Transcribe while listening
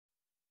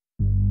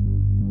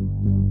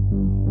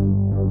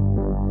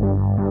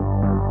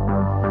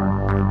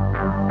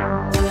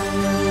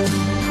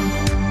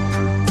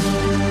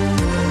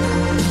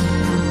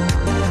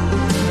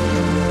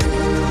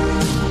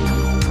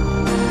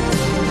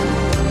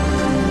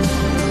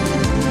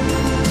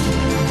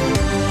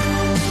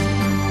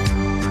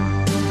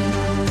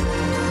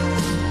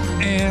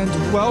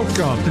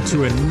Welcome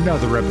to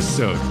another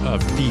episode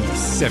of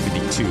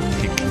B72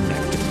 and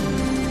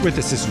Connected. With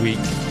us this week,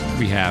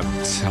 we have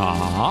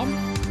Tom.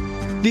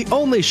 The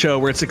only show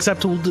where it's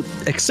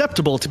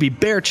acceptable to be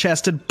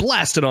bare-chested,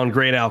 blasted on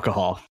grain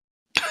alcohol.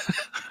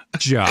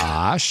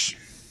 Josh.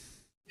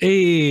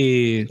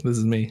 Hey, this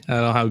is me.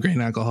 I don't have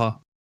grain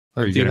alcohol.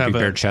 Are you going to be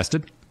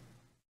bare-chested?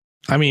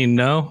 I mean,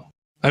 no.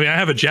 I mean, I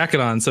have a jacket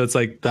on, so it's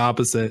like the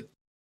opposite.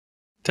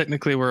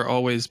 Technically, we're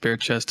always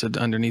bare-chested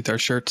underneath our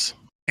shirts.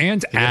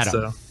 And Adam.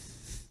 So.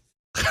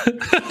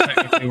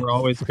 Technically, we're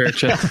always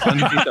bare-chested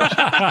underneath our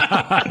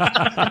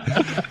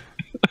shirts.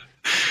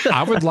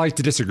 I would like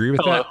to disagree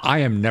with that. I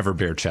am never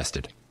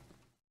bare-chested.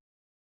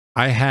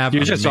 I have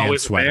You're just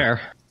always sweater.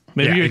 bare.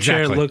 Maybe your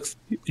chair looks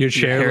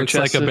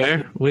like a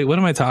bear. Wait, what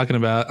am I talking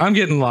about? I'm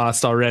getting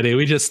lost already.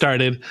 We just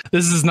started.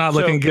 This is not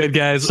looking good,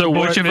 guys. So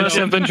which of us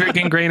have been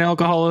drinking grain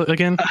alcohol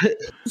again?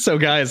 So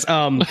guys,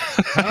 have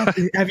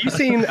you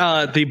seen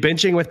the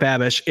Binging with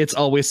Babish, It's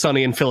Always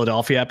Sunny in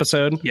Philadelphia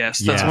episode?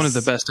 Yes, that's one of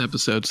the best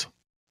episodes.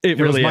 It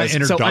really was my is.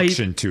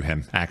 introduction to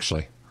him,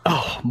 actually.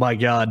 Oh my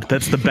God,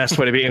 that's the best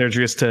way to be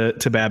introduced to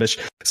Babish.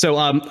 So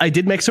I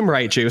did make some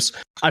riot juice.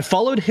 I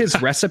followed his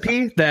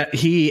recipe that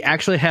he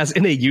actually has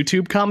in a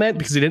YouTube comment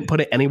because he didn't put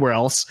it anywhere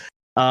else,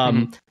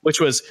 which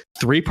was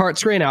 3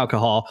 parts grain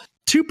alcohol,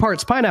 2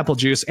 parts pineapple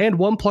juice, and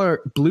 1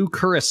 part blue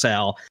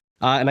curacao.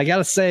 And I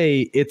gotta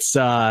say, it's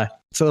a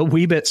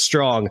wee bit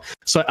strong.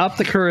 So I upped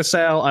the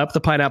curacao, I upped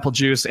the pineapple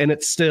juice, and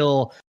it's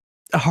still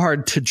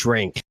hard to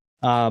drink.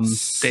 What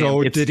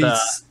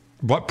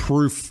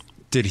proof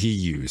did he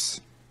use?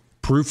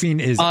 Proofing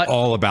is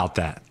all about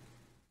that.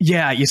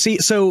 Yeah, you see,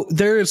 so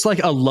there's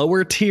like a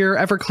lower tier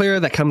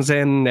Everclear that comes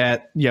in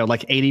at,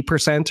 like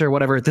 80% or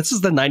whatever. This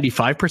is the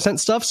 95%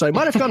 stuff, so I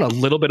might have gone a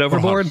little bit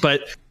overboard,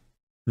 but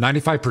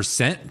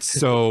 95%?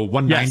 So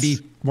 190, yes.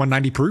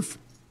 190 proof?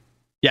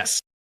 Yes.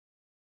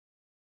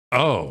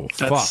 Oh,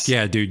 fuck.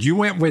 Yeah, dude. You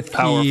went with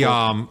powerful.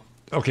 The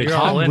okay,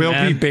 Tom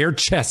will be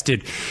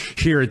bare-chested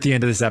here at the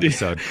end of this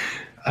episode.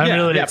 I'm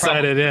really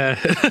excited,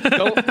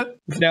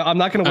 Now, I'm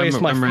not going to waste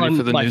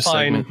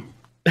segment.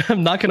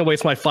 I'm not going to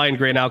waste my fine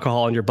grain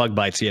alcohol on your bug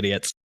bites, you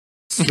idiots.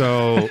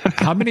 So,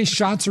 how many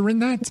shots are in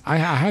that? I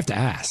have to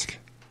ask.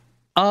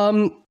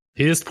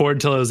 He just poured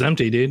till it was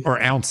empty, dude.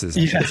 Or ounces.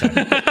 Yeah.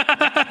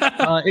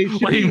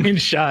 What do you mean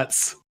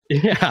shots?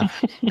 Yeah,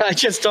 I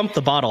just dumped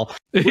the bottle.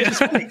 Which is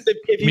funny,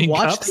 if you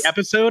watch the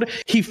episode,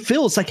 he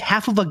fills like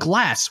half of a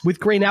glass with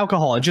grain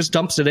alcohol and just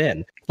dumps it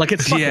in. Like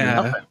it's fucking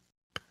nothing.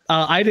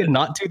 I did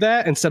not do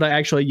that. Instead, I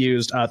actually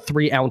used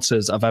 3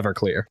 ounces of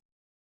Everclear.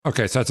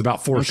 Okay, so that's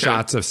about 4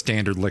 shots of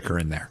standard liquor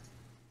in there.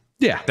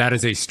 Yeah. That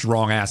is a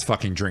strong-ass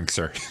fucking drink,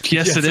 sir.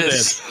 Yes, it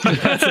is.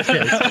 Yes, it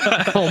is.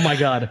 Oh, my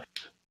God.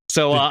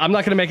 So I'm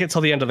not going to make it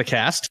till the end of the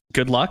cast.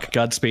 Good luck.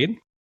 Godspeed.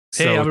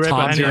 Hey, I'll be right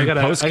behind you. I got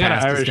an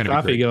Irish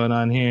coffee going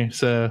on here,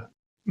 so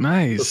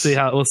nice.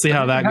 We'll see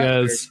how that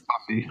goes.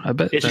 Coffee. I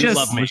bet it's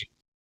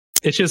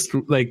just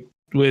like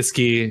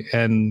whiskey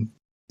and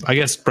I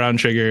guess brown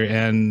sugar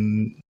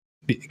and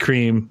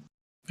cream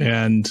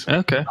and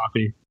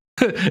coffee.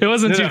 It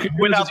wasn't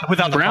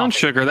without brown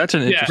sugar. That's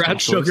an interesting brown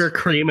sugar,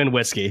 cream, and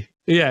whiskey.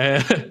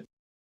 Yeah.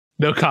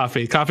 No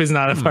coffee. Coffee's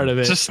not a part of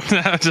it. It's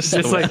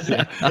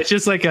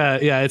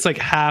like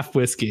half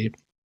whiskey.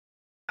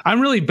 I'm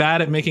really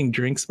bad at making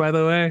drinks, by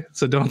the way,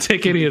 so don't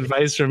take any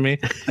advice from me.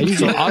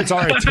 So odds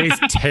are it tastes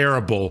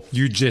terrible.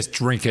 You just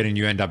drink it and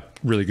you end up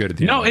really good at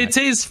the end. No, it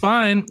tastes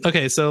fine.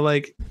 Okay, so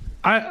like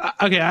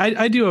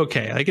I do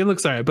okay. Like it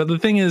looks all right. But the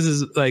thing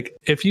is like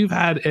if you've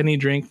had any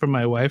drink from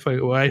my wife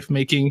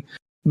making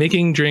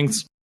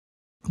drinks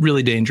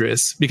really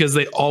dangerous because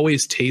they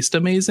always taste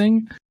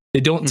amazing.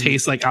 They don't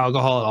taste like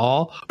alcohol at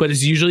all, but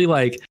it's usually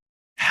like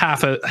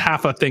half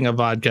a thing of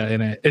vodka in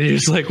it. And you're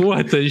just like,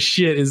 what the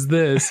shit is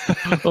this?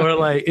 Or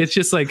like it's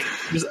just like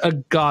just a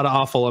god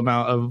awful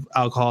amount of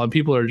alcohol and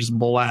people are just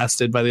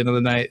blasted by the end of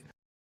the night.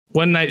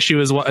 One night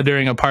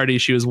during a party,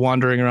 she was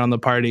wandering around the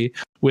party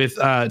with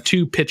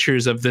 2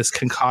 pitchers of this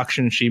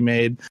concoction she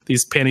made,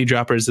 these panty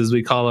droppers as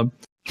we call them.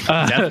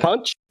 Death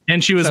punch?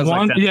 And she was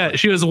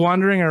she was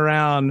wandering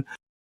around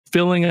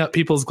filling up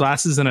people's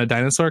glasses in a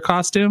dinosaur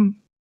costume.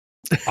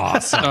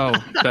 Awesome.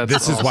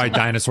 This is why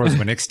dinosaurs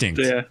went extinct.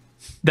 Yeah.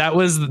 That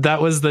was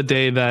the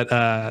day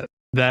that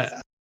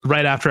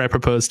right after I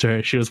proposed to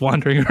her, she was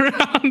wandering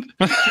around.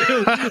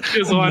 she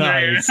was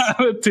wandering around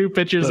with 2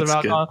 pitchers of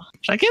alcohol.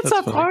 Like it's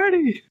a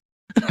party.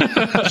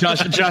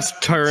 Josh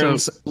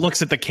turns,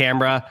 looks at the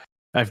camera.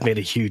 I've made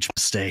a huge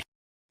mistake.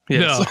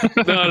 Yes.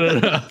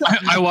 No.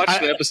 I watched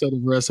the episode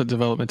of Arrested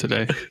Development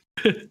today.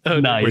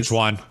 Nice. Which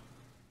one?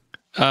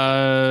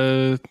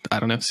 I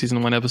don't know.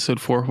 Season 1,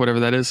 episode 4, whatever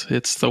that is.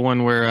 It's the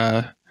one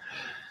where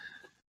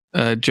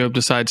Job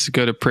decides to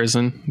go to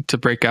prison to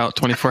break out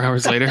 24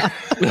 hours later.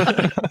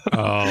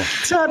 Oh.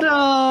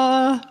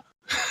 Ta-da!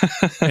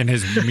 And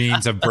his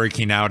means of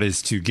breaking out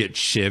is to get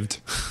shivved.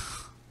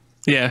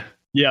 Yeah.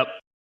 Yep.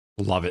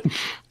 Love it.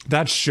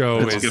 That show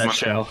is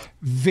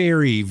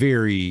very,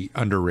 very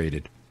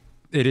underrated.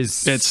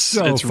 It's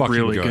fucking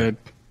really good.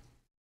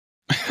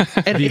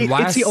 And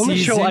it's the only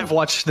show season- I've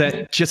watched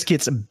that just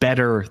gets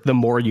better the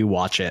more you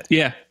watch it.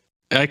 Yeah,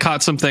 I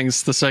caught some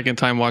things the second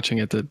time watching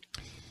it that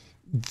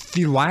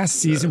The last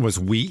season was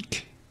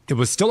weak. It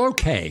was still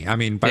okay. I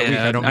mean, by weak,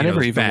 I don't mean I never it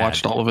was even bad.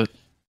 watched all of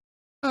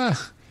it.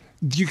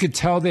 You could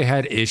tell they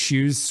had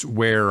issues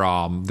where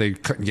they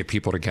couldn't get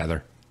people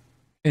together.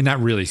 And that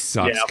really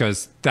sucks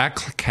because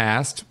that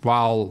cast,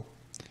 while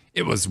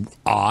it was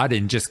odd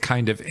and just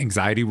kind of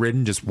anxiety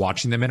ridden, just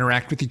watching them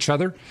interact with each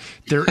other,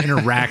 their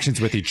interactions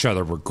with each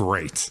other were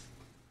great.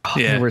 Oh,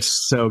 they were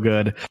so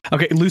good.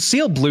 Okay,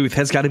 Lucille Bluth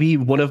has got to be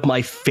one of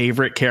my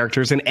favorite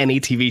characters in any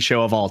TV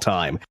show of all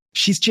time.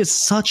 She's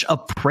just such a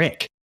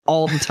prick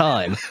all the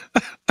time.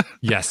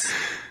 Yes.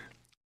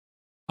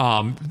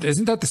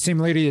 Isn't that the same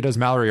lady that does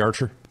Mallory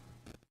Archer?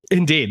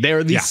 Indeed,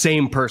 they're the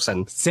same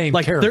person. Same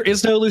like character. there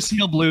is no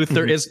Lucille Bluth.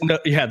 There is no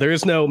there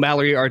is no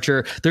Mallory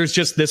Archer. There's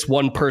just this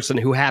one person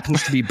who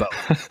happens to be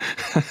both.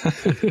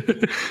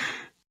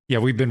 Yeah,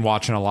 we've been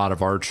watching a lot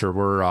of Archer.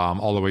 We're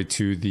all the way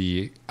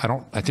to I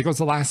think it was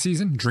the last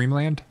season,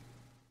 Dreamland.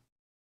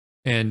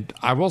 And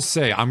I will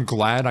say, I'm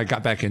glad I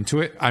got back into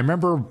it. I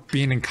remember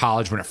being in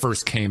college when it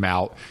first came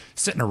out,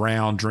 sitting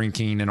around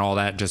drinking and all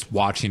that, just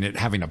watching it,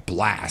 having a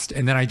blast.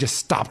 And then I just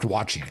stopped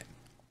watching it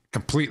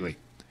completely.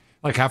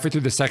 Like halfway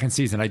through the second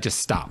season, I just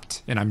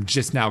stopped, and I'm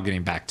just now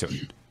getting back to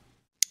it.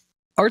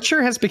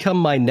 Archer has become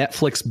my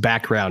Netflix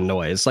background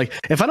noise. Like,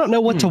 if I don't know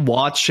what to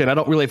watch and I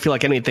don't really feel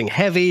like anything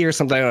heavy or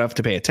something I don't have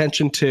to pay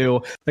attention to,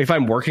 like if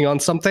I'm working on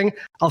something,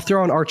 I'll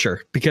throw on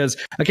Archer because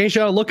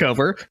occasionally I'll look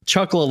over,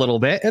 chuckle a little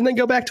bit, and then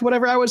go back to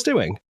whatever I was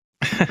doing.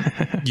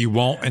 You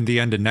won't in the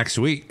end of next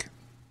week.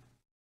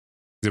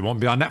 It won't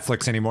be on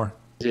Netflix anymore.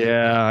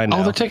 Yeah, I know.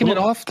 Oh, they're taking it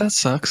off? That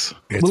sucks.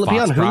 It's Will it be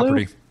Fox on Hulu?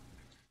 property.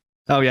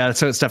 Oh, yeah,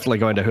 so it's definitely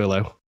going to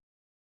Hulu.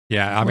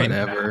 Yeah, I mean,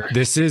 Whatever.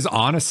 this is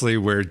honestly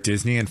where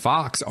Disney and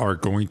Fox are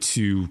going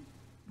to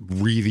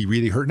really,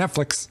 really hurt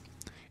Netflix.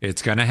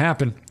 It's going to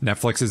happen.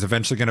 Netflix is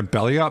eventually going to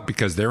belly up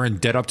because they're in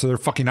debt up to their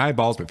fucking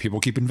eyeballs, but people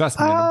keep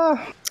investing in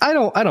them. I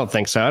don't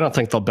think so. I don't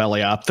think they'll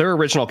belly up. Their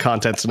original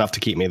content's enough to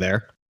keep me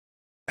there.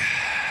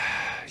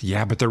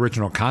 Yeah, but the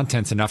original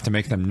content's enough to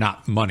make them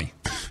not money.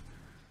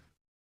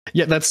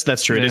 Yeah, that's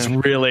true. It is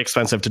really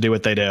expensive to do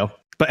what they do.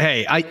 But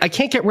hey, I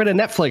can't get rid of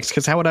Netflix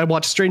because how would I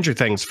watch Stranger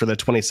Things for the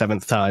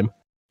 27th time?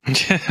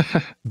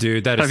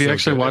 Dude, that is Have you so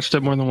actually good. watched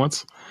it more than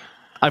once?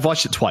 I've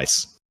watched it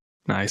twice.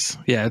 Nice.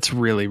 Yeah, it's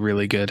really,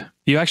 really good.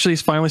 You actually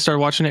finally started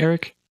watching it,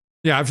 Eric?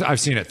 Yeah, I've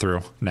seen it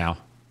through now.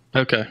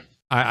 Okay.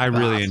 I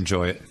really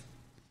enjoy it.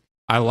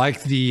 I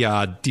like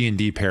the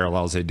D&D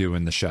parallels they do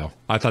in the show.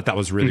 I thought that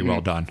was really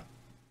well done.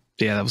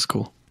 Yeah, that was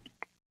cool.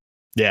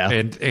 Yeah,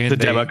 And the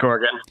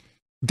Demogorgon.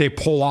 They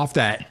pull off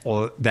that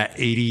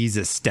 80s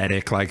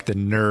aesthetic, like the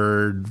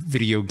nerd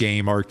video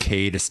game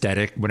arcade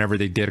aesthetic. Whenever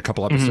they did a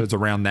couple episodes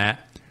around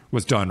that,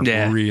 was done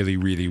really,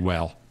 really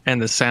well. And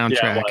the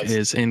soundtrack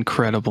is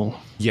incredible.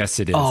 Yes,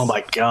 it is. Oh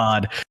my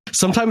god!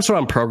 Sometimes when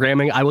I'm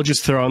programming, I will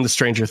just throw on the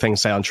Stranger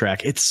Things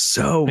soundtrack. It's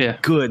so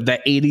good.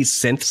 That 80s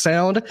synth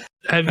sound.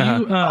 Have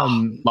you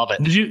love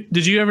it?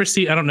 Did you ever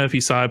see? I don't know if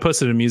you saw. I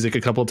posted a music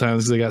a couple of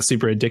times because I got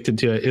super addicted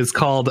to it. It's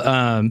called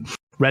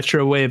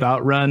Retro Wave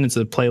Outrun. It's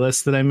a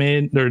playlist that I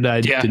made, or did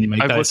I didn't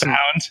make that sound?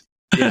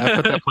 Yeah, I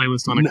put that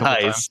playlist on a couple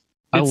times.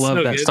 I It's love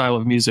so that good. style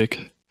of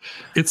music.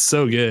 It's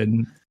so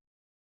good.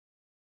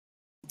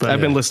 But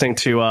I've been listening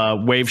to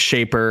Wave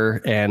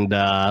Shaper and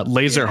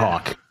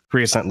Laserhawk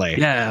recently.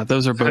 Yeah,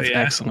 those are both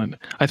excellent.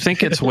 I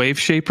think it's Wave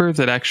Shaper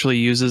that actually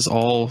uses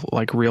all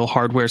like real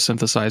hardware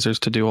synthesizers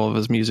to do all of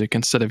his music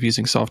instead of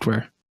using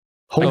software.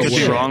 I could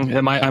be wrong.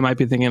 I might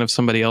be thinking of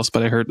somebody else,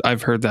 but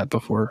I've heard that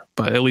before.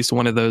 But at least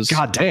one of those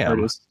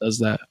artists does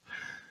that.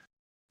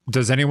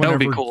 Does anyone That ever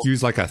would be cool.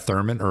 use like a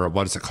theremin or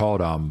what is it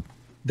called?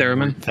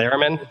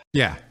 Theremin.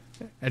 Yeah.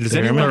 And does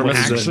anyone Theremin?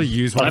 actually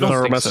use one I of don't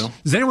those? think so.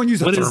 Does anyone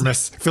use a What is-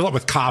 thermos? Fill it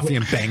with coffee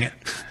and bang it.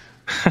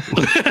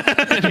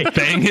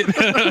 Bang it.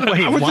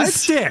 Wait, With what? a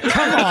stick.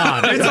 Come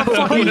on. It's a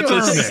fucking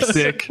thermos.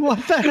 Sick.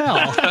 What the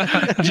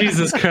hell?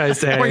 Jesus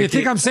Christ, Eric. Wait, you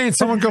think I'm saying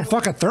someone go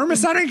fuck a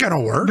thermos? That ain't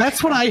gonna work.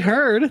 That's what I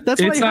heard.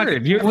 That's what It's I not.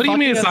 heard. You're What do you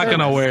mean fucking it's not going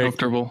to thermos. work?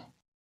 Comfortable.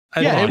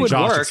 Yeah, it would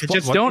Josh, work. explain-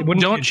 Just what-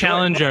 Don't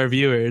challenge our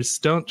viewers.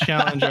 Don't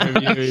challenge our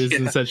viewers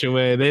in such a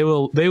way. They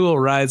will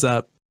rise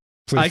up.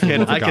 Please, I for the can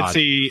love of I could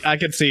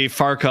God. see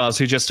Farkaz,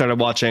 who just started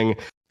watching,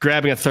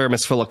 grabbing a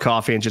thermos full of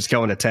coffee and just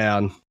going to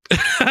town.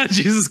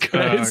 Jesus Oh,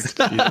 Christ.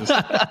 Jesus.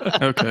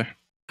 Okay.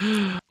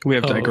 We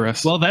have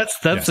digressed. Well, that's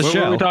Yes. the what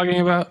show. were we talking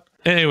about?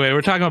 Anyway,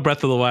 we're talking about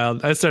Breath of the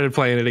Wild. I started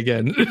playing it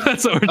again.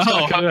 That's what we're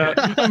talking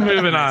about.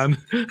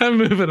 I'm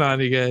moving on,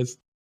 you guys.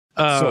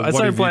 So I what have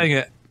started you- playing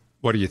it.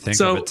 What do you think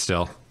So- of it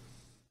still?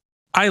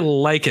 I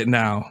like it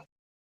now.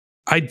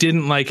 I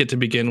didn't like it to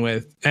begin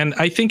with. And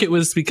I think it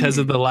was because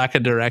of the lack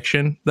of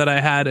direction that I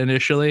had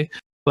initially.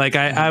 Like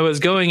I was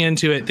going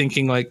into it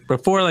thinking like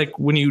before, like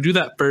when you do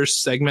that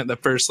first segment, the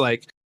first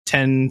like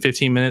 10,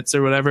 15 minutes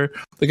or whatever,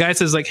 the guy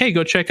says like, hey,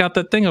 go check out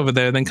that thing over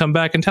there. Then come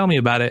back and tell me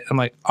about it. I'm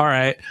like, all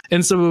right.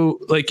 And so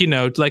like,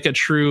 like a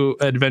true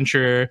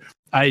adventurer,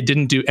 I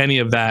didn't do any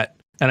of that.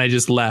 And I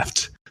just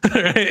left.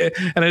 Right?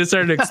 And I just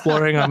started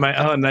exploring on my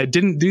own, and I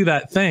didn't do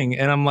that thing.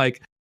 And I'm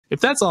like, if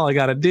that's all I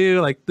got to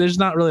do, like, there's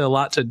not really a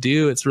lot to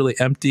do. It's really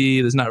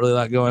empty. There's not really a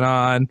lot going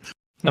on.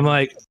 I'm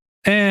like,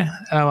 and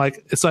I'm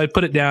like, so I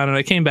put it down and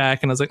I came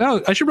back and I was like,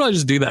 oh, I should probably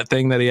just do that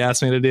thing that he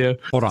asked me to do.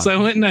 Hold on. So I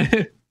went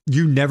and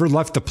You never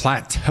left the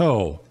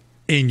plateau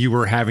and you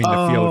were having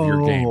the feel of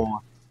your game.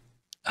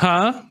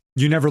 Huh?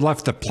 You never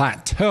left the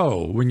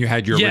plateau when you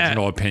had your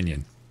original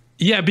opinion.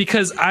 Yeah,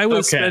 because I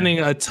was spending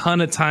a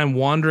ton of time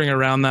wandering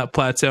around that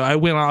plateau. I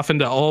went off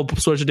into all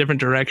sorts of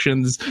different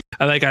directions.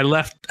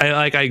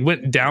 I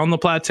went down the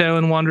plateau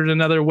and wandered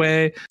another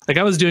way. Like,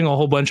 I was doing a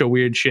whole bunch of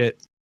weird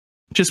shit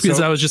just because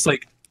I was just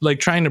like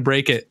trying to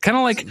break it. Kind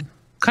of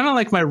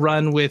like my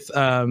run with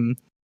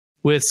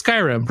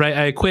Skyrim, right?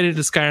 I equated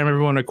to Skyrim.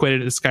 Everyone equated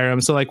to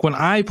Skyrim. So like when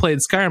I played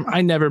Skyrim,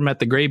 I never met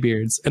the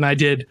Greybeards, and I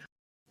did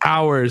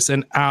hours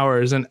and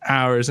hours and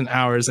hours and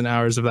hours and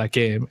hours of that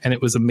game, and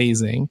it was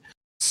amazing.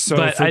 So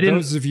but for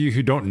those of you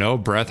who don't know,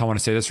 Brett, I want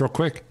to say this real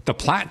quick. The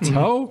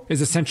plateau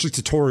is essentially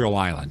Tutorial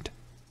Island.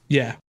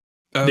 Yeah.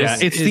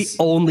 It's the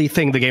only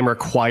thing the game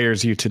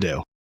requires you to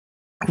do.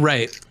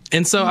 Right.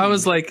 And so I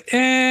was like,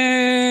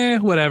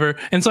 whatever.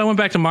 And so I went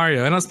back to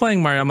Mario, and I was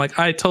playing Mario. I'm like,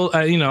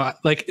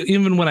 like,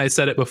 even when I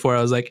said it before,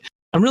 I was like,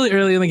 I'm really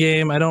early in the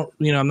game. I don't,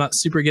 I'm not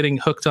super getting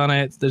hooked on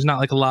it. There's not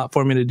like a lot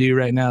for me to do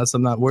right now, so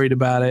I'm not worried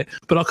about it,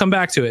 but I'll come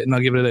back to it and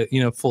I'll give it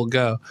a, full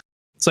go.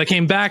 So I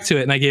came back to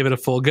it and I gave it a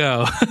full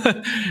go.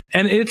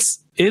 And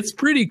it's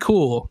pretty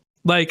cool.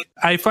 Like,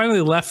 I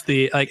finally left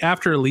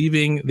after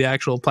leaving the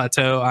actual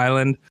plateau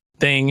island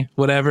thing,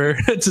 whatever,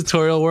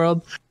 tutorial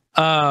world,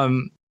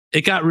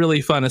 it got really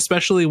fun,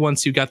 especially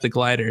once you got the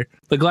glider.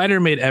 The glider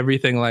made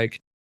everything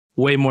like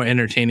way more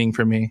entertaining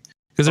for me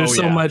because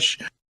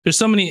there's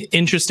so many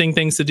interesting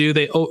things to do.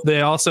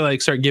 They also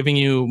like start giving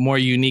you more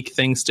unique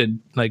things to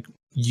like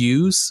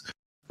use,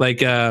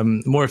 like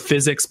more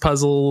physics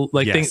puzzle,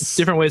 like things,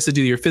 different ways to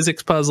do your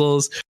physics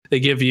puzzles. They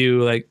give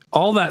you like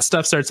all that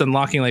stuff starts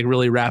unlocking like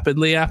really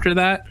rapidly after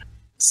that.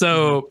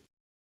 So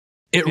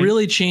it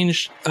really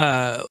changed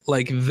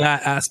like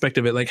that aspect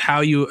of it, like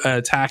how you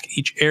attack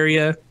each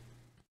area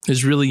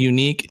is really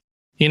unique.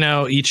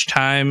 Each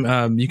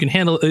time you can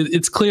handle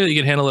it's clear that you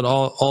can handle it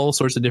all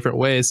sorts of different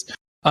ways.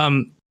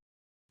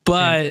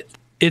 But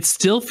it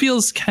still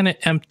feels kind of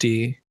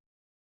empty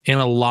in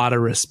a lot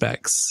of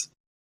respects.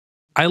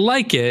 I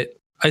like it.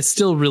 I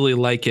still really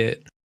like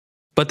it.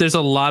 But there's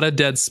a lot of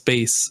dead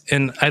space.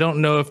 And I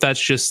don't know if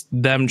that's just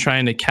them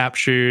trying to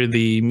capture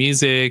the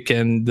music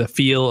and the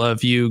feel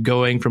of you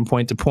going from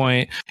point to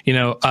point,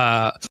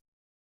 a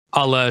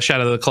la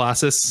Shadow of the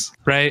Colossus,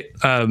 right?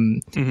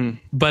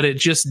 But it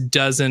just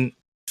doesn't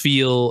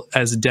feel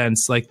as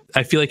dense. Like,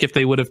 I feel like if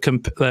they would have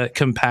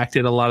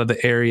compacted a lot of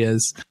the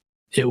areas,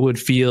 it would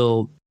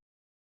feel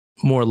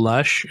more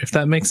lush, if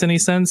that makes any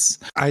sense.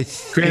 I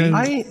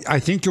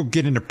think you'll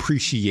get an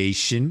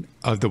appreciation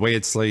of the way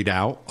it's laid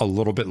out a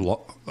little bit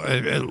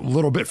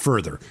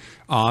further.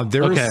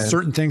 There are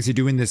certain things they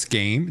do in this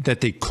game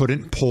that they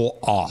couldn't pull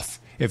off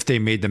if they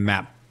made the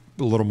map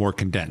a little more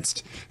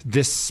condensed.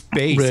 This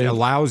space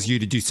allows you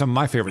to do some of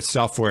my favorite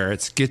stuff, where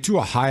it's get to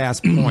a high ass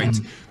point,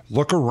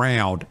 look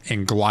around,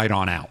 and glide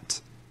on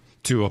out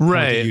to a point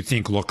that you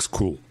think looks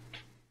cool.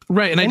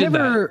 Right, and I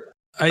never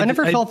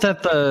felt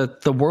that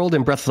the world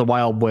in Breath of the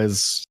Wild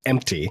was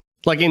empty.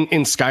 Like in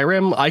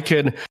Skyrim, I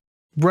could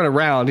run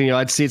around,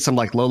 I'd see some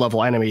like low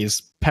level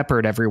enemies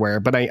peppered everywhere,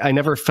 but I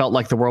never felt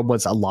like the world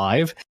was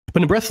alive.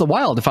 But in Breath of the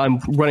Wild, if I'm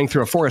running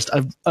through a forest,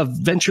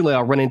 eventually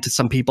I'll run into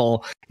some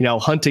people,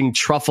 hunting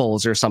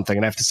truffles or something,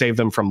 and I have to save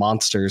them from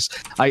monsters.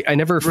 I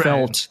never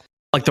felt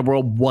like the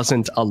world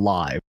wasn't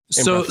alive.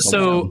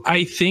 So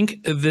I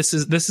think this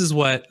is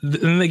what,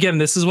 and again,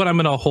 this is what I'm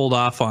going to hold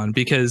off on,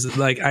 because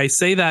like I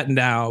say that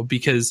now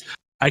because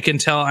I can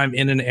tell I'm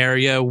in an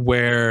area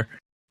where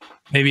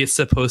maybe it's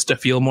supposed to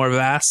feel more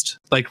vast.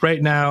 Like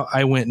right now,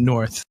 I went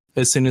north.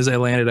 As soon as I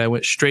landed, I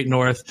went straight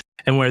north.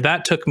 And where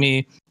that took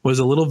me was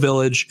a little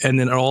village. And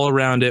then all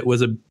around it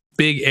was a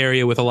big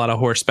area with a lot of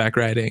horseback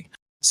riding.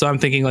 So I'm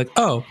thinking like,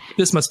 oh,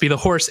 this must be the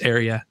horse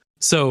area.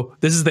 So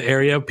this is the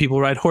area people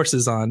ride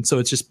horses on. So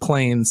it's just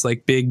plains,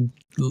 like big,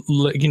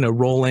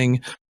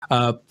 rolling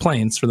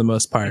plains for the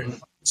most part.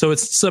 So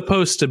it's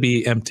supposed to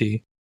be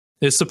empty.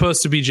 It's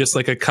supposed to be just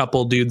like a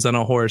couple dudes on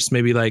a horse,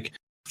 maybe like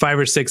 5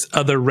 or 6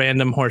 other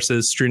random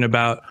horses strewn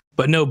about,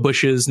 but no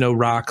bushes, no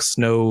rocks,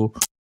 no,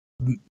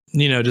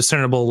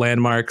 discernible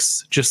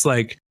landmarks, just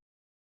like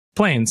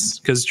plains,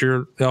 because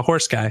you're a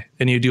horse guy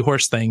and you do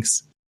horse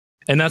things.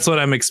 And that's what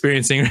I'm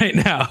experiencing right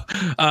now.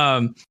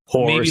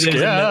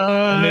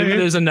 Maybe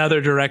there's another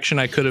direction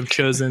I could have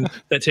chosen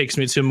that takes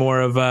me to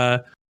more of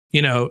a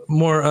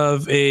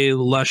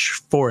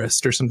lush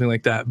forest or something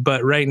like that.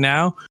 But right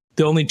now,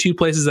 the only 2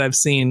 places I've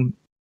seen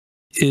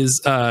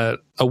is a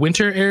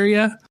winter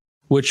area,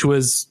 which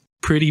was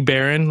pretty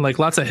barren, like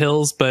lots of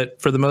hills,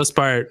 but for the most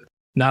part,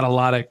 not a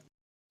lot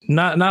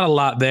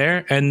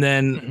there. And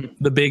then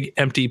the big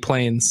empty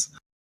plains.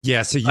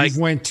 Yeah, so you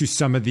went to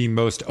some of the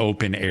most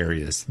open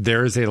areas.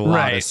 There's a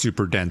lot of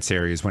super dense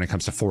areas when it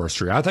comes to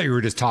forestry. I thought you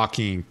were just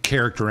talking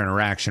character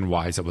interaction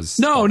wise. It was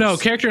no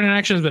character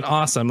interaction has been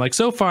awesome. Like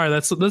so far,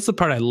 that's the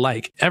part I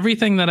like.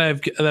 Everything that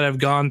I've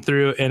gone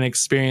through and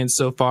experienced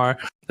so far,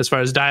 as far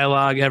as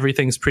dialogue,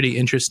 everything's pretty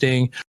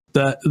interesting.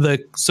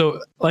 So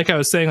like I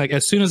was saying, like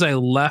as soon as I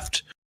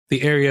left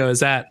the area I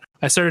was at,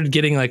 I started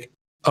getting like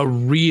a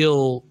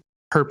real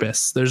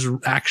purpose. There's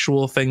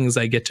actual things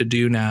I get to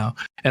do now,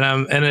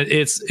 and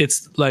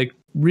it's like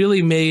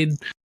really made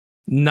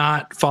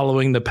not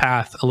following the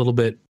path a little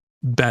bit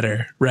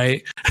better,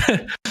 right?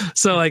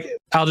 So like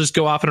I'll just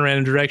go off in a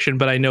random direction,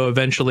 but I know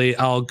eventually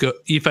I'll go,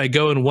 if I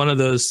go in one of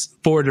those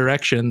 4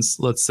 directions,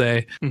 let's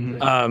say,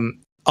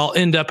 I'll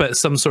end up at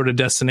some sort of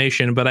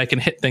destination, but I can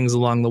hit things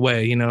along the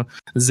way, you know,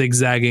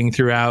 zigzagging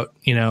throughout,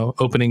 you know,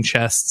 opening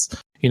chests,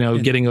 you know,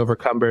 getting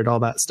overcumbered, all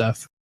that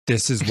stuff.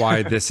 This is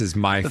why this is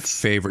my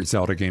favorite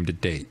Zelda game to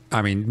date.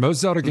 I mean, most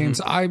Zelda games,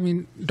 I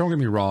mean, don't get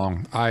me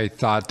wrong, I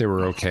thought they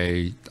were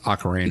okay.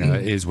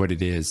 Ocarina is what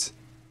it is.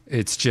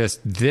 It's just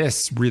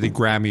this really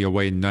grabbed me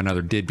away and none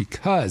other did,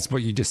 because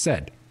what you just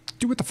said,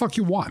 do what the fuck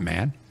you want,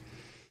 man.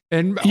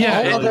 And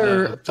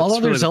all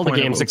other Zelda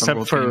games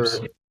except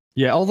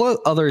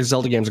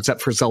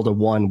for Zelda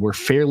 1 were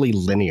fairly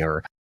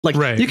linear. Like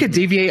you could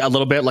deviate a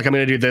little bit, like I'm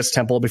going to do this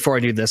temple before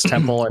I do this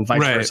temple and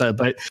vice versa,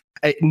 but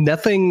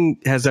nothing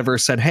has ever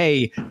said,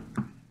 hey,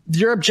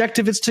 your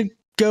objective is to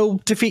go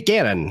defeat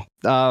Ganon.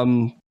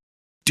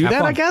 Do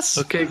that, I guess.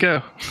 Okay,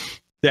 go.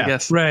 Yeah.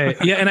 Yes. Right.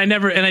 Yeah, and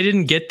I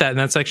didn't get that, and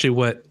that's actually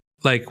what,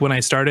 like, when I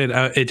started,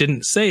 it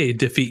didn't say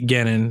defeat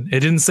Ganon. It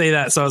didn't say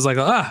that, so I was like,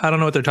 I don't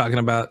know what they're talking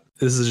about.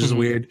 This is just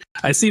weird.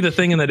 I see the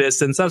thing in the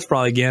distance. That's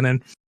probably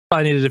Ganon.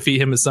 Probably need to defeat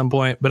him at some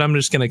point, but I'm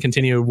just going to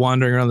continue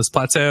wandering around this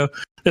plateau.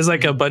 There's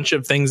like a bunch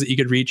of things that you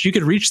could reach. You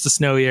could reach the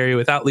snowy area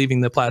without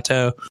leaving the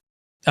plateau.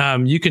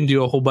 You can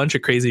do a whole bunch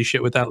of crazy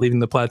shit without leaving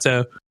the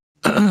plateau.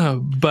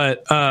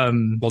 But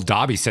well,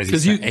 Dobby says he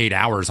spent 8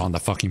 hours on the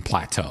fucking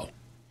plateau.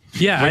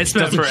 Yeah, I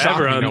spent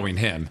forever on knowing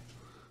him.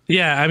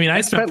 Yeah, I mean,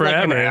 I spent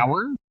forever. Like an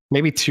hour,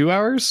 maybe 2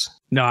 hours.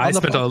 No, I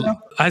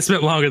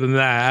spent longer than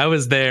that. I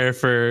was there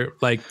for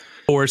like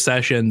 4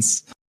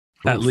 sessions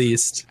at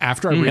least.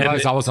 After I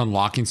realized I was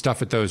unlocking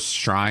stuff at those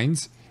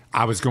shrines,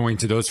 I was going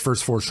to those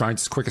first 4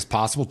 shrines as quick as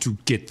possible to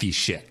get these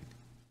shit.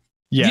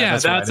 Yeah,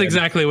 that's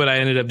exactly what I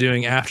ended up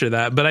doing after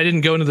that. But I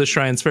didn't go into the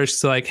shrines first.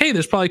 So like, hey,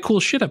 there's probably cool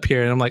shit up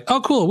here. And I'm like,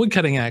 oh, cool, wood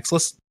cutting axe.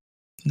 Let's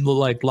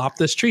like lop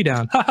this tree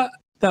down.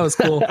 That was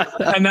cool.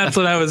 And that's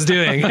what I was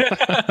doing.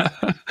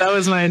 That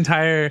was my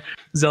entire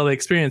Zelda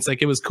experience.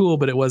 Like, it was cool,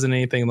 but it wasn't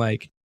anything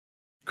like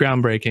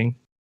groundbreaking.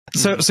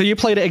 So you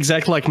played it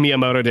exactly like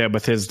Miyamoto did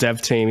with his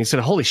dev team. He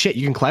said, holy shit,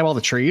 you can climb all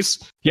the trees?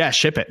 Yeah,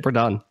 ship it. We're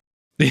done.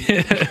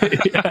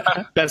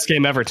 Yeah. Best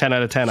game ever, 10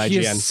 out of 10 IGN. He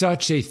is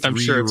such a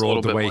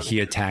 3-year-old the way he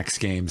attacks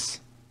games.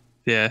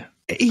 Yeah.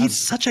 He's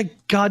such a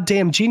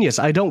goddamn genius.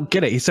 I don't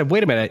get it. He said,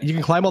 wait a minute, you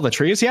can climb all the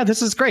trees? Yeah,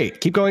 this is great.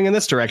 Keep going in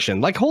this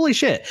direction. Like, holy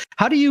shit.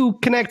 How do you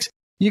connect?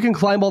 You can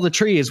climb all the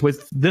trees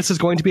with this is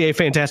going to be a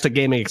fantastic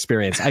gaming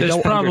experience.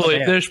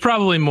 There's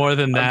probably more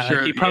than that.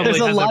 Sure. He probably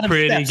has a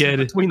pretty good.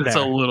 It's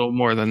a little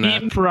more than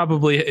that. He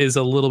probably is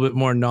a little bit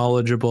more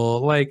knowledgeable.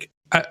 Like,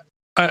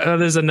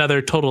 there's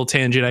another total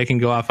tangent I can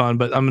go off on,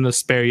 but I'm going to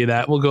spare you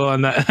that. We'll go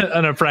on that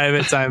on a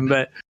private time.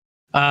 But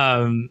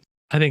I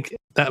think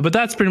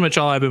that's pretty much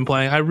all I've been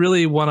playing. I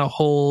really want to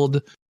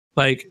hold,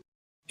 I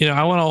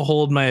want to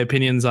hold my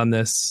opinions on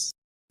this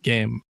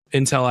game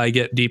until I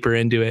get deeper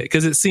into it,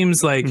 because it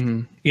seems like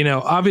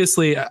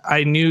obviously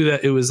I knew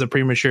that it was a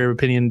premature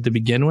opinion to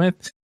begin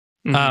with,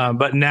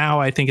 but now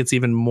I think it's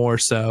even more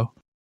so.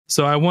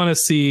 So I want to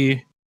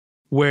see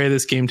where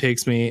this game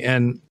takes me,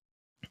 and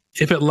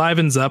if it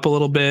livens up a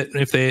little bit,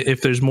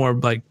 if there's more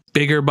like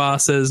bigger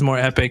bosses, more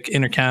epic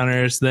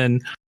encounters, then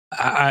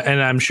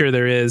and I'm sure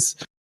there is,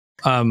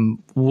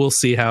 we'll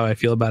see how I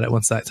feel about it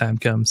once that time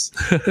comes.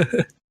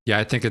 Yeah,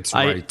 I think it's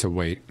right to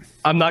wait.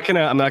 I'm not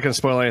gonna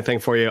spoil anything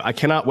for you. I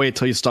cannot wait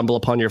till you stumble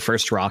upon your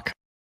first rock.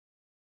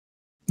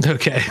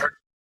 Okay.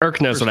 Irk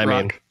knows first what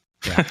rock.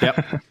 I mean. Yeah.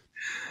 Yep.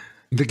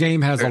 The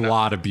game has a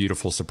lot of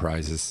beautiful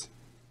surprises.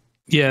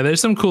 Yeah, there's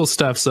some cool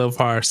stuff so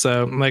far.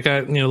 So like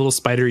little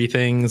spidery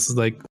things,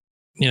 like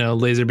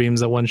laser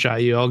beams that one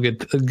shot you, all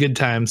good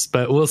times.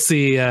 But we'll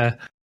see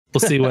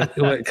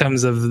what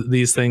comes of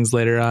these things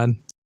later on.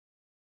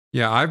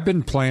 Yeah, I've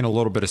been playing a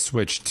little bit of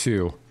Switch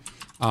too.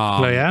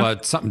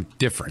 But something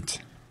different.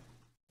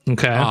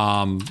 Okay.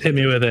 Hit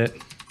me with it.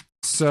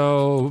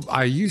 So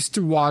I used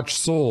to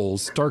watch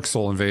Dark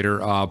Soul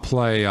Invader,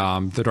 play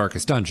The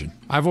Darkest Dungeon.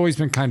 I've always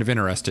been kind of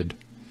interested,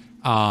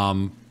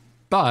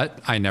 but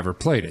I never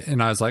played it.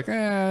 And I was like,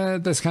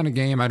 this kind of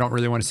game, I don't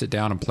really want to sit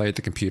down and play at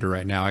the computer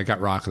right now. I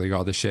got Rocket League,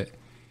 all this shit.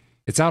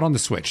 It's out on the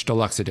Switch,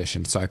 Deluxe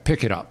Edition, so I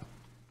pick it up.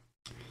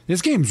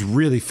 This game's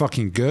really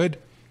fucking good,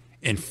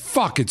 and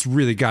fuck, it's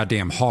really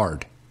goddamn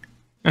hard.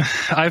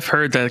 I've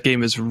heard that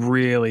game is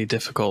really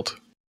difficult.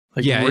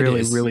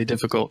 Really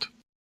difficult.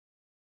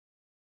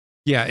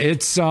 Yeah,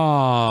 it's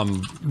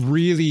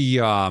really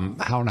I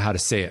don't know how to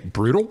say it,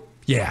 brutal.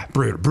 Yeah,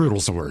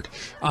 brutal's the word.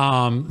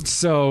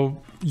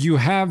 So you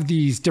have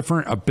these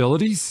different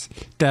abilities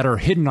that are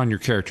hidden on your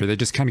character. They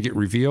just kind of get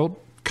revealed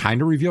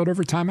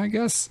over time, I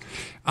guess.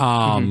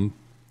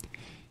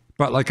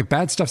 But like if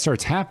bad stuff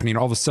starts happening,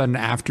 all of a sudden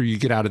after you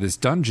get out of this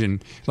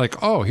dungeon,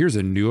 like, oh, here's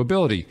a new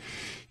ability.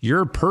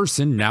 Your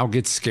person now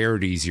gets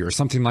scared easier or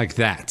something like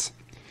that.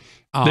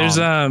 There's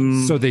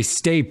so they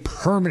stay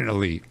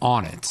permanently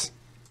on it.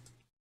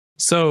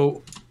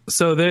 So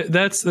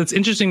that's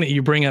interesting that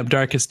you bring up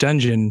Darkest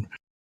Dungeon,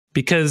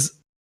 because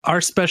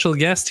our special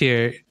guest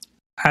here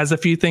has a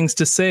few things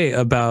to say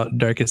about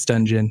Darkest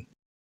Dungeon.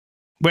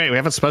 Wait, we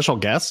have a special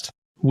guest?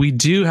 We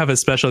do have a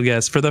special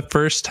guest for the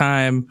first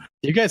time.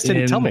 You guys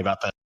didn't tell me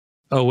about that.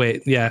 Oh,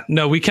 wait. Yeah.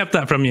 No, we kept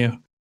that from you.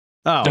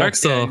 Oh, Dark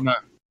Soul.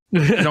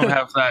 You don't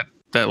have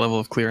that level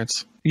of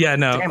clearance. Yeah,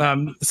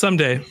 no.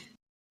 Someday.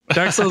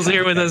 Dark Soul's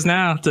here with us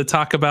now to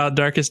talk about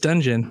Darkest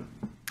Dungeon.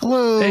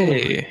 Hello.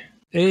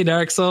 Hey,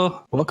 Dark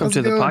Soul. Welcome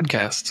to the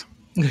podcast.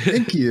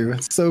 Thank you.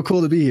 It's so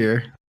cool to be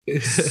here.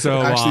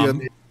 So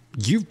actually,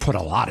 you've put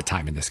a lot of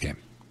time in this game.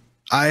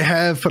 I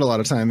have put a lot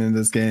of time in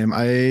this game.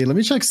 Let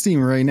me check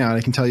Steam right now, and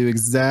I can tell you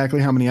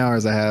exactly how many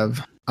hours I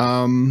have.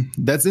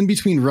 That's in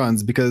between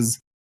runs because,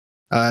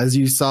 as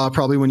you saw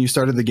probably when you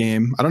started the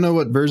game, I don't know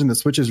what version the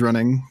Switch is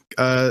running.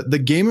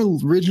 The game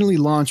originally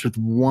launched with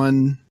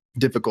 1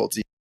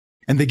 difficulty,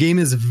 and the game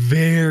is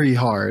very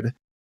hard,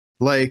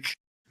 like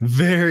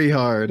very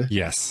hard.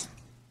 Yes.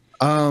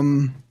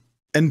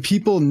 And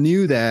people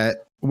knew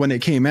that when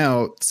it came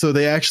out, so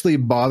they actually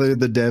bothered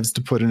the devs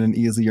to put in an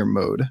easier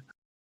mode.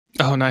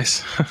 Oh,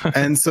 nice.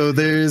 And so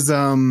there's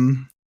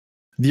the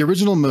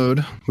original mode,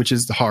 which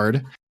is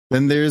hard.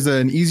 Then there's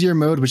an easier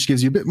mode, which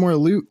gives you a bit more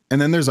loot. And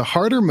then there's a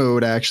harder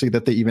mode, actually,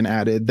 that they even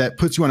added that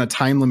puts you on a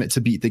time limit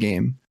to beat the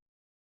game.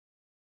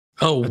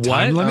 Oh, what?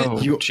 Time limit? Oh,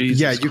 You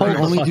can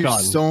only do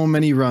so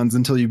many runs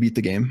until you beat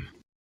the game.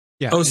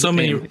 Yeah. Oh, so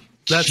many.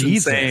 That's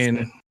Jesus.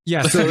 insane.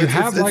 Yeah, so you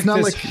have it's like not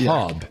this like-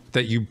 hub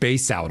that you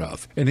base out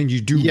of, and then you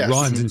do Yes.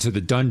 runs into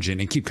the dungeon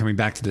and keep coming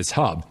back to this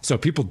hub. So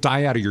if people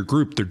die out of your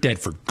group, they're dead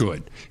for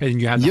good, and then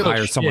you have to Yep.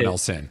 hire someone Shit.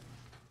 else in.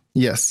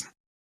 Yes.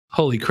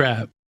 Holy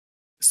crap.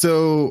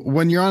 So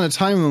when you're on a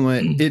time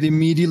limit, it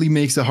immediately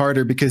makes it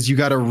harder because you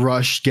got to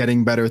rush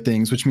getting better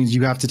things, which means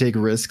you have to take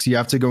risks. You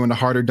have to go into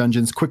harder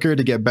dungeons quicker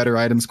to get better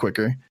items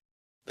quicker.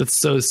 That's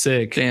so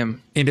sick.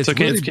 Damn. And it's So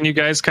really, can you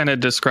guys kind of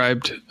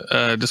describe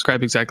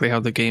exactly how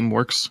the game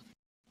works?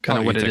 Kind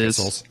of what it is.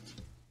 Souls.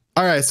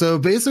 All right, so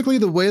basically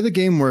the way the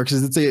game works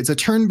is it's a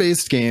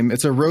turn-based game.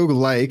 It's a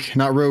roguelike,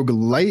 not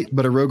roguelite,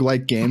 but a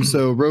roguelike game.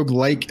 So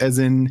roguelike as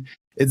in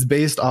it's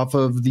based off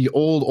of the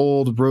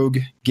old Rogue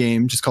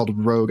game, just called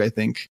Rogue, I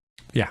think.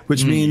 Yeah.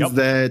 Which means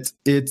that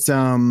it's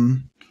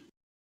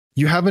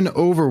you have an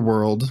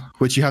overworld,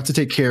 which you have to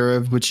take care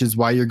of, which is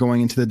why you're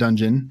going into the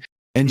dungeon.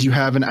 And you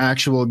have an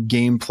actual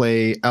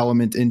gameplay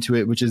element into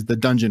it, which is the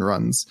dungeon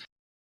runs.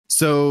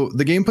 So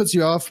the game puts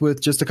you off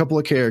with just a couple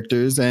of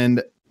characters,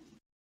 and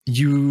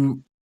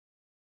you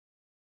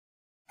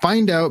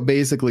find out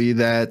basically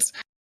that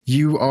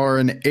you are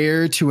an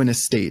heir to an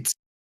estate.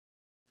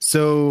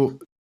 So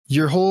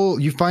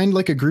you find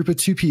like a group of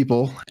 2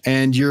 people,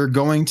 and you're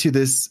going to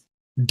this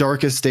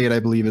dark estate, I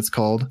believe it's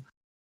called.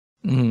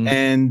 Mhm.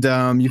 And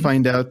you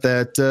find out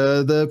that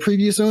the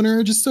previous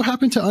owner just so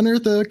happened to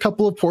unearth a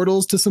couple of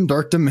portals to some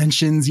dark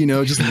dimensions,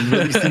 just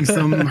releasing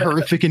some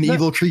horrific and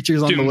evil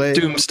creatures on the way.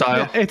 Doom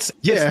style. It's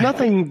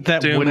nothing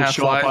that Doom, wouldn't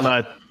show up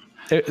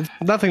Half-Life.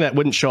 nothing that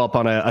wouldn't show up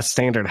on a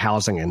standard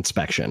housing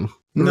inspection.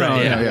 No,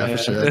 Right, yeah, for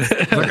sure.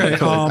 Okay,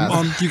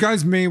 you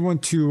guys may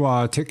want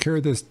to take care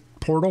of this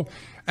portal.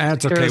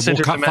 That's okay. We'll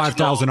cut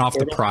 5,000 off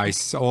the price.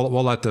 So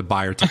we'll let the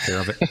buyer take care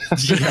of it.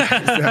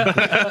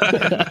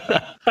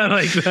 I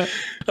like that.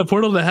 A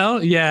portal to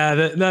hell?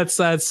 Yeah, that's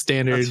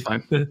standard. That's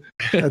fine.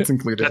 That's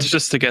included. That's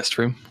just the guest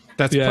room.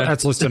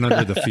 That's listed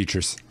under the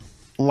features.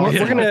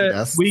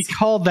 We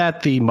call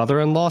that the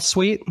mother-in-law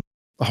suite.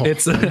 Oh.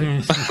 It's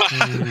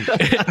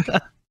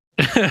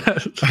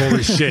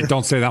Holy shit!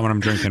 Don't say that when I'm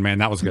drinking, man.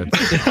 That was good.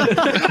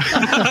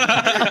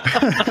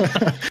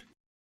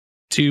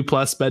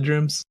 2+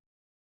 bedrooms.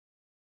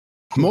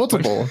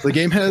 Multiple. The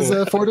game has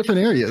 4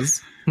 different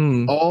areas.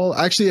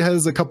 Actually, it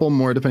has a couple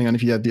more depending on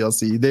if you have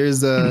DLC.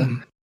 There's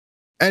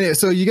anyway,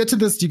 so you get to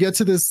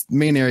this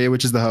main area,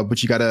 which is the hub,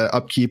 which you got to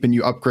upkeep and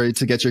you upgrade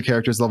to get your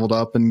characters leveled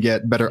up and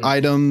get better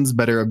items,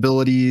 better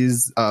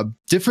abilities,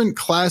 different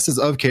classes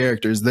of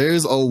characters.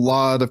 There's a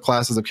lot of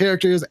classes of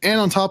characters, and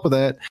on top of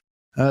that,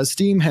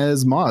 Steam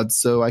has mods,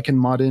 so I can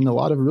mod in a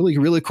lot of really,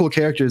 really cool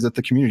characters that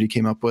the community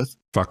came up with.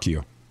 Fuck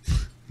you.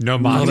 No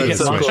mods. that's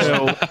so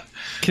cool.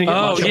 Can you get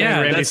Oh Macho Man yeah,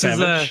 Randy this is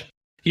Savage?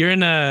 you're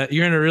in a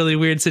really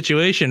weird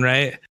situation,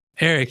 right?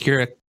 Eric,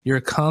 you're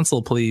a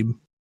console plebe,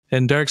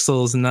 and Dark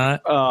Souls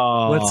not.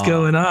 Oh, What's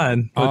going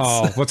on?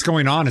 What's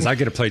going on is I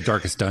get to play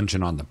Darkest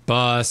Dungeon on the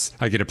bus.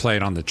 I get to play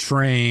it on the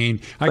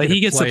train. But he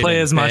gets to play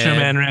as Macho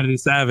Man Randy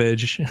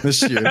Savage.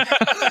 This year.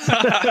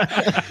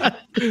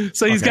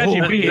 So he's got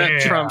you beat.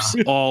 That trumps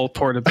all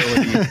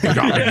portability. You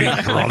got me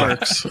beat, brother.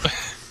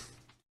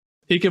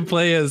 He can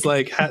play as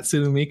like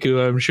Hatsune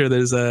Miku. I'm sure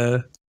there's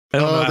a.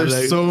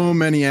 There's so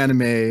many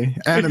anime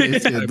I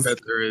kids. bet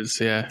there is.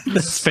 Yeah,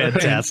 That's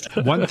fantastic.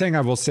 One thing I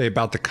will say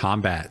about the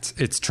combat,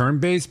 it's turn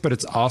based, but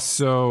it's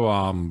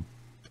also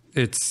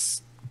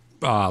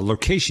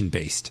location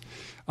based.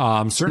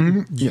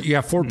 You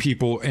have 4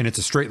 people and it's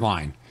a straight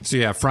line. So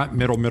you have front,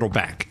 middle,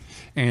 back.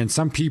 And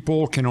some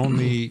people can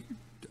only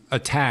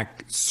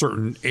attack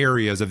certain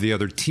areas of the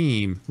other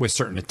team with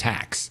certain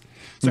attacks.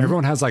 So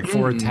everyone has like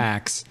 4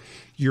 attacks.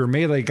 Your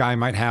melee guy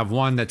might have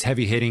one that's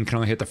heavy hitting, can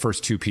only hit the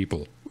first 2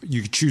 people.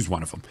 You could choose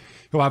one of them.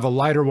 He'll have a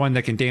lighter one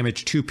that can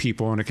damage 2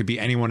 people, and it could be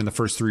anyone in the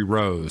first 3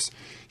 rows.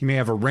 You may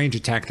have a range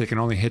attack that can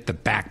only hit the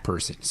back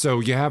person. So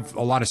you have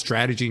a lot of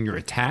strategy in your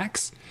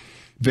attacks.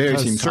 Very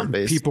Because team certain comp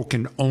based. people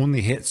can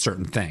only hit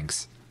certain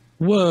things.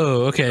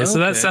 Whoa. Okay. So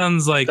that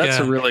sounds like that's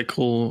a really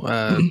cool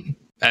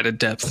added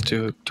depth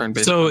to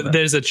turn-based. So combat.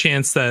 there's a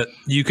chance that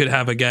you could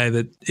have a guy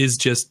that is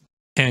just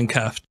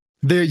handcuffed.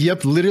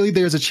 Literally,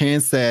 there's a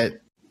chance that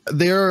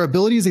there are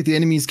abilities that the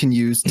enemies can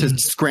use to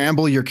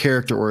scramble your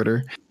character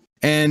order.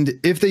 And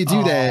if they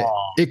do that,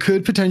 it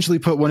could potentially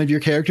put one of your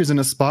characters in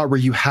a spot where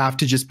you have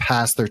to just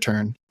pass their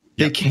turn.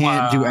 They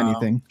can't do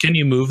anything. Can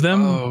you move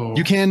them? Oh.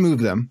 You can move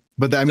them,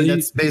 but I mean,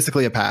 that's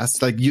basically a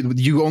pass. Like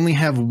you only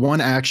have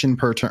 1 action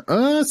per turn.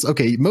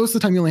 Okay. Most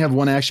of the time you only have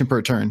 1 action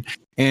per turn,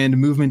 and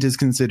movement is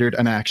considered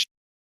an action.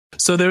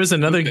 So there was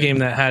another game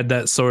that had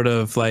that sort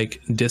of like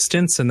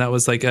distance, and that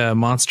was like a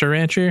Monster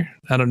Rancher.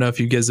 I don't know if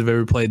you guys have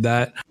ever played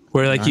that,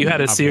 where like you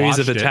had a series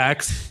of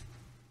attacks.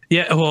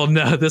 Yeah, well,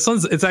 no,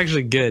 it's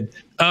actually good.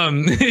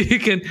 You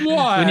can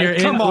What?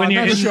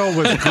 That show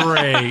was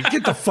great.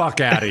 Get the fuck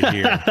out of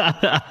here.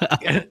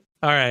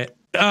 All right.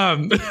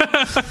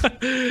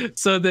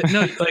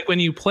 Like when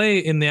you play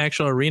in the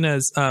actual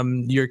arenas,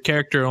 your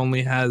character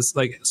only has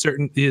like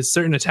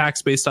certain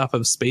attacks based off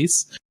of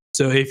space.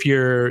 So if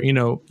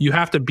you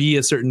have to be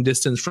a certain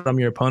distance from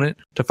your opponent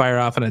to fire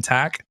off an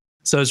attack.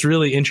 So it's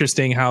really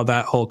interesting how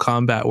that whole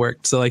combat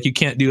worked. So like you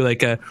can't do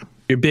like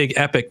your big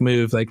epic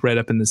move like right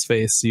up in his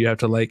face. So you have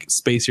to like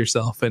space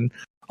yourself, and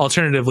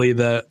alternatively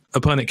the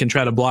opponent can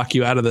try to block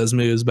you out of those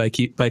moves by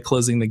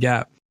closing the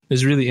gap.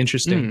 It's really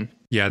interesting.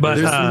 Yeah, but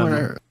There's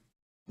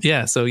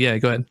so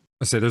go ahead.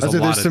 I say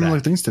there's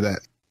similar things to that.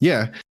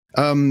 Yeah.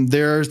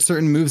 There are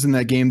certain moves in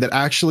that game that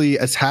actually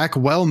attack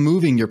while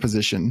moving your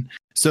position.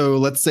 So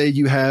let's say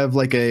you have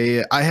like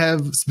I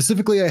have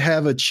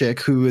a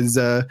chick who is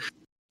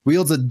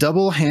wields a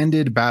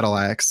double-handed battle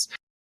axe.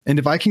 And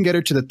if I can get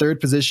her to the 3rd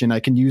position, I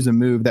can use a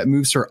move that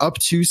moves her up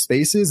 2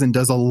 spaces and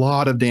does a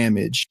lot of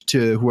damage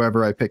to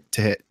whoever I pick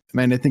to hit.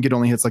 And I think it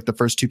only hits like the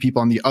first 2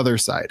 people on the other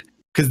side,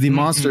 because the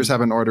monsters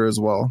have an order as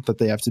well that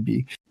they have to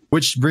be.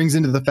 Which brings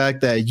into the fact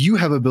that you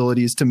have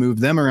abilities to move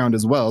them around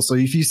as well. So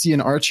if you see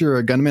an archer or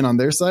a gunman on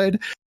their side,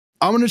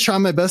 I'm going to try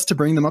my best to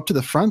bring them up to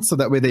the front so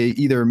that way they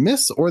either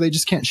miss or they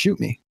just can't shoot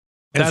me.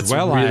 That's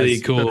really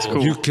cool.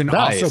 You can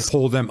also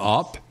pull them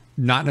up,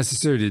 not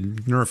necessarily to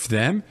nerf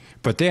them,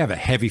 but they have a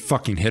heavy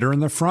fucking hitter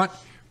in the front.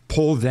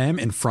 Pull them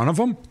in front of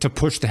them to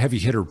push the heavy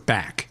hitter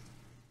back.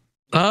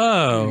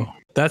 Oh,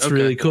 that's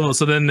really cool.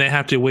 So then they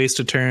have to waste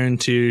a turn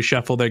to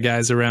shuffle their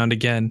guys around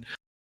again.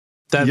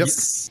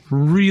 That's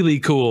really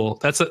cool.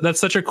 That's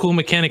such a cool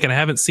mechanic, and I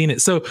haven't seen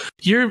it. So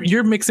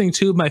you're mixing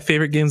 2 of my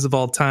favorite games of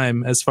all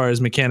time as far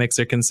as mechanics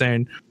are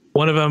concerned.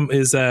 One of them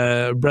is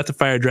Breath of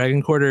Fire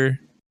Dragon Quarter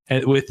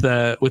with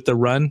the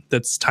run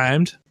that's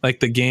timed, like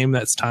the game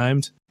that's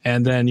timed,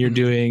 and then you're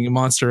doing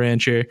Monster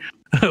Rancher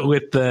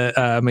with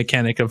the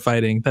mechanic of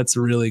fighting. That's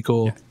really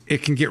cool. Yeah.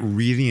 It can get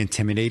really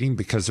intimidating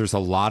because there's a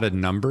lot of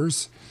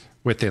numbers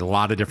with a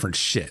lot of different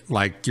shit.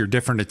 Like your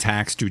different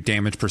attacks do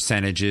damage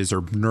percentages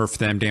or nerf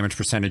them damage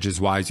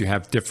percentages wise. You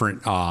have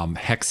different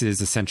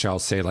hexes, essentially, I'll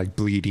say, like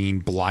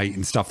bleeding, blight,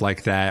 and stuff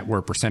like that,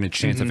 where percentage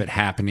chance of it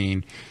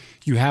happening.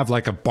 You have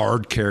like a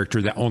bard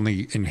character that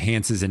only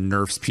enhances and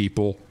nerfs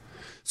people.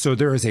 So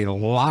there is a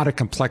lot of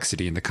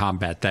complexity in the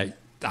combat that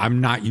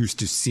I'm not used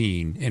to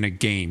seeing in a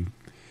game.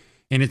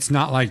 And it's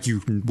not like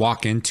you can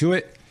walk into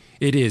it.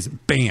 It is,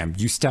 bam,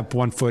 you step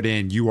 1 foot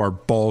in, you are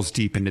balls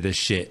deep into this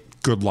shit.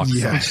 Good luck.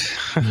 Yes.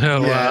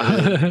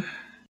 That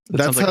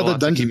That's like how the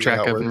dungeon keep track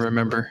of works. and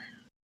remember.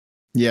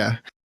 Yeah.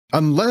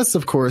 Unless,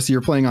 of course,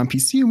 you're playing on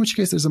PC, in which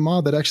case there's a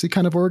mod that actually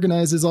kind of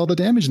organizes all the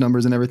damage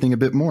numbers and everything a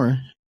bit more.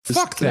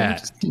 Fuck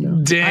that.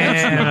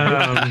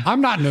 Damn.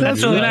 I'm not.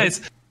 That's really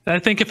nice. I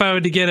think if I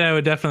were to get it, I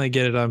would definitely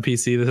get it on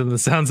PC. From the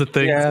sounds of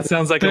things, it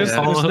sounds like there's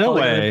no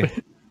way.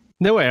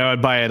 No way I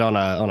would buy it on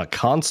a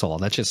console.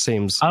 That just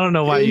seems... I don't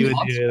know why you would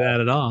do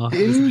that at all.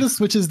 In the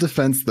Switch's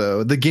defense,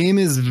 though, the game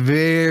is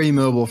very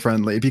mobile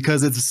friendly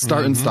because it's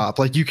start and stop.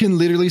 Like you can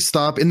literally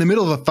stop in the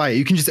middle of a fight.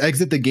 You can just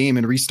exit the game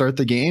and restart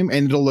the game,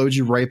 and it'll load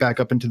you right back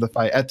up into the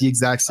fight at the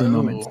exact same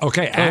moment.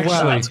 Okay,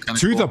 actually,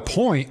 to the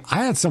point,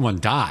 I had someone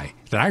die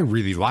that I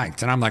really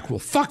liked, and I'm like, well,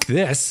 fuck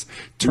this.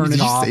 Turn it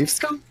off.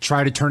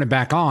 Try to turn it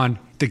back on.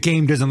 The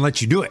game doesn't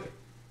let you do it.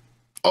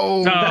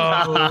 Oh,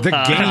 no. The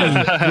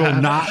game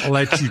will not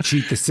let you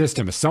cheat the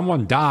system. If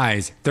someone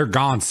dies, they're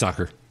gone,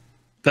 sucker.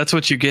 That's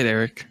what you get,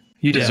 Eric.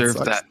 You deserve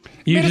that.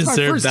 You Man, it's my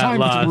deserve first that time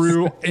loss.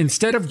 through.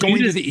 Instead of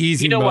going to the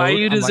easy You know mode, why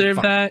you I'm like, deserve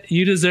fuck. that?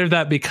 You deserve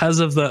that because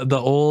of the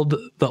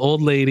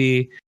old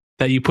lady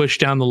that you pushed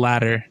down the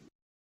ladder.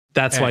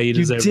 That's why you You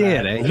deserve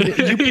did.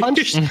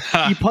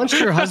 that. You punched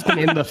your husband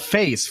in the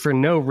face for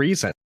no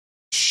reason.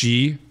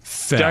 She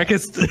fell.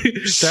 Darkest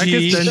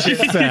She dungeon.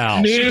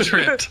 fell. Knew-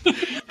 tripped.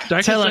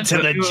 Darkest Tell it to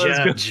dungeon the knew what was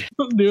judge.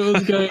 knew what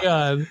was going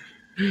on,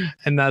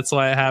 and that's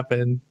why it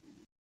happened.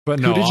 But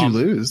Who no, did you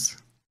lose?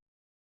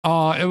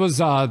 it was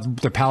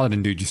the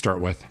paladin dude you start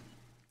with.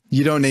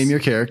 You don't name your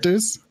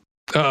characters?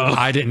 Oh,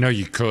 I didn't know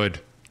you could.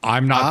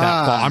 I'm not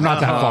that far. I'm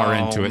not that far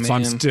Oh, into it, so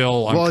I'm man.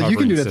 still uncovering Well, you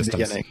can do it at the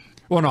systems. beginning.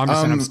 Well, no, I'm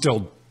just saying I'm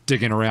still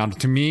digging around.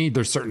 To me,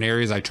 there's certain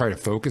areas I try to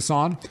focus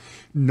on,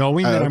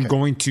 knowing that I'm okay.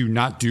 going to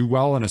not do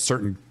well in a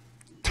certain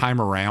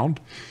time around.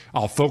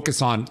 I'll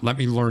focus on let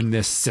me learn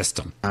this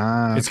system.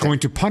 It's going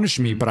to punish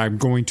me, but I'm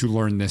going to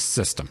learn this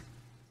system.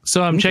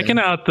 so I'm checking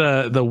out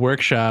the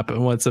workshop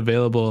and what's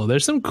available.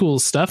 There's some cool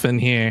stuff in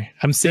here.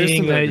 I'm There's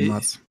seeing some very good that.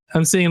 mods.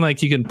 I'm seeing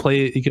like you can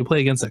play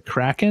against a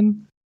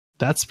kraken.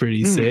 That's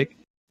pretty sick.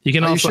 You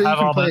can Are you also sure you have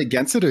can all play the.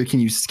 against it, or can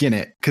you skin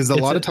it? Because a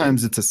lot of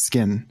times it's a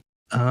skin.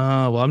 Oh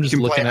well, I'm just You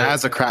can play looking at.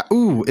 as a crap.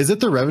 Ooh, is it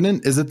the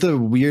Revenant? Is it the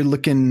weird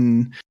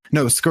looking?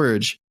 No,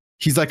 Scourge.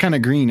 He's like kind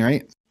of green,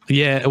 right?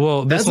 Yeah,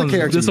 well, That's the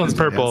character this you one's can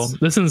play purple.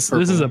 as.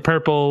 This is a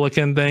purple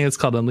looking thing. It's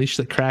called Unleash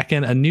the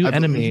Kraken, a new I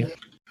enemy. believe-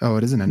 Oh,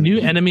 it is an enemy. New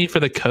enemy for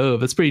the Cove.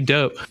 That's pretty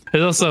dope.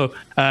 There's also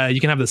you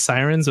can have the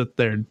sirens with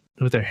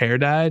their hair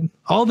dyed.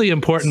 All the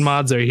important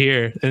mods are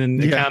here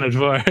and Yeah. accounted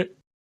for.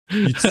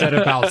 You said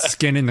about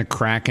skinning the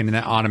Kraken, and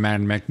that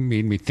automatically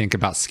made me think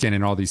about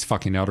skinning all these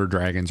fucking Elder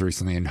Dragons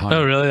recently in Hunt.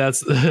 Oh, really?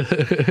 That's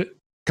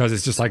Because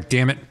it's just like,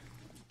 damn it.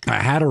 I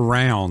had a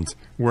round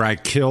where I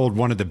killed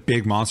one of the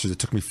big monsters. It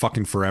took me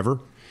fucking forever.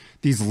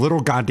 These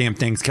little goddamn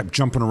things kept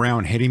jumping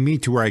around, hitting me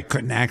to where I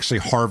couldn't actually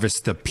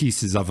harvest the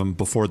pieces of them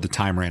before the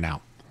time ran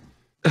out.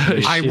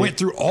 I went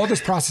through all this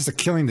process of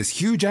killing this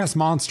huge ass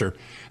monster,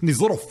 and these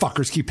little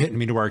fuckers keep hitting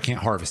me to where I can't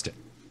harvest it.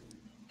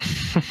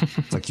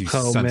 It's like, you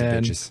Oh, sons man.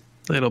 of bitches.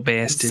 Little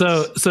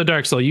bastards. so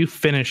Dark Soul. You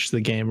finished the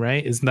game,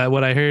 right? Isn't that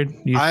what I heard?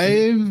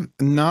 I've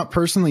not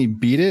personally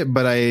beat it,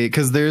 but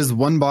because there's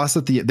one boss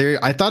at there.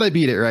 I thought I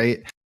beat it,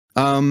 right?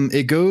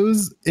 It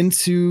goes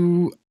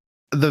into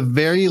the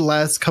very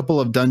last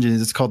couple of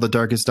dungeons. It's called the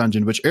Darkest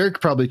Dungeon, which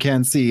Eric probably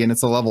can see, and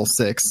it's a level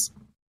 6.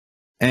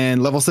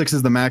 And level 6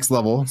 is the max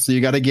level, so you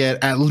got to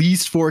get at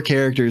least 4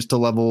 characters to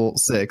level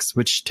 6,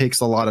 which takes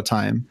a lot of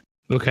time.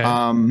 Okay.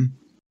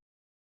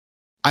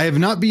 I have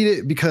not beat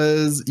it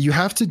because you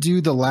have to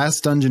do the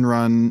last dungeon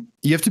run.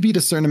 You have to beat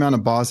a certain amount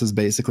of bosses,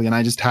 basically, and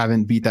I just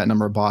haven't beat that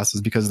number of bosses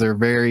because they're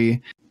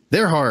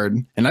hard,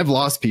 and I've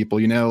lost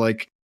people.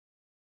 Like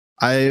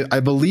I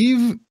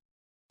believe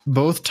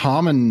both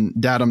Tom and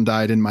Datum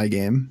died in my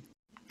game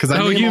because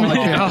I you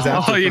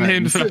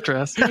named the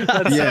dress.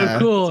 That's yeah. so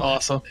cool. That's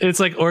awesome. It's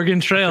like Oregon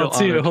Trail I feel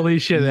too. honored. Holy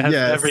shit! It has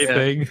Yes.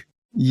 everything.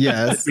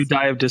 Yes. We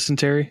die of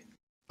dysentery.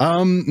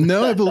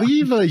 No, I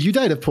believe you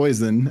died of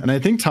poison, and I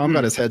think Tom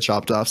got his head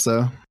chopped off.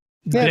 So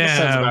Yeah, that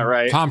sounds Damn. about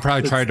right. Tom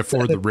probably tried to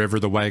ford the river.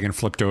 The wagon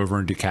flipped over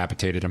and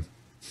decapitated him.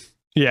 I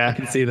Yeah.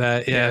 can see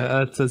that.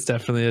 Yeah, that's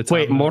definitely a.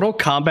 Wait, top. Mortal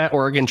Kombat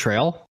Oregon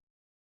Trail?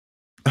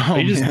 oh Are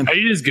you man,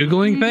 just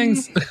googling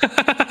things?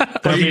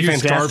 That'd He be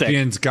used fantastic.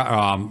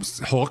 Scorpion's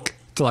hook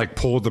to like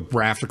pull the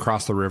raft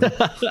across the river.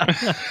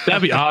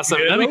 That'd be awesome.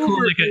 That'd be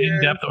cool, like an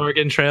in-depth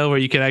Oregon Trail where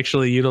you could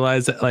actually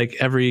utilize like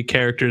every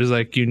character's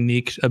like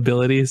unique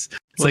abilities.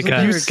 It's like Wasn't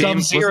a there a game?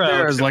 Wasn't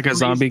there like a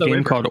zombie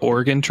game called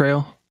Oregon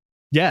Trail?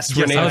 Yes,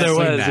 Yes, Renee. I've and I there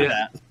seen was. that.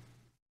 Yeah.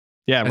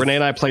 Yeah, Renee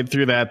and I played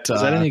through that.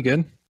 Is that any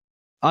good?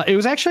 It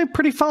was actually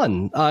pretty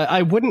fun.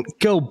 I wouldn't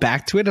go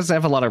back to it as I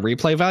have a lot of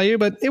replay value,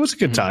 but it was a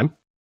good time.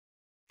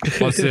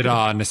 Was it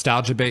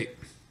nostalgia bait?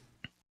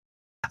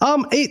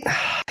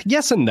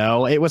 Yes and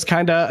no. It was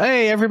kind of,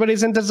 hey,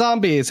 everybody's into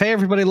zombies. Hey,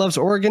 everybody loves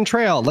Oregon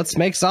Trail. Let's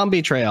make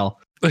Zombie Trail.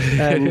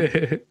 And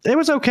it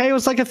was okay. It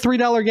was like a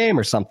 $3 game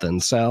or something.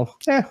 So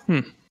yeah,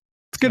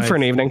 it's good for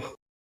an evening.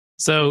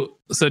 So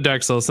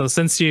Dark Souls. So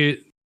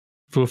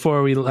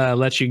before we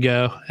let you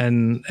go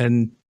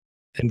and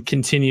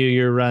continue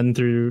your run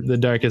through the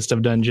darkest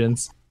of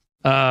dungeons,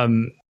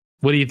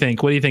 what do you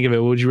think? What do you think of it?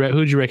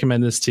 Who'd you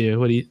recommend this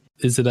to?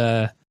 Is it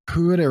a?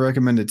 who would I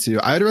recommend it to?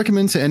 I'd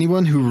recommend to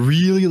anyone who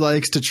really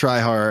likes to try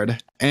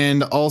hard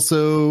and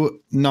also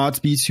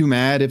not be too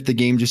mad if the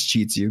game just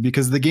cheats you,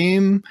 because the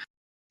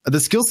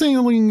skill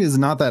ceiling is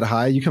not that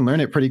high. You can learn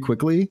it pretty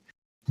quickly,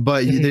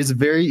 but it's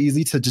very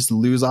easy to just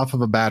lose off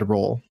of a bad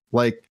roll.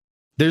 Like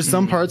there's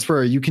some parts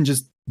where you can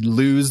just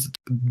lose.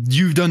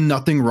 You've done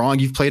nothing wrong.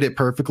 You've played it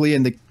perfectly,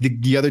 and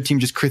the other team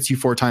just crits you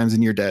 4 times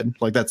and you're dead.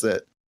 Like that's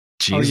it.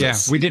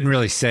 Jesus. Oh yeah, we didn't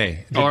really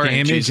say the All right,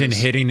 damage and Jesus.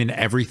 hitting and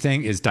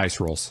everything is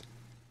dice rolls.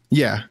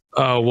 Yeah.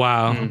 Oh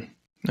wow.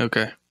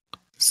 Okay.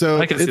 So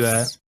I can see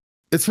that.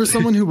 It's for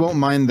someone who won't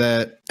mind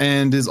that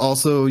and is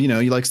also, he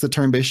likes the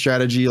turn-based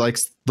strategy,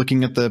 likes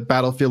looking at the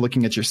battlefield,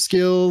 looking at your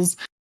skills,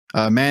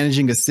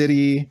 managing a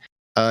city.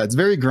 It's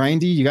very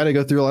grindy. You got to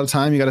go through a lot of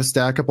time. You got to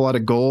stack up a lot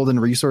of gold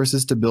and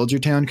resources to build your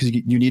town because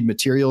you need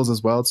materials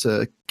as well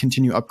to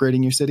continue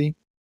upgrading your city.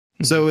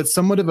 So it's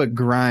somewhat of a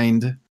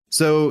grind.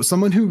 So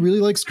someone who really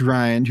likes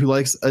grind, who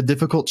likes a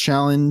difficult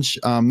challenge,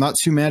 not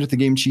too mad if the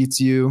game cheats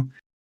you,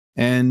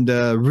 and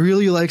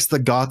really likes the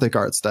gothic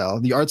art style.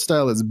 The art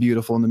style is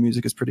beautiful and the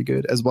music is pretty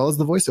good, as well as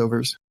the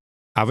voiceovers.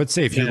 I would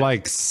say if you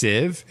like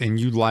Civ and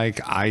you like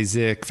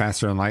Isaac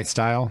Faster Than Light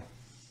style,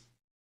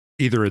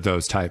 either of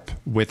those type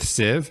with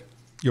Civ,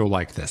 you'll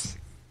like this.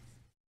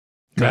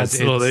 That's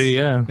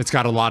it's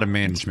got a lot of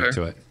management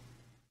to it.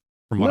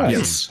 From what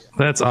I've seen.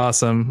 That's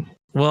awesome.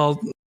 Well,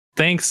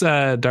 thanks,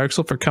 Dark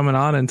Soul, for coming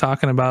on and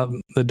talking about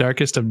the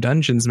darkest of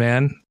dungeons,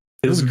 man.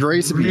 It was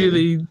great to be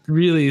really,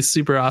 really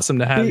super awesome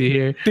to have you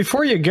here.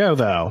 Before you go,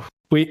 though,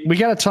 we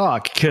got to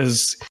talk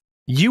because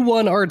you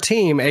won our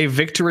team a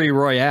victory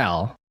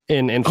royale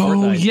in Fortnite.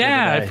 Oh,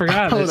 yeah, I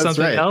forgot. There's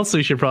something else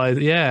we should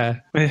probably,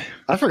 I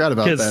forgot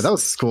about that. That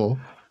was cool.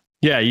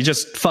 Yeah, you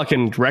just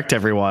fucking wrecked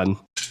everyone.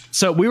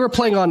 So we were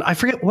playing on, I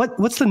forget,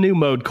 what's the new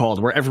mode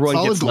called where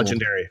everyone gets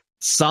legendary?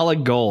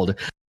 Solid Gold.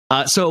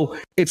 So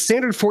it's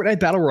standard Fortnite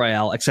Battle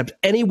Royale, except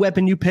any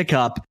weapon you pick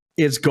up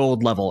is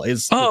gold level.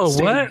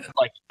 What?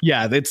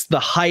 It's the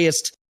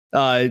highest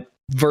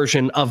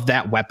version of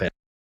that weapon.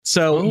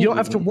 So you don't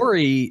have to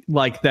worry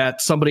like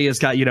that somebody has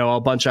got, a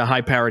bunch of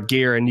high powered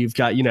gear and you've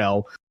got,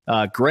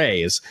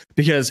 grays,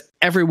 because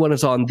everyone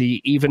is on the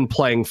even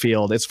playing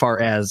field as far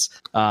as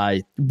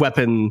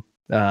weapon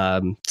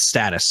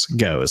status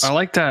goes. I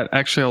like that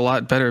actually a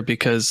lot better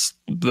because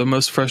the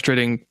most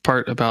frustrating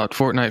part about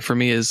Fortnite for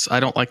me is I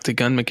don't like the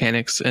gun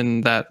mechanics,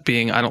 and that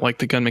being I don't like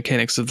the gun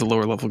mechanics of the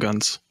lower level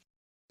guns.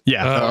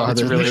 Yeah,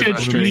 it's really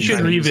frustrating. We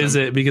should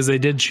revisit because they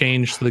did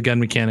change the gun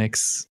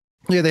mechanics.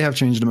 Yeah, they have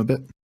changed them a bit.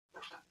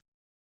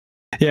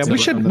 Yeah, we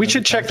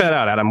should check that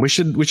out, Adam. We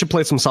should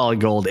play some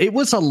Solid Gold. It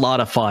was a lot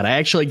of fun. I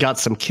actually got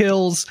some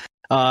kills.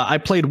 I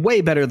played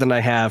way better than I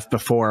have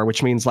before,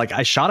 which means like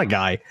I shot a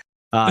guy.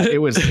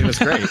 It was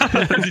great.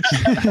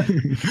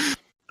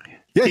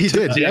 Yeah, he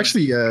did. He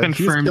actually he was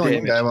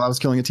killing a guy while I was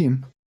killing a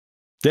team.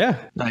 Yeah,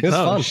 nice. It was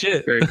fun.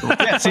 Shit. Very cool.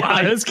 Yeah, see,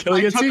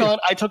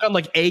 I took on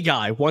like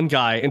one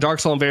guy, and Dark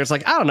Soul and Vader's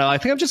like, I don't know, I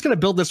think I'm just gonna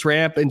build this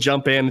ramp and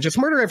jump in and just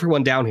murder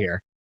everyone down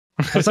here.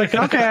 I was like,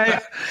 okay,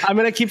 I'm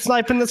gonna keep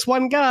sniping this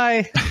one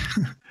guy.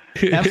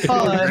 Have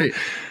fun.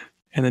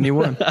 And then you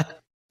won.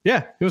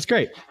 Yeah, it was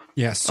great.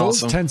 Yeah,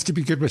 Souls tends to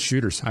be good with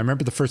shooters. I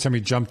remember the first time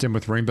he jumped in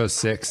with Rainbow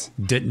Six,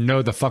 didn't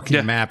know the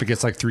fucking map. It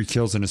gets like 3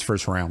 kills in his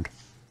first round.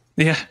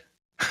 Yeah.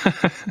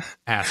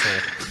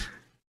 Asshole.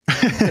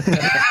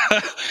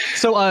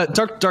 So,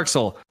 Dark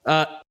Soul,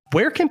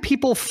 where can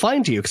people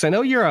find you? Because I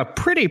know you're a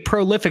pretty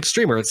prolific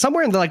streamer. It's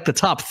somewhere in the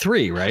top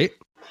 3, right?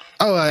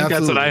 Oh, I think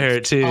that's what I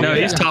heard too. No,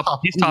 he's top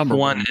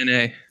 1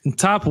 NA.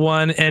 Top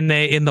 1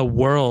 NA in the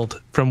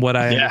world, from what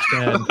I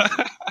understand.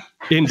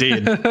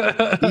 Indeed.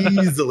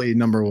 Easily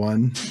number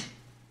 1.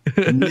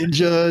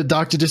 Ninja,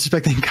 Dr.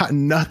 Disrespect ain't got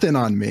nothing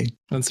on me.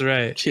 That's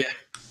right.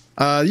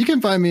 Yeah. You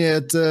can find me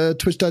at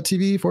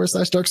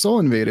twitch.tv/Dark Soul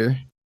Invader.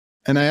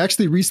 And I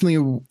actually recently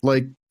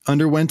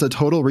underwent a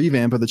total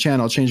revamp of the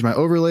channel, changed my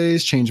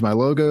overlays, changed my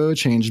logo,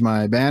 changed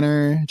my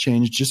banner,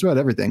 changed just about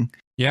everything.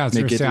 Yeah, I was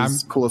going to say, I'm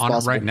cool as on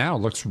possible. it right now. It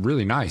looks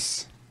really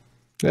nice.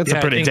 That's a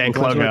pretty dank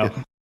logo.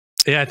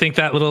 Yeah, I think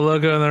that little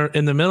logo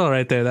in the middle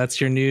right there, that's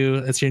your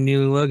new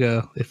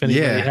logo. If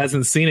anybody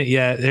hasn't seen it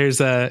yet,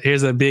 here's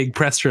a big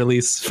press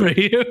release for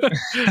you.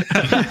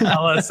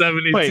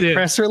 LS72. Wait,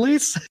 press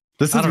release?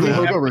 This is the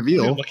logo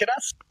reveal. Look at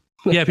us.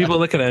 Yeah, people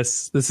look at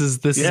us. This is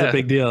a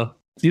big deal.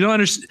 You don't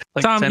understand,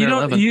 Tom.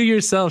 You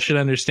yourself should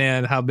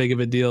understand how big of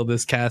a deal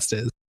this cast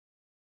is.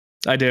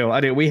 I do.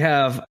 We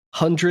have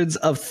hundreds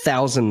of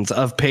thousands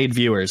of paid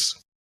viewers.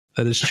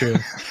 That is true.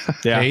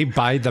 Yeah. Paid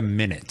by the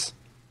minute.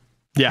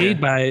 Yeah.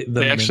 Paid by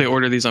the They actually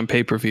order these on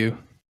pay-per-view.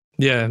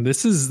 Yeah,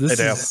 this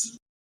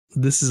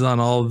is on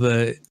all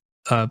the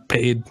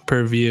paid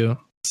per view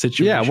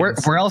situations. Yeah,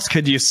 where else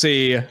could you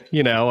see, a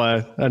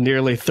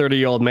nearly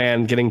 30-year-old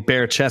man getting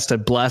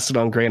bare-chested, blasted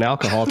on grain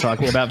alcohol,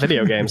 talking about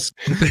video games?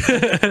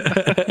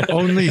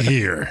 Only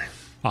here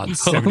on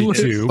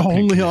 72.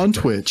 Only on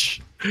Twitch.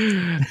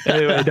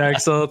 Anyway, Dark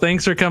Soul,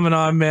 thanks for coming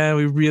on, man.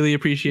 We really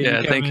appreciate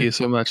it. Yeah, thank you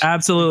so much.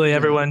 Absolutely,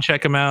 everyone,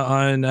 check him out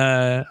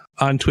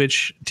on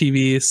Twitch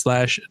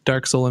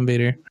TV/Dark Soul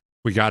Invader.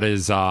 We got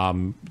his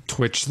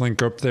Twitch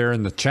link up there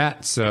in the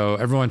chat, so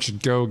everyone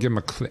should go give him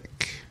a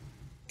click.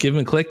 Give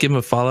him a click, give him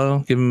a follow,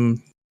 give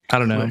him, I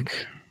don't know.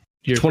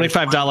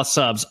 $25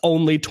 subs.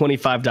 Only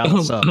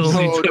 $25 subs.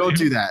 No, don't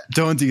do that.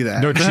 Don't do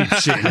that. No cheap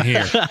shit in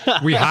here.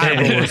 We hire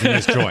rollers in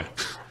this joint.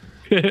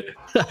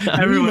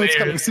 Everyone's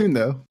coming soon,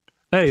 though.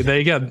 Hey, there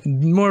you go.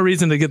 More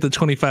reason to get the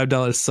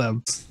 $25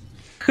 subs.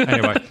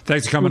 Anyway,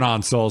 thanks for coming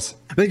on, Souls.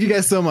 Thank you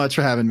guys so much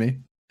for having me.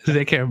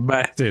 Take care.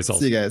 Bye. See you, Souls.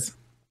 See you guys.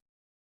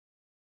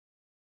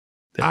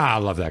 I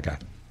love that guy.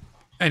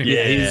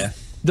 Anyway.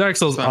 Dark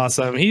Soul's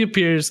awesome. He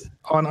appears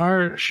on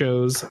our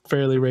shows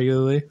fairly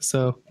regularly,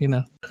 so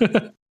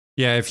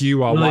Yeah, if you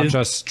watch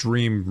us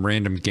stream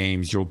random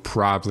games, you'll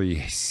probably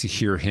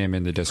hear him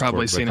in the Discord.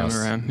 Probably seen him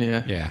around.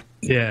 Yeah.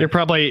 You're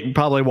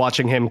probably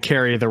watching him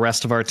carry the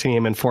rest of our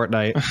team in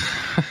Fortnite.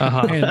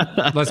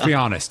 And let's be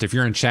honest, if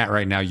you're in chat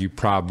right now, you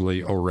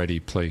probably already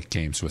play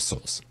games with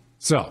Souls.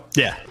 So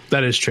Yeah.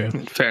 That is true.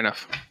 Fair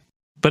enough.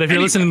 But if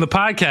you're listening to the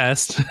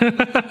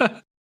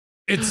podcast,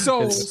 it's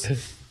Souls.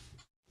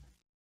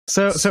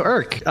 So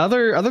Urk,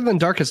 other than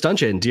Darkest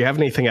Dungeon, do you have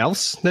anything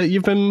else that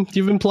you've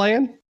been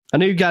playing? I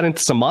know you got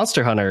into some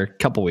Monster Hunter a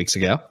couple weeks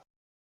ago.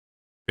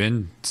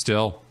 Been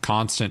still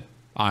constant.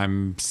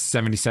 I'm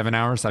 77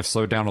 hours. I've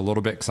slowed down a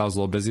little bit because I was a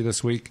little busy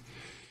this week.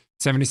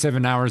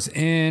 77 hours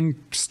in,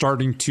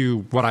 starting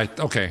to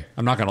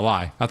I'm not going to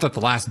lie. I thought the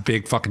last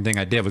big fucking thing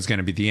I did was going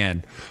to be the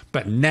end.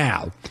 But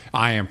now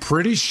I am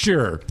pretty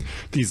sure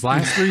these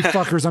last 3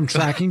 fuckers I'm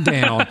tracking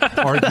down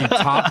are the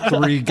top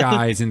 3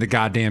 guys in the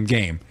goddamn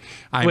game.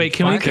 wait,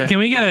 can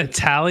we get a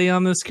tally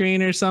on the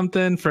screen or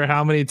something for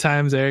how many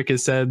times Eric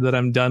has said that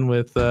I'm done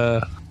with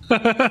No,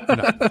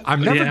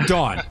 I'm never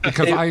done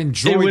because I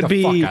enjoy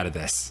the fuck out of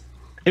this.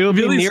 It would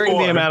be Really nearing the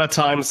score. amount of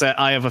times that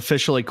I have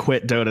officially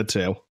quit Dota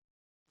 2.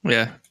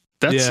 Yeah.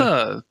 That's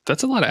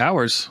a lot of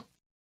hours.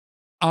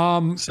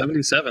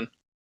 77.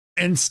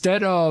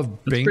 Instead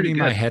of pretty banging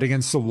my good. head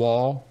against the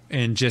wall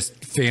and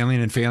just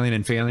failing and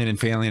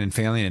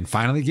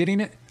finally getting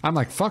it, I'm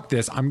like, fuck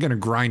this. I'm going to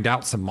grind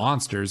out some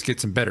monsters, get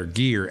some better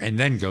gear, and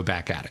then go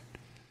back at it.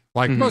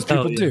 Like most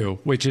people do,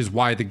 which is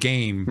why the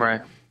game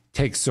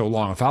takes so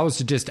long. If I was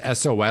to just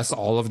SOS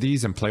all of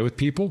these and play with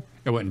people,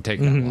 it wouldn't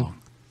take that long.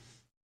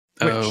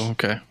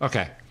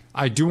 Okay.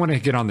 I do want to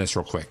get on this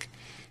real quick.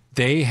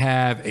 They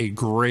have a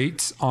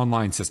great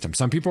online system.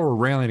 Some people are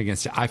railing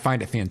against it. I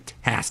find it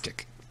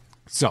fantastic.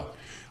 So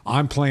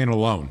I'm playing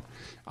alone.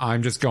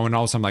 I'm just going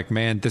also. I'm like,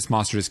 man, this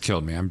monster just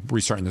killed me. I'm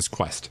restarting this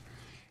quest.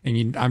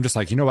 And I'm just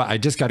like, you know what? I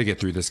just got to get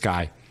through this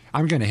guy.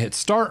 I'm going to hit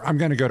start. I'm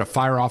going to go to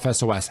fire off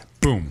SOS.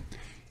 Boom.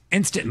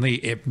 Instantly,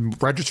 it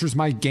registers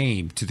my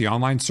game to the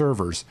online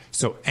servers.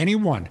 So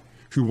anyone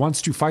who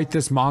wants to fight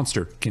this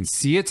monster can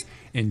see it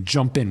and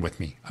jump in with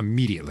me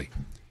immediately.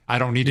 I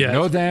don't need to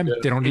know them.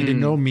 They don't need to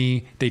know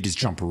me. They just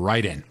jump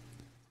right in.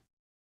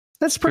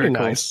 That's pretty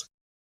nice.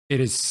 It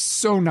is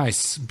so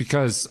nice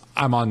because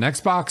I'm on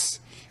Xbox.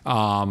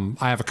 I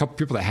have a couple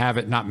people that have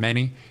it, not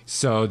many.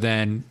 So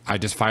then I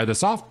just fire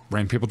this off.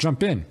 Random people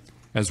jump in.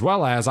 As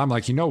well as I'm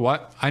like, you know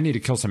what? I need to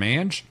kill some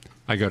Ange.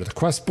 I go to the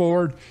quest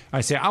board.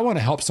 I say, I want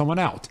to help someone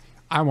out.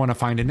 I want to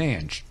find an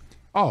Ange.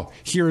 Oh,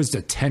 here is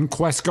the 10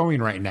 quests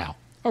going right now.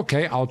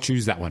 Okay, I'll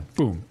choose that one.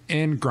 Boom.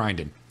 In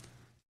grinding.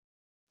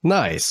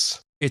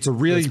 Nice. It's a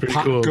really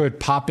cool. good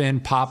pop in,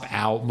 pop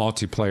out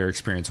multiplayer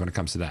experience when it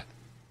comes to that.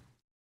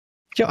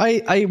 Yeah,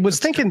 I was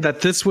thinking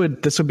that this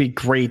would be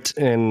great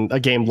in a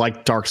game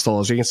like Dark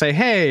Souls. You can say,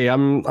 "Hey,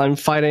 I'm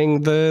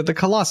fighting the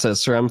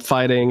Colossus, or I'm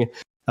fighting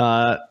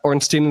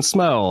Ornstein and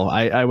Smo.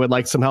 I would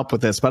like some help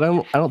with this," but I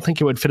don't think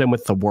it would fit in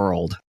with the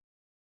world.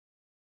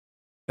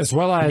 As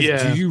well as,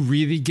 do you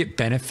really get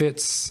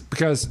benefits?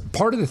 Because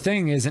part of the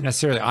thing isn't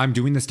necessarily I'm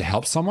doing this to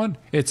help someone.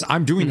 It's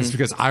I'm doing this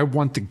because I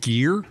want the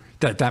gear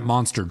that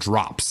monster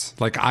drops.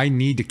 Like I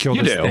need to kill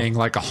this thing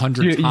like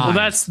 100 times. Well,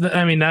 that's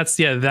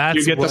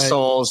You get the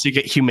souls, you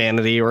get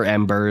humanity or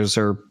embers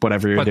or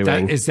whatever you're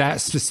doing. Is that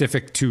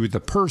specific to the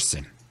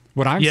person?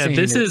 What I'm saying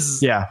this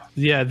is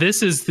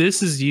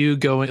you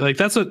going, like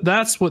that's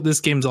what this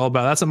game's all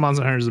about. That's what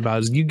Monster Hunter is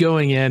about. Is you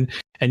going in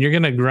and you're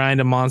gonna grind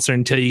a monster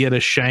until you get a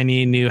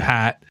shiny new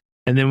hat,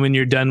 and then when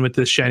you're done with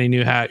this shiny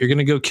new hat, you're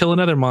gonna go kill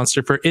another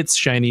monster for its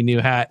shiny new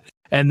hat,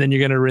 and then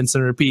you're gonna rinse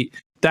and repeat.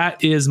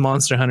 That is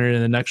Monster Hunter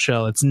in a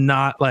nutshell. It's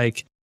not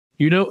like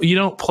you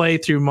don't play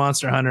through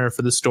Monster Hunter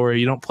for the story.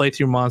 You don't play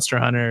through Monster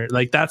Hunter.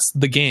 Like that's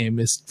the game,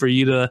 is for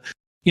you to,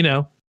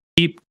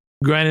 keep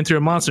grinding through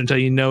a monster until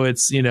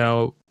it's,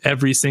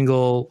 every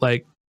single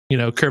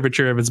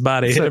curvature of its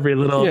body, So, every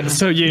little.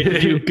 so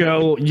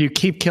you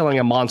keep killing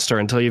a monster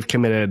until you've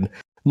committed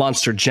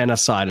monster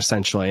genocide,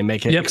 essentially, and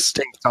make it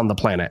extinct on the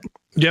planet.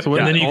 Yep. So what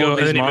and then did you all go. of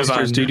And these then you move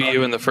monsters on. do to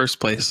you in the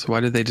first place? Why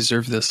did they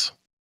deserve this?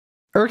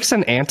 Urk's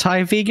an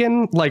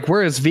anti-vegan, like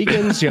whereas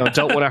vegans,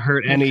 don't want to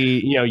hurt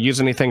any,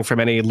 use anything from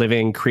any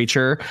living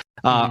creature.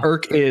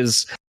 Urk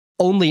is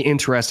only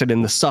interested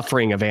in the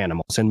suffering of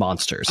animals and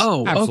monsters.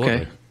 Oh, Absolutely.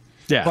 okay.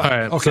 Yeah. All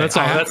right. Okay, So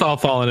that's all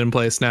falling in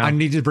place now. I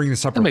need to bring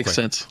this up. That real makes quick.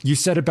 sense. You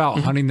said about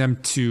hunting them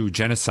to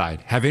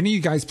genocide. Have any of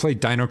you guys played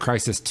Dino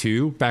Crisis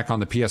 2 back on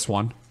the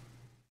PS1?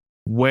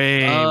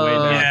 Way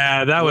back.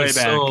 Yeah, that was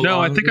back. so. No,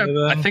 I long think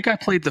ago. I think I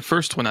played the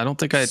first one. I don't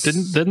think I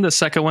didn't the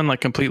second one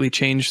completely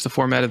change the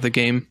format of the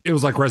game. It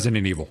was like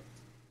Resident Evil,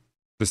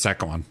 the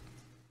second one.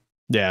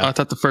 Yeah. I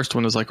thought the first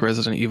one was like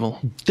Resident Evil.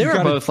 They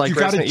were both like you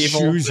gotta Resident Evil.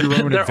 choose your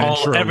own They're adventure. all a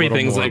little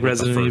everything's more like with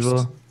the Resident first.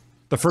 Evil.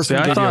 The first See,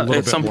 one I gave you a thought little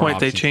at bit some more point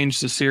they options.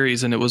 changed the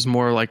series and it was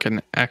more like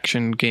an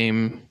action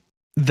game.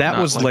 That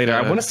Not was like later. a-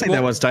 I want to say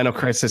that was Dino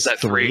Crisis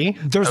 3.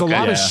 There's a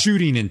lot of Yeah.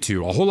 shooting in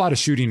 2, a whole lot of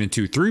shooting in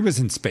 2. 3 was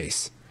in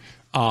space.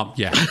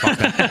 Yeah. Fuck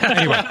that.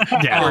 Anyway.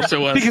 Yeah. Of course it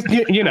was. Because,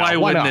 why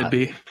wouldn't it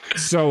be?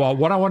 So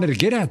what I wanted to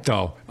get at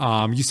though,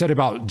 you said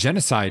about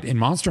genocide in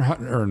Monster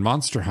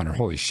Hunter.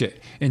 Holy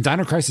shit! In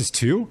Dino Crisis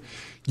 2,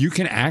 you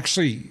can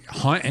actually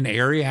hunt an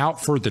area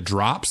out for the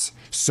drops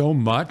so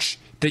much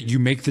that you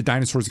make the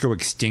dinosaurs go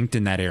extinct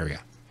in that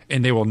area,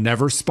 and they will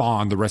never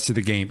spawn the rest of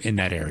the game in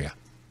that area.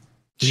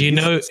 You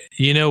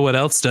know what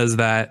else does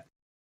that,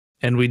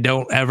 and we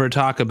don't ever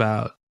talk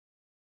about?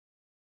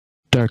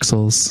 Dark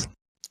Souls.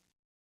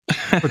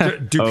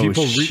 But do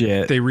people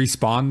they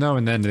respawn though,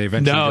 and then they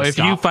eventually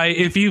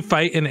if you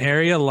fight an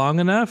area long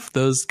enough,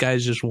 those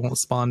guys just won't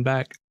spawn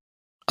back.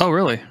 Oh,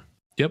 really?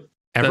 Yep.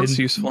 That's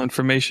useful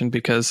information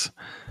because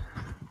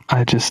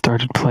I just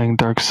started playing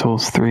Dark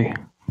Souls 3.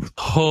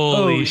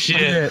 Holy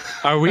shit.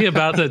 Are we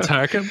about to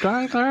talk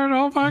about that?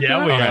 Oh my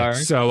god. We are.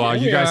 So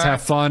you guys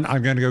have fun.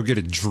 I'm gonna go get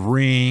a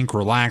drink,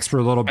 relax for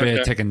a little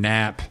bit, take a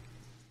nap.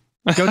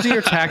 Go do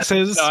your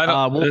taxes.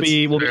 We'll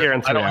be here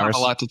in 3 hours. I don't have a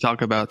lot to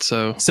talk about,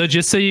 so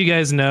just so you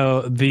guys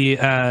know, we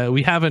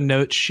have a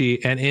note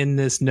sheet, and in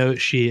this note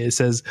sheet it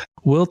says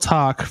we'll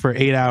talk for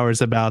 8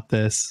 hours about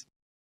this.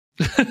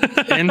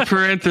 in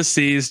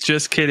parentheses,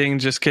 just kidding,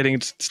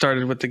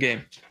 started with the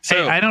game.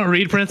 So hey, I don't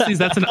read parentheses.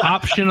 That's an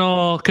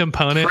optional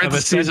component of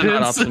a sentence. Are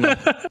not optional.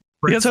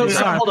 Yes, so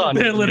hold on.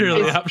 They're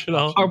literally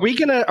optional. Are we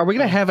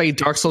gonna have a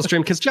Dark Souls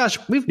stream? Because Josh,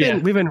 we've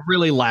been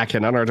really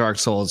lacking on our Dark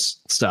Souls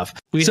stuff.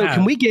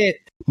 Can we get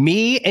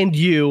me and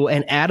you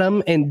and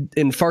Adam and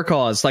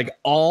Farkaz like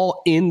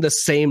all in the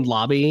same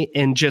lobby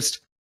and just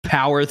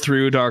power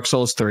through Dark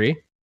Souls 3?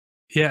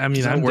 Yeah, I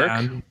mean, I'm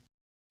down.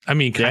 I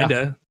mean, kinda.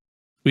 Yeah.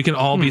 We can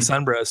all be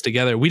Sunbros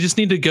together. We just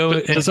need to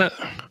go.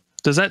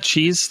 Does that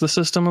cheese the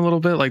system a little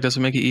bit? Like, does it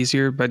make it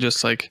easier by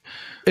just like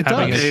it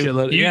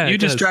does? You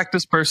distract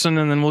this person,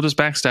 and then we'll just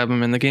backstab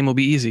them, and the game will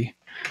be easy.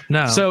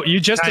 No. So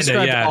you just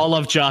described all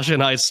of Josh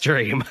and I's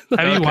stream.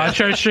 Have you watched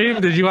our stream?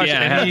 Did you watch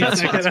any?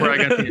 That's where I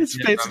got the It's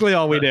basically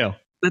all we do.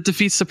 That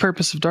defeats the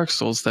purpose of Dark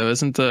Souls, though.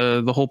 Isn't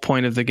the whole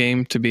point of the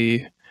game to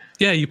be?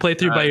 Yeah, you play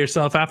through by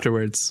yourself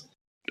afterwards,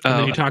 and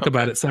then you talk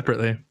about it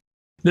separately.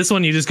 This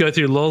one, you just go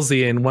through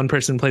Lulzy, and one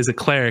person plays a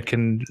cleric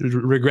and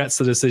regrets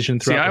the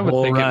decision throughout the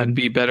whole run. It would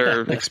be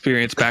better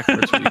experience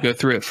backwards when you go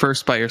through it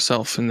first by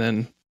yourself, and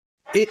then.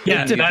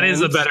 That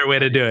is a better way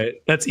to do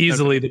it. That's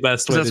easily the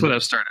best way. That's what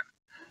I've started.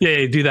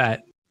 Yeah, do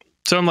that.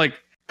 So I'm like,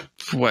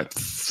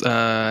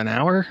 an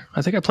hour?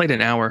 I think I played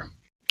an hour.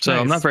 So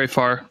I'm not very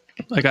far.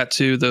 I got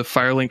to the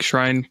Firelink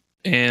Shrine,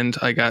 and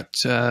I got.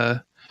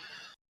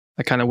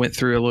 I kind of went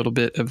through a little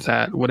bit of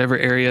that, whatever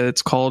area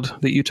it's called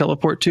that you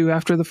teleport to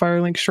after the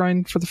Firelink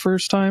Shrine for the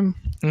first time.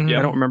 Mm-hmm.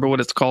 I don't remember what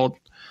it's called.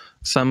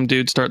 Some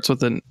dude starts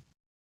with an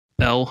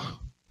L.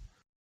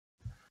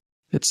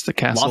 It's the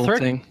castle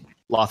thing.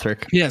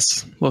 Lothric.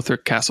 Yes,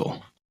 Lothric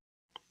Castle.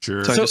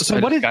 Sure. So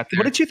what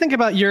did you think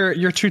about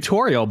your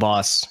tutorial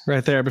boss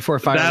right there before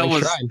Firelink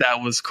Shrine?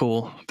 That was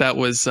cool. That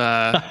was.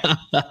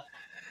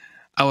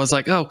 I was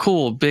like, oh,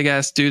 cool, big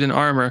ass dude in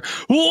armor.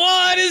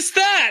 What is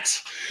that?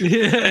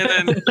 Yeah.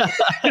 And then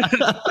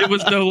it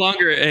was no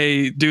longer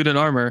a dude in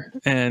armor,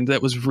 and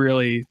that was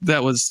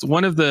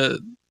one of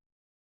the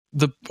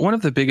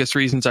biggest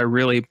reasons I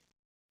really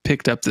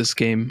picked up this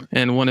game,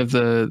 and one of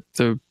the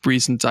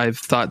reasons I've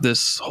thought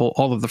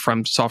all of the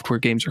From Software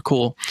games are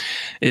cool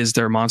is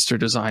their monster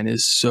design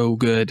is so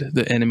good,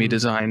 the enemy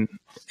design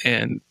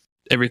and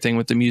everything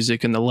with the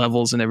music and the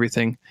levels and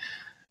everything.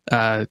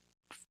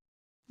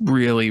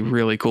 Really,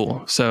 really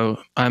cool.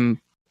 So I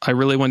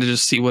really wanted to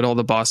just see what all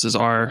the bosses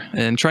are,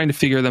 and trying to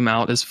figure them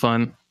out is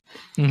fun.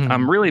 Mm-hmm.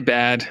 I'm really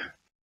bad.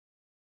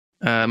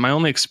 My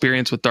only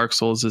experience with Dark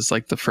Souls is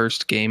like the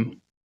first game,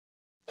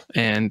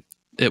 and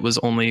it was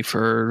only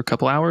for a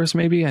couple hours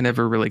maybe. I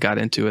never really got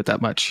into it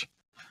that much.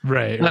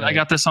 Right. But I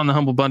got this on the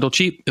Humble Bundle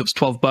cheap. It was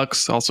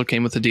 $12. Also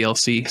came with the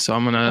DLC, so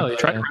I'm gonna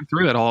try to run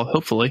through it all,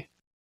 hopefully.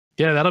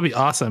 Yeah, that'll be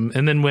awesome.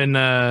 And then when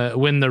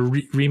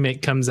the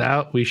remake comes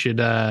out, we should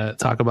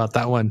talk about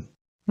that one,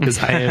 because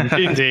I am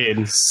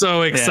indeed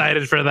so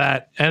excited for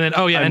that. And then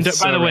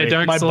by the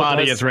way, my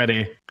body is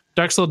ready.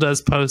 Dark Souls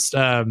does post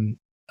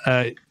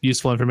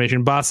useful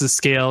information. Bosses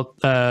scale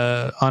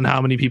on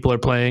how many people are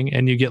playing,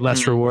 and you get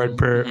less reward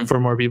for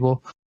more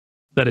people.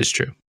 That is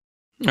true.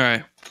 All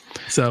right.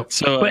 So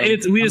but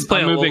we just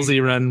play a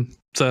Lulzy run.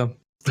 So.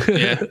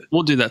 Yeah,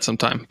 we'll do that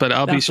sometime, but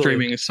I'll be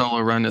streaming a solo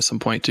run at some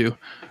point too.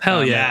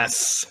 Hell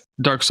yes.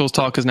 Dark Souls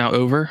talk is now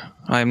over.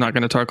 I am not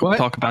going to talk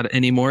about it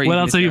anymore. What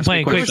else are you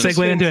playing? Quick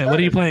segue into it. What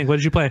are you playing? What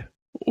did you play?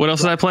 What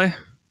else did I play?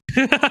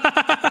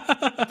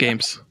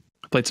 Games.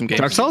 Played some games.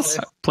 Dark Souls?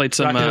 Played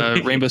some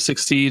Rainbow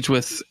Six Siege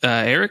with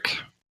Eric.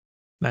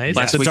 Nice.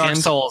 Last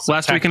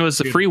weekend was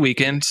the free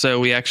weekend,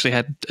 so we actually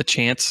had a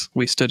chance.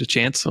 We stood a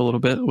chance a little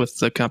bit with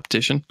the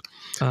competition.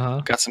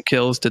 Got some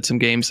kills, did some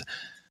games.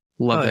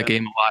 Love that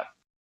game a lot.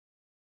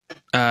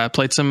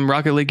 Played some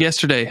Rocket League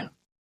yesterday.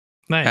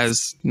 Nice.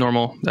 As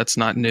normal. That's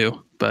not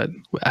new, but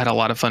I had a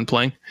lot of fun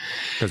playing.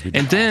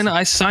 And then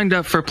I signed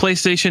up for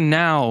PlayStation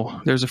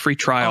Now. There's a free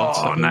trial.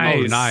 Oh,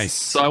 nice.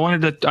 So I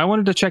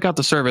wanted to check out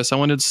the service. I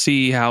wanted to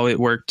see how it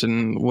worked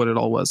and what it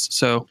all was.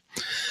 So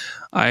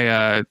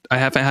I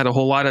haven't had a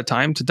whole lot of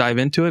time to dive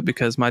into it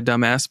because my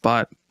dumb ass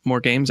bought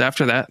more games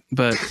after that.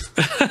 But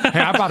hey,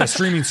 I bought a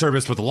streaming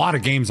service with a lot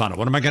of games on it.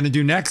 What am I going to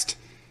do next?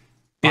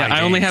 Yeah,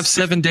 I only have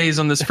 7 days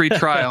on this free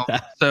trial,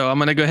 so I'm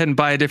going to go ahead and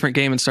buy a different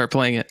game and start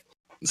playing it.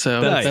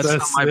 So that's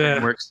how my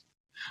brain works.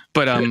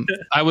 But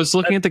I was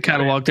looking at the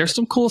catalog. There's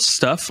some cool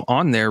stuff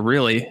on there,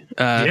 really.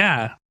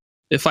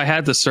 If I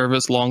had the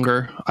service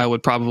longer, I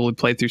would probably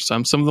play through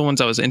some. Some of the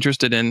ones I was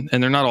interested in,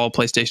 and they're not all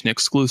PlayStation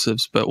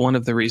exclusives, but one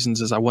of the reasons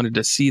is I wanted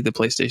to see the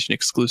PlayStation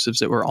exclusives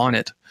that were on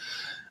it.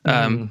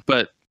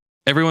 But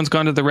everyone's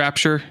gone to the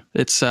Rapture.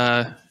 It's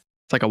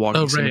like a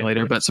walking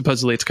simulator, but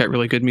supposedly it's got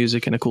really good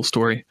music and a cool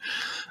story.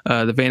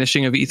 The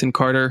Vanishing of Ethan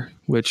Carter,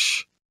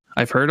 which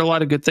I've heard a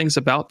lot of good things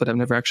about, but I've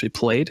never actually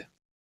played.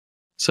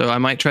 So I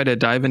might try to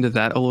dive into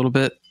that a little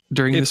bit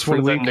during this free week.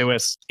 It's one of the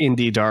newest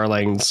indie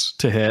darlings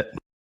to hit.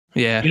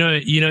 Yeah. You know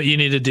what you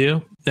need to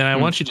do? And I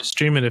want you to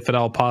stream it if at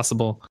all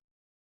possible.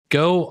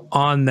 Go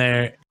on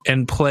there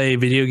and play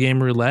video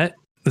game roulette.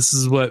 This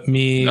is what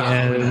me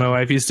and my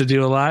wife used to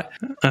do a lot.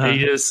 You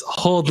just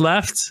hold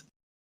left,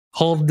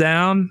 hold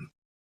down,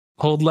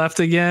 hold left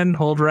again,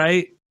 hold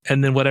right,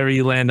 and then whatever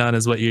you land on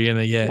is what you're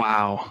gonna get.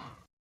 Wow.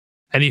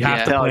 And you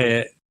have to play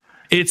it.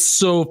 It's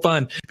so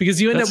fun because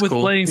you end up with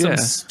playing some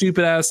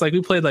stupid ass, like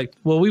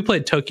we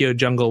played Tokyo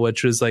Jungle,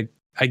 which was like,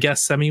 I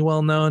guess semi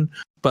well known,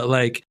 but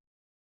like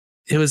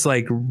it was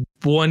like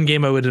one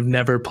game I would have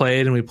never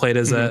played, and we played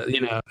as a,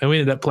 and we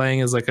ended up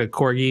playing as like a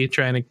corgi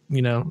trying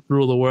to,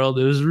 rule the world.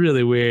 It was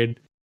really weird.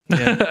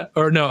 Yeah.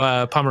 Or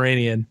no,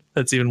 Pomeranian.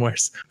 That's even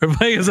worse. We're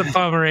playing as a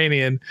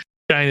Pomeranian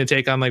trying to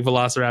take on like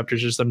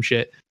velociraptors or some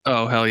shit.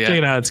 Oh, hell yeah. Check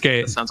it out. It's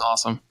great. That sounds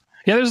awesome.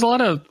 Yeah, there's a lot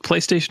of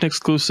PlayStation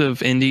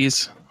exclusive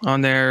indies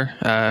on there.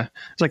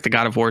 It's like the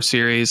God of War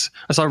series.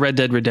 I saw Red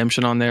Dead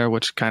Redemption on there,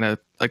 which I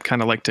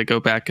kind of like to go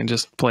back and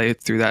just play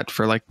through that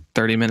for like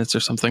 30 minutes or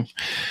something.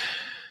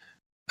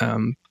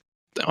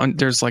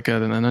 There's like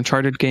an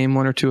Uncharted game,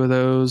 one or two of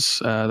those.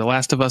 The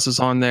Last of Us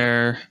is on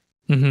there.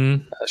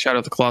 Shadow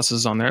of the Colossus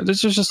is on there. There's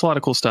just a lot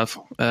of cool stuff.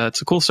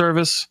 It's a cool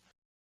service.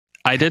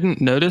 I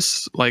didn't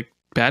notice like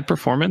bad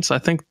performance. I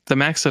think the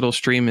max it'll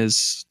stream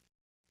is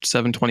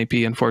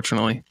 720p,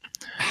 unfortunately.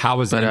 How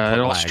is it? It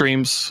all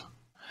streams.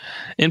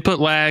 Input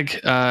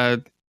lag,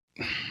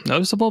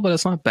 noticeable, but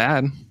it's not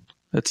bad.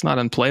 It's not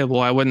unplayable.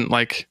 I wouldn't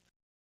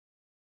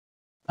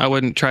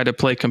try to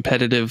play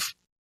competitive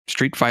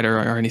Street Fighter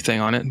or anything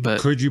on it.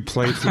 But could you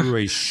play through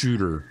a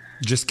shooter,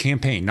 just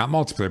campaign, not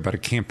multiplayer, but a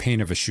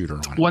campaign of a shooter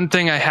on it? One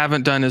thing I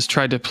haven't done is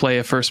tried to play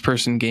a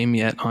first-person game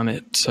yet on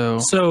it. So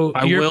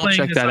I will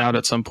check that out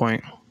at some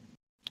point.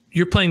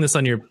 You're playing this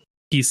on your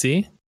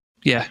PC?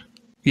 Yeah,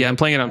 I'm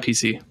playing it on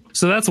PC.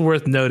 So that's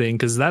worth noting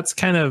because that's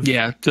kind of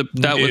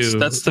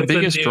that's the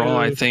biggest draw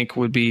I think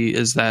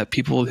is that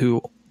people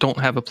who don't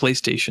have a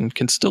PlayStation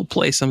can still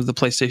play some of the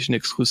PlayStation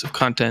exclusive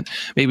content.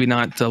 Maybe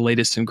not the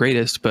latest and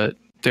greatest, but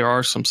there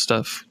are some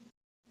stuff.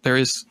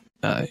 There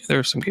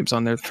are some games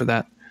on there for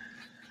that.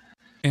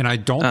 And I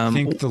don't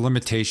think the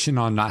limitation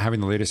on not having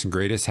the latest and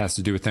greatest has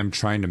to do with them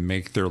trying to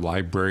make their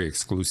library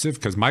exclusive,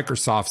 because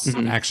Microsoft's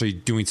actually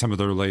doing some of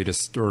their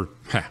latest their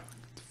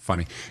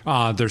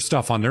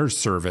stuff on their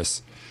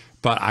service.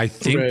 But I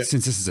think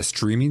since this is a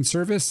streaming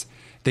service,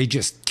 they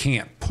just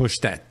can't push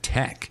that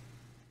tech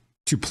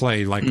to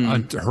play like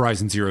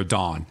Horizon Zero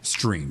Dawn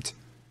streamed.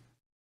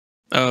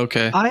 Oh,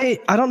 okay. I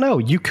don't know.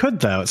 You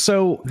could though.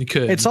 So you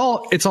could. It's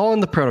all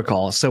in the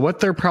protocol. So what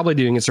they're probably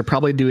doing is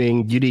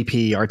doing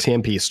UDP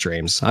RTMP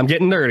streams. I'm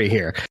getting nerdy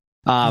here.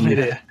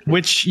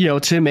 Which,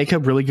 to make a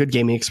really good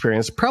gaming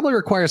experience probably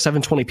requires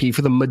 720p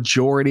for the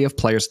majority of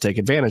players to take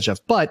advantage of.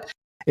 But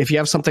if you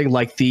have something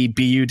like the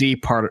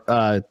BUD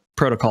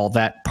protocol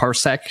that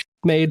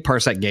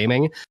Parsec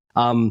Gaming,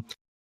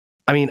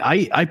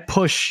 I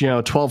push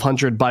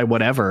 1200 by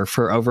whatever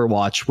for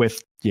Overwatch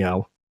with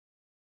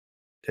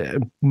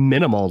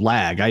minimal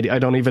lag. I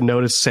don't even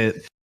notice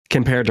it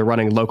compared to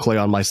running locally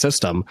on my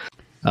system.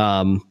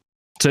 So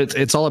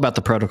it's all about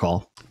the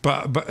protocol.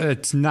 But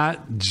it's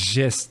not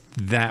just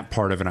that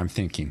part of it. I'm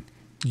thinking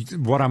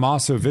what I'm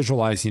also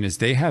visualizing is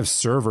they have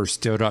servers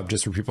stood up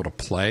just for people to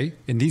play,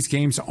 and these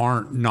games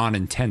aren't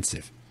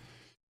non-intensive.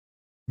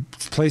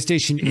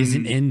 PlayStation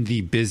isn't in the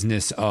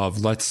business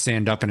of let's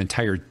stand up an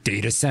entire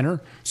data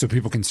center so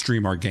people can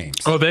stream our games.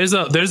 Oh, there's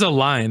a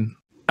line.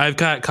 I've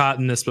got caught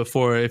in this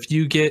before. If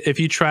you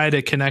try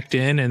to connect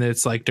in and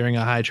it's like during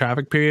a high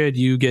traffic period,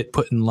 you get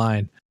put in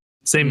line.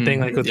 Same thing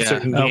like with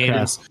certain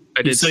games.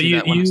 I did see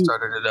that when I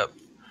started it up.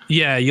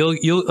 Yeah,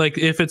 you'll like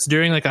if it's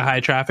during like a high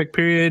traffic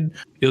period,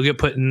 you'll get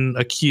put in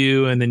a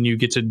queue and then you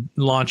get to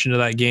launch into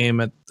that game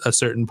at a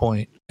certain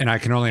point. And I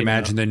can only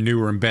imagine the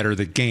newer and better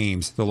the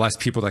games, the less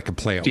people that can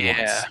play at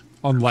once.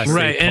 Unless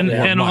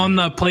and on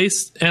the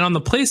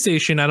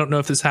PlayStation, I don't know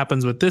if this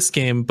happens with this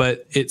game,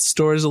 but it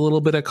stores a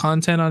little bit of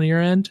content on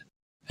your end,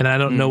 and I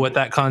don't know what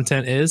that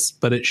content is,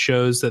 but it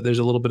shows that there's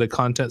a little bit of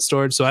content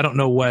stored. So I don't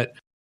know what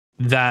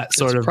that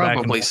sort of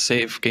probably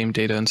save game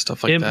data and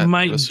stuff like that. It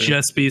might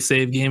just be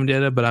save game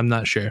data, but I'm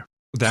not sure.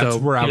 That's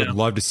where I would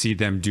love to see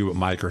them do what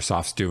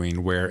Microsoft's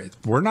doing, where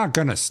we're not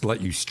going to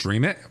let you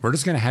stream it. We're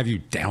just going to have you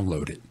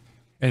download it.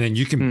 And then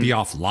you can be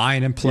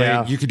offline and play.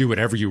 Yeah. You can do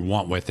whatever you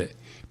want with it.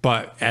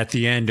 But at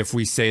the end, if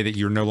we say that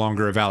you're no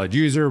longer a valid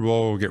user,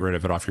 we'll get rid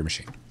of it off your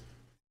machine.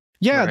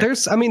 Yeah,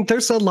 there's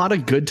a lot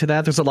of good to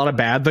that. There's a lot of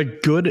bad. The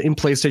good in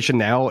PlayStation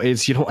Now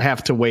is you don't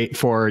have to wait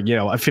for,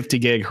 a 50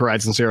 gig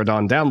Horizon Zero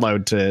Dawn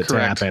download to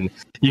happen.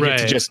 You get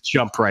to just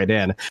jump right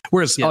in.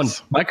 Whereas on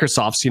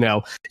Microsoft's,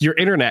 your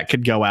internet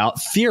could go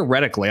out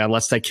theoretically,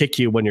 unless they kick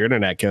you when your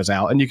internet goes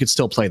out, and you could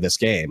still play this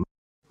game.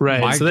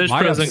 Right. So there's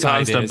pros and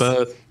cons to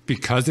both.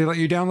 Because they let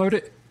you download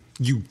it,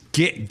 you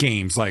get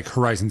games like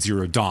Horizon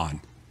Zero Dawn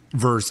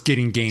versus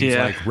getting games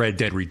like Red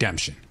Dead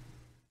Redemption.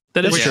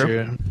 That is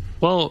true.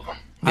 Well,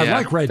 I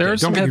like Red Dead.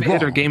 There's some heavy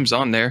hitter games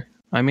on there.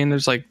 I mean,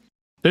 there's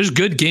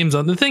good games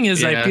on. The thing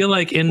is, I feel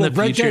like in the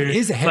future, Red Dead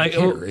is a heavy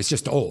hitter. It's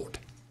just old.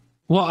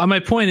 Well, my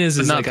point is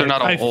they're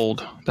not all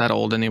that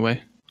old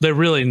anyway. They're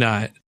really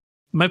not.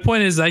 My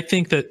point is, I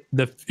think that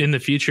in the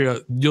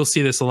future you'll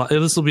see this a lot.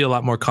 This will be a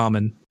lot more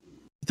common.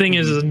 The thing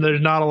is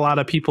there's not a lot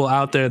of people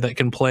out there that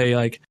can play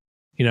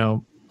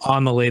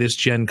on the latest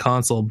gen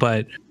console,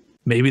 but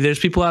maybe there's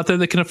people out there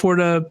that can afford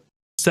a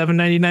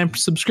 $7.99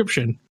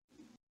 subscription.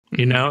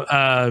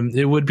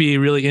 It would be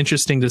really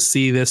interesting to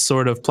see this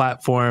sort of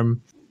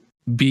platform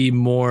be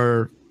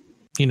more,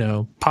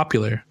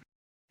 popular.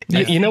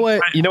 You know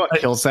what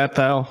kills that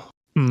though?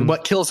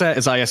 What kills that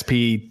is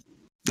ISP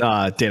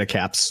data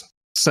caps.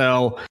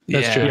 So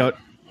that's true.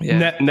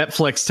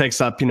 Netflix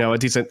takes up, a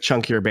decent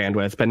chunk of your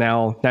bandwidth, but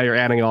now you're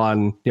adding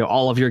on,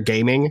 all of your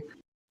gaming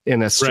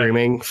in a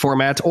streaming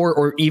format,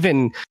 or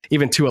even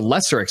to a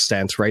lesser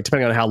extent, right?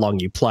 Depending on how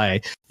long you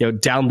play,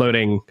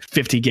 downloading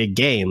 50 gig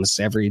games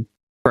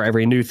for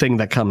every new thing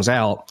that comes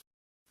out.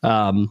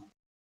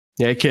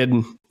 It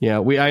could,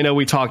 I know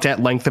we talked at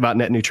length about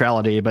net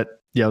neutrality,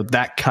 but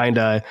that kind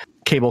of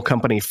cable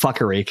company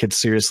fuckery could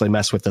seriously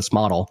mess with this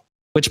model,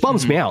 which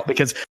bums me out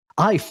because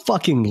I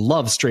fucking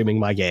love streaming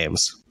my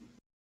games.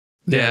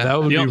 Yeah, that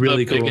would be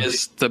really cool.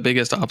 The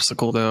biggest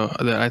obstacle, though,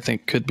 that I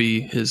think could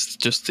be is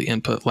just the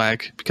input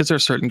lag, because there are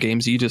certain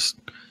games you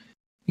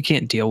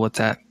can't deal with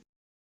that.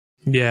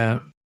 Yeah,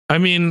 I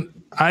mean,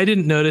 I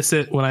didn't notice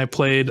it when I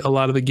played a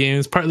lot of the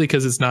games, partly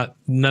because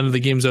none of the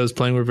games I was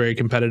playing were very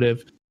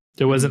competitive.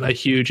 There wasn't a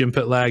huge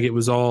input lag. It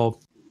was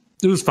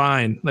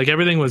fine. Like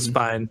everything was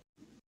fine.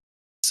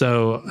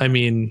 So, I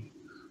mean,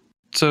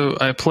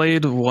 I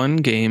played one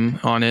game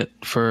on it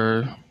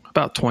for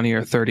about 20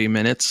 or 30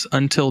 minutes,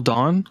 Until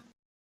Dawn.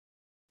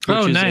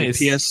 Oh,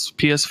 nice.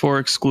 PS4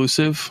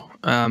 exclusive.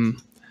 I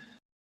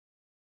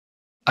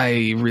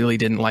really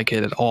didn't like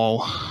it at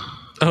all.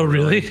 Oh,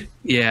 really?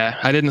 Yeah,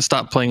 I didn't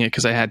stop playing it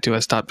because I had to. I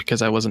stopped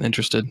because I wasn't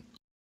interested.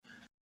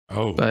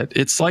 Oh, but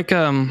it's like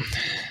a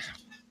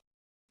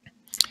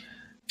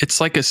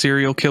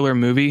serial killer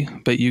movie,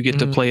 but you get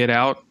to play it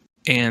out,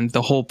 and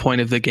the whole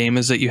point of the game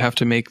is that you have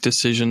to make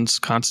decisions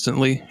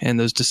constantly, and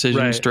those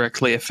decisions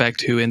directly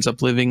affect who ends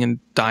up living and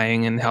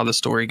dying and how the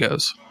story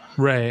goes.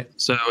 Right.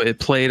 So it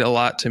played a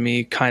lot to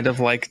me, kind of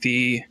like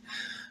the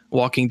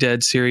Walking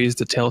Dead series,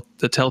 the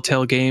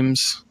Telltale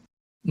games,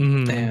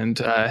 and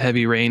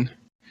Heavy Rain.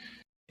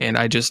 And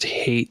I just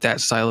hate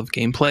that style of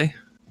gameplay.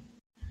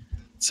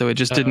 So it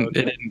just didn't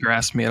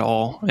grasp me at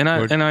all. And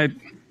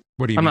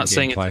what do you I'm mean not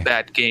saying gameplay? it's a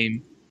bad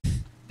game.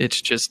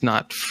 It's just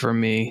not for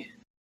me.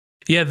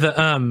 Yeah,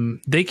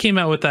 they came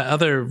out with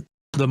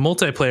the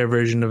multiplayer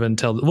version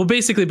of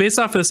basically based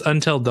off this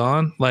Until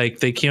Dawn, like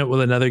they came up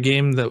with another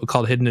game that was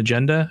called Hidden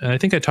Agenda, and I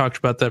think I talked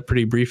about that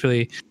pretty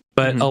briefly.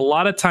 But a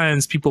lot of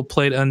times people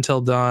played Until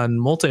Dawn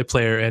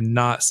multiplayer and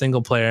not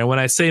single player. And when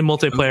I say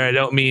multiplayer, I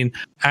don't mean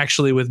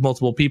actually with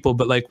multiple people,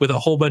 but like with a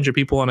whole bunch of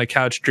people on a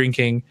couch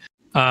drinking,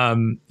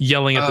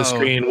 yelling at the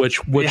screen which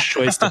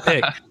choice to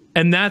pick.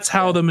 And that's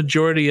how the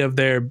majority of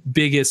their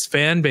biggest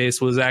fan base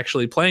was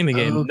actually playing the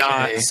game,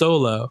 not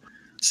solo.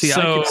 See,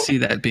 I could see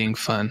that being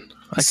fun.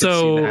 I could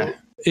see that.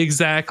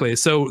 Exactly.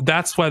 So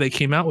that's why they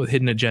came out with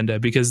Hidden Agenda,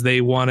 because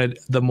they wanted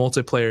the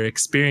multiplayer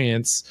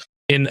experience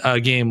in a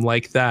game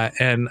like that.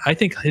 And I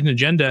think Hidden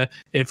Agenda,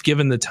 if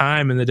given the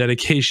time and the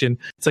dedication,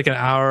 it's like an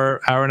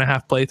hour and a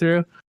half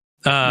playthrough,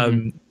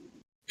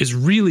 is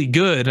really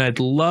good. And I'd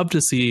love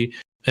to see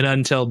an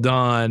Until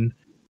Dawn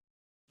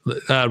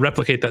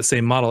replicate that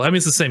same model. I mean,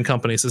 it's the same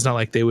company, so it's not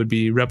like they would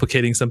be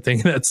replicating something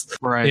that's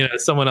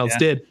someone else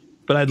did.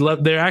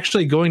 But they're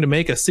actually going to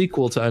make a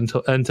sequel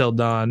to Until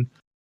Dawn.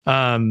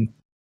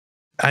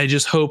 I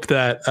just hope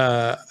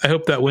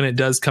that when it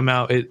does come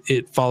out,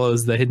 it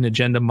follows the Hidden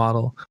Agenda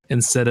model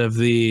instead of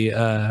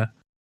the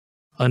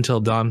Until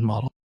Dawn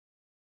model.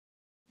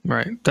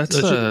 Right. That's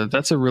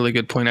a really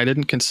good point. I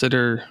didn't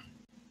consider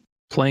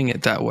playing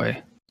it that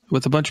way,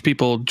 with a bunch of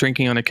people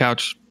drinking on a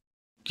couch,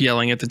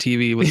 yelling at the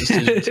TV with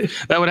decisions.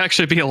 That would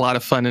actually be a lot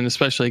of fun, and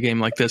especially a game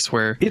like this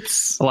where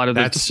a lot of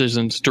those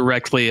decisions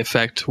directly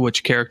affect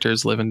which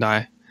characters live and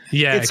die.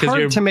 Yeah, it's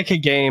hard to make a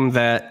game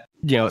that,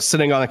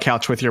 sitting on a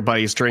couch with your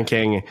buddies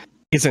drinking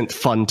isn't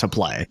fun to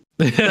play.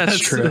 That's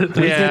true. We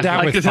did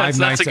that with Five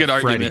Nights a good at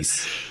argument.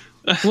 Freddy's.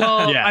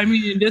 Well, I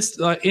mean,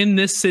 in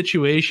this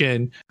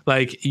situation,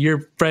 like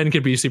your friend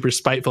could be super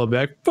spiteful, and be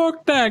like,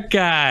 "Fuck that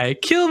guy,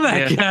 kill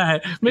that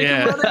guy, make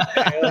him run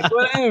away, like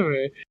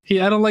whatever."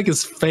 I don't like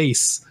his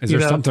face. Is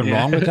there something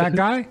wrong with that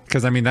guy?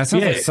 Because I mean, that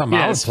sounds like something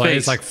I would play.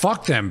 It's like,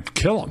 fuck them,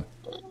 kill him.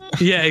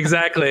 Yeah,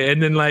 exactly.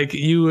 And then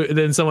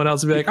then someone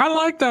else would be like, "I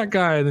like that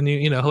guy," and then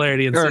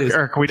hilarity ensues.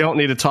 Irk, we don't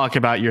need to talk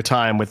about your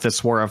time with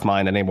this war of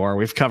mine anymore.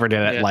 We've covered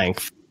it at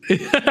length. Man,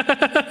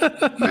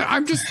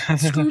 I'm just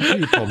screw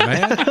people,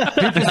 man.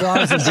 People's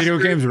lives in video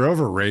games are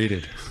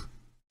overrated.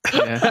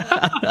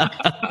 Yeah.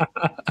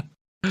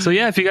 So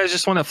if you guys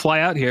just want to fly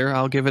out here,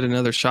 I'll give it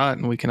another shot,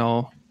 and we can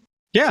all.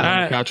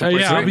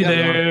 I'll be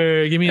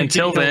there. Give me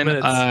until then.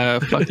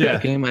 minutes. Fuck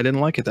that game. I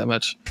didn't like it that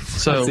much.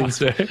 So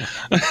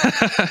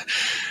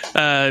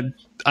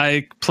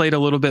I played a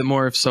little bit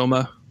more of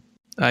Soma.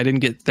 I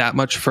didn't get that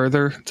much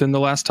further than the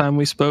last time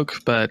we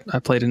spoke, but I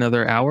played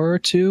another hour or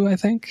two, I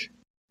think.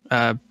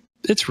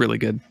 It's really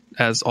good,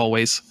 as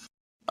always.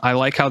 I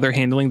like how they're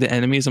handling the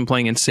enemies and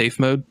playing in safe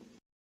mode.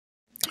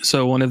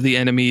 So one of the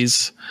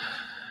enemies,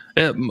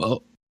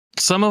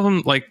 some of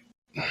them, like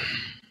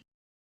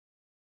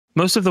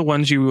most of the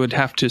ones you would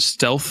have to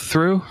stealth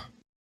through,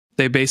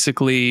 they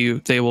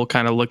will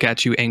kind of look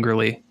at you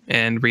angrily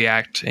and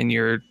react, and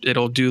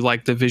it'll do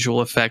like the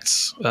visual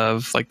effects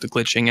of like the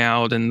glitching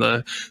out and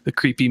the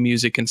creepy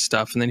music and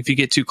stuff. And then if you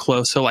get too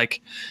close, he'll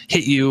like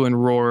hit you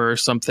and roar or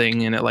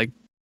something, and it like,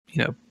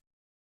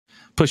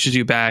 pushes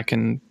you back,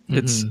 and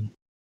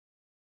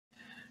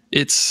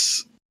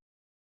it's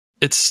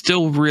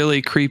still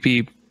really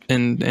creepy,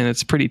 and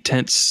it's pretty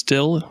tense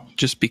still,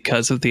 just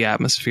because of the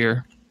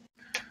atmosphere.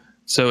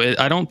 So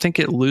I don't think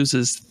it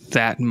loses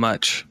that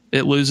much.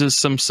 It loses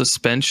some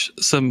suspense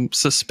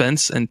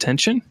and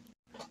tension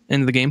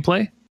in the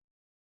gameplay,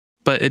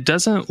 but it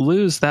doesn't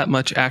lose that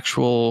much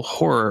actual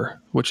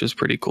horror, which is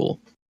pretty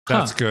cool.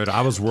 That's good.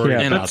 I was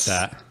worried about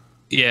that.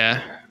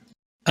 Yeah.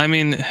 I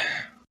mean,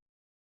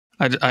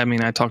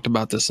 I talked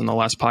about this in the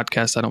last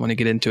podcast. I don't want to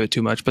get into it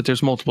too much, but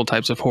there's multiple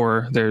types of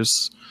horror.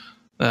 There's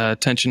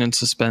tension and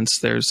suspense.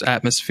 There's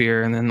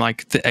atmosphere, and then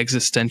like the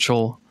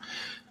existential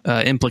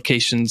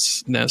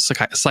implications,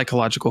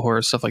 psychological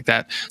horror, stuff like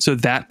that. So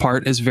that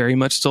part is very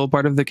much still a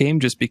part of the game,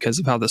 just because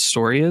of how the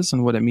story is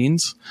and what it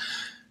means.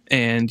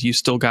 And you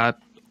still got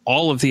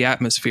all of the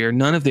atmosphere.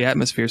 None of the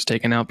atmosphere is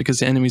taken out because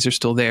the enemies are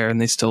still there,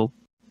 and they still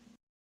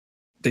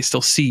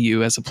see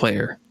you as a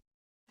player.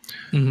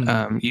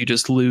 You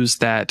just lose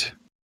that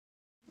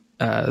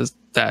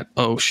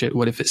oh shit,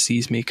 what if it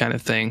sees me kind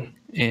of thing,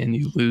 and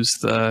you lose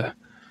the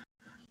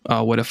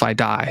what if I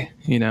die,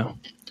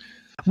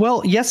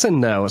 Well, yes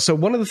and no. So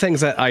one of the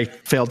things that I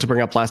failed to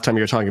bring up last time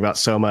you were talking about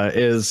Soma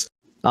is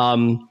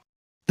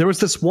there was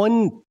this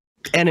one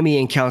enemy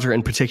encounter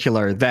in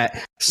particular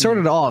that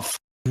started off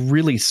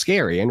really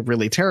scary and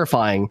really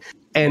terrifying,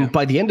 and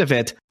by the end of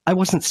it I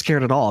wasn't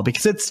scared at all,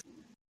 because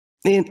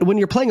when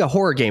you're playing a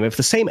horror game, if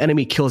the same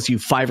enemy kills you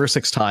 5 or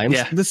 6 times,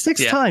 the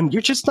 6th time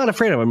you're just not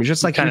afraid of him. You're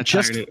just like, you're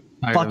just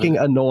fucking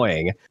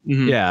annoying.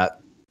 Yeah.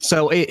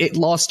 So it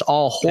lost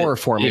all horror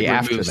for me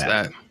after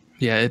that.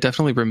 Yeah, it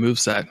definitely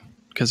removes that,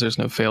 because there's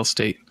no fail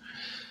state.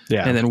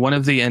 Yeah. And then one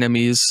of the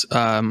enemies,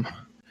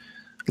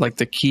 like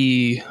the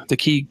key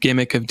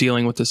gimmick of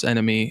dealing with this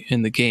enemy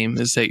in the game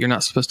is that you're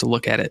not supposed to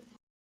look at it.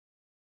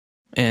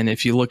 And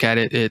if you look at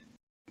it, it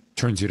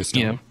turns you to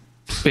stone.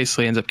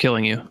 Basically ends up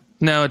killing you.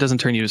 No, it doesn't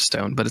turn you to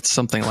stone, but it's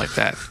something like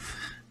that.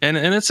 And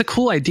it's a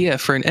cool idea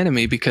for an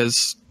enemy,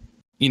 because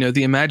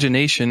the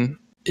imagination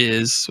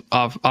is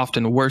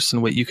often worse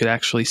than what you could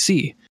actually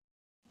see.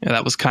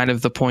 That was kind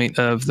of the point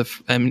of the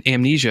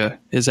Amnesia,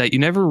 is that you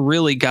never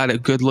really got a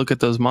good look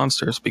at those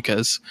monsters,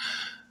 because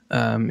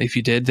if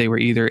you did, they were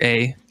either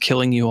A,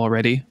 killing you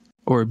already,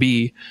 or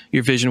B,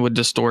 your vision would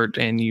distort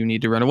and you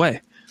need to run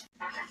away.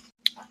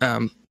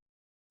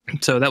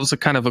 So that was a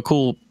kind of a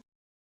cool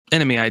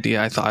enemy idea,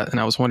 I thought,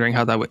 and I was wondering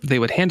how they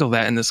would handle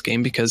that in this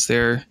game, because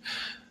they're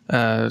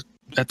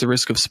at the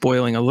risk of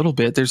spoiling a little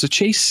bit, there's a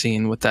chase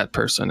scene with that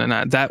person,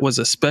 and that was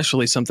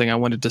especially something I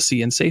wanted to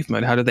see in safe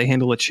mode. How do they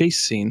handle a chase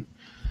scene?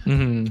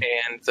 And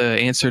the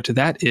answer to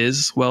that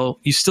is, well,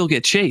 you still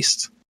get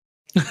chased,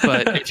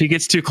 but if he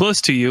gets too close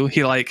to you,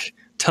 he like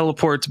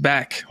teleports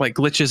back, like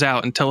glitches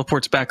out and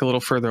teleports back a little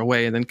further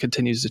away, and then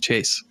continues to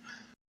chase.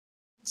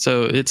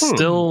 So it's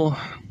still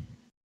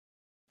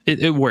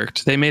it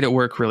worked. They made it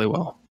work really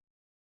well.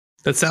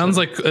 That sounds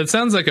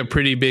like a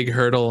pretty big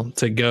hurdle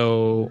to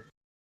go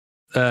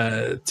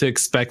to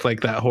expect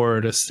like that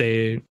horror to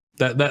stay,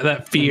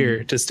 that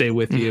fear to stay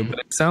with you. But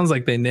it sounds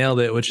like they nailed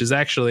it, which is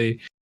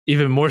actually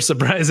even more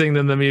surprising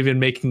than them even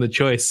making the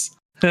choice.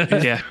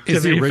 Yeah.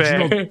 Is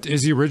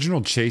the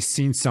original chase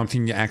scene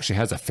something that actually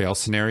has a fail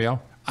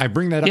scenario? I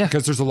bring that up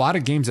because there's a lot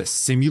of games that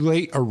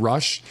simulate a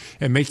rush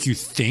and make you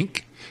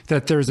think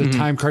that there's a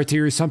time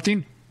criteria or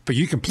something, but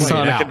you can play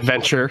Sonic it out.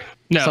 Adventure.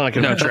 No, Sonic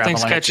Adventure if that thing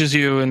Avalanche. catches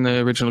you in the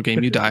original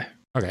game, you die.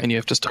 Okay. and you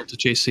have to start the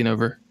chase scene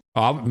over.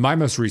 My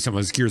most recent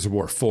was Gears of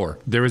War 4.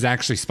 There was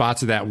actually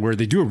spots of that where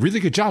they do a really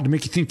good job to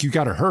make you think you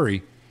got to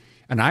hurry.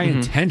 And I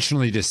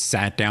intentionally just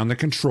sat down the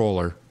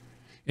controller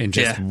and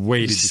just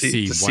waited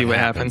to see what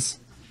happens.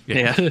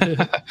 Yeah.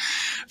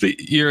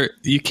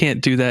 You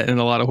can't do that in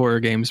a lot of horror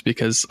games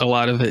because a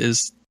lot of it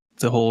is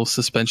the whole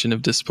suspension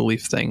of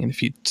disbelief thing. And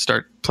if you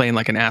start playing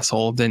like an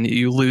asshole, then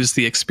you lose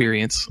the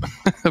experience.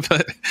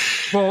 But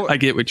I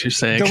get what you're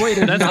saying. The way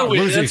to not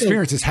lose the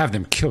experience is have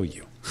them kill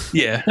you.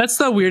 Yeah, that's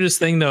the weirdest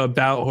thing though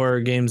about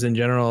horror games in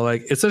general.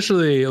 Like,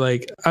 especially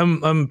like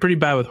I'm pretty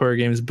bad with horror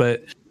games,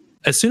 but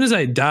as soon as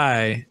I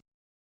die,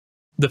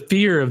 the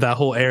fear of that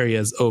whole area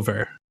is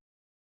over.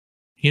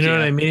 You know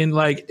what I mean?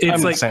 Like,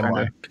 it's like,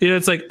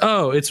 it's like,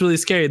 oh, it's really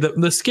scary.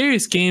 The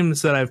scariest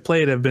games that I've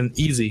played have been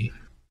easy,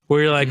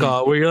 where you're like,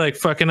 where you're like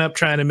fucking up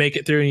trying to make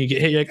it through, and you get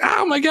hit. You're like,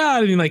 oh my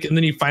god, and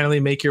then you finally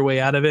make your way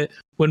out of it.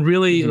 When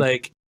really,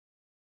 like,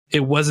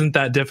 it wasn't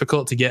that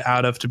difficult to get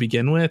out of to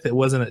begin with. It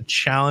wasn't a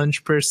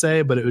challenge per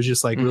se, but it was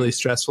just like really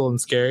stressful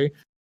and scary.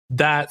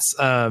 That's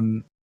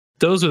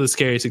those are the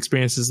scariest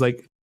experiences.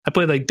 Like, I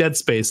played like Dead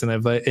Space, and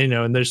I've like,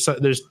 and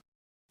there's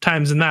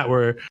times in that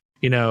where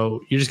you're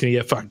just gonna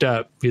get fucked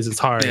up because it's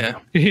hard,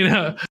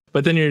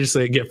 but then you're just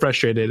like get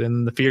frustrated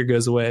and the fear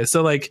goes away.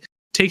 So like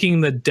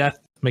taking the death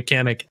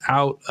mechanic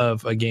out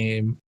of a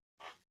game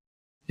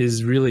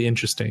is really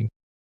interesting.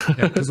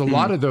 Because a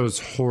lot of those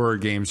horror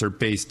games are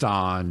based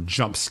on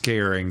jump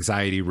scare,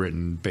 anxiety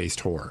ridden based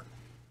horror.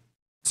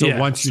 So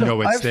once you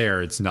know it's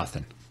there, it's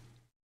nothing.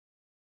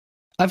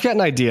 I've got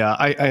an idea.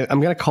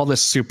 I'm going to call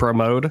this Supra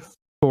mode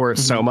for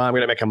SOMA. I'm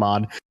going to make a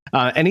mod.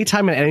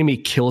 Anytime an enemy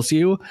kills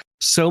you,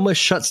 SOMA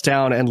shuts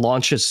down and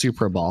launches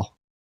Supra Ball.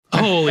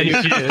 Holy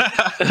shit.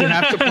 You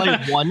have to play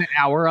 1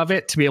 hour of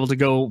it to be able to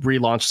go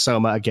relaunch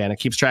SOMA again. It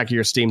keeps track of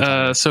your Steam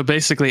time. So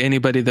basically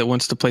anybody that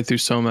wants to play through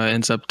SOMA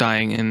ends up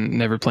dying and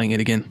never playing it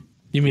again.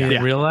 You mean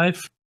in real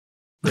life?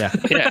 Yeah.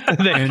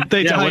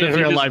 They die in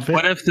real life.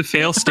 What if the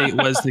fail state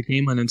was the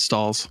game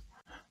uninstalls?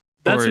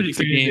 That's what the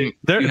game.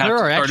 There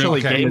are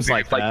actually games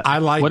like that. I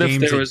like what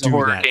games if there was a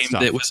horror game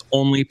stuff that was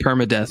only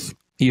permadeath?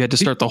 You had to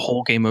start the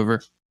whole game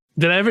over.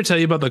 Did I ever tell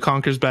you about the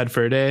Conker's Bad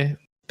Fur Day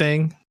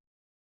thing?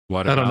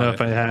 What I don't know if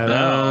I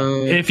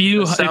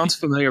have. Sounds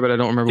familiar, but I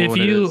don't remember what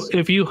it is.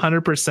 If you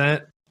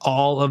 100%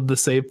 all of the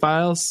save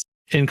files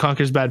in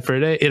Conker's Bad Fur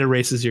Day, it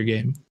erases your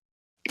game.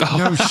 Oh,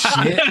 no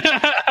shit.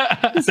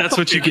 That's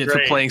what you get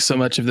for playing so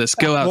much of this.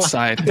 Go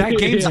outside. That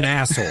game's an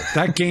asshole.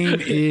 That game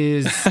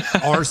is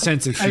our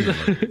sense of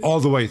humor all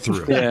the way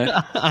through.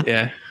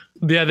 Yeah.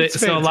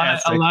 So a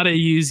lot of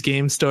used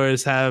game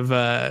stores have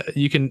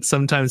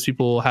sometimes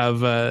people will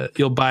have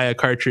you'll buy a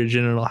cartridge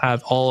and it'll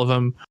have all of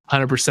them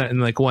 100% and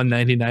like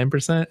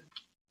 199%.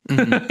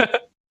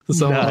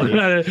 So you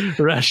gotta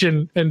rush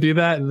and do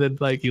that, and then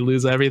like you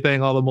lose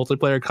everything, all the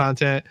multiplayer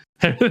content,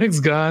 everything's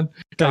gone.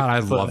 God, I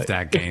love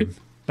that game.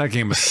 That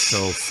game was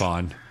so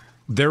fun.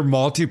 Their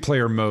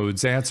multiplayer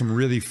modes, they had some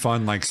really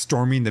fun, like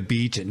storming the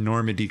beach at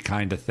Normandy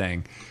kind of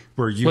thing.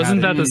 Where you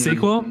wasn't that the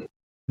sequel?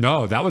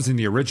 No, that was in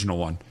the original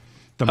one.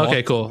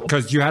 Okay, cool.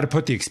 Because you had to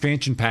put the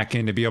expansion pack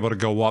in to be able to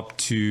go up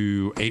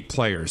to 8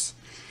 players.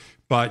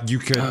 But you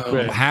could,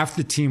 half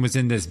the team was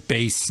in this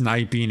base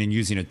sniping and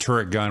using a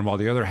turret gun, while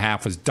the other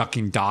half was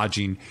ducking,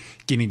 dodging,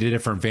 getting to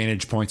different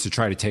vantage points to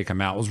try to take them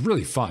out. It was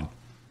really fun.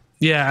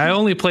 Yeah, I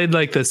only played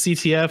like the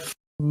CTF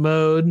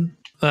mode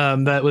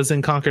that was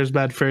in Conker's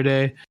Bad Fur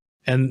Day,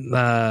 and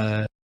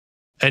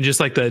just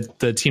like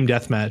the team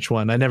deathmatch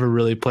one. I never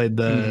really played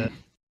the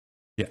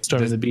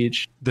Storm of the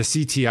Beach. The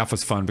CTF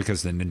was fun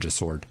because of the ninja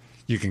sword.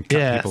 You can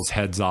cut people's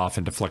heads off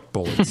and deflect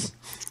bullets.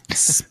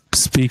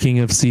 Speaking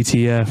of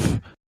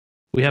CTF,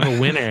 we have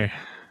a winner,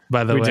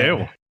 by the way. We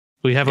do.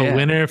 We have a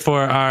winner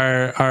for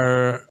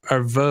our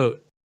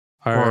vote.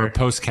 Our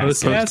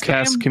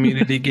postcast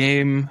community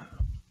game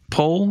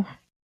poll.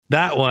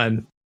 That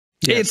one.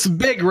 Yes. It's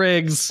Big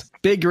Rigs.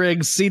 Big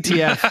Rigs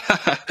CTF.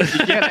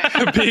 You get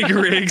it. Big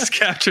Rigs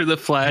capture the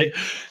flag.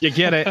 You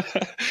get it.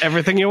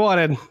 Everything you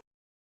wanted.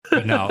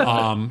 But no,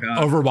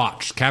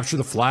 Overwatch, capture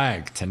the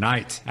flag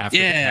tonight after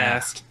the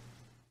cast.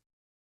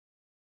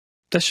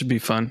 That should be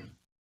fun.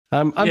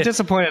 I'm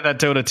disappointed that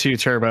Dota 2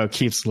 Turbo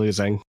keeps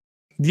losing.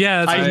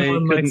 Yeah, I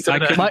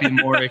couldn't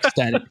be more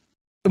ecstatic.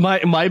 My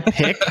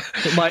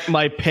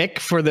pick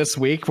for this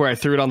week, where I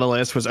threw it on the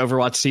list, was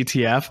Overwatch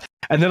CTF,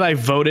 and then I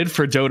voted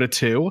for Dota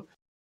 2,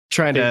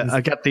 trying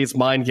to get these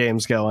mind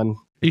games going.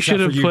 You should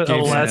have put a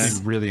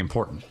less really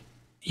important.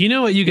 You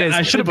know what you guys?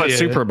 I should have put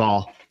Super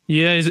Ball.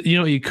 Yeah, you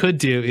know what you could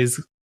do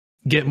is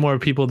get more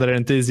people that are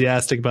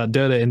enthusiastic about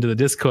Dota into the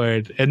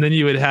Discord, and then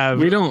you would have.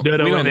 We don't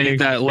need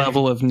that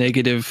level of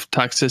negative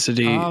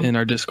toxicity in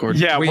our Discord.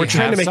 Yeah, we're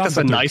trying to make this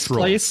a nice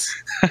place.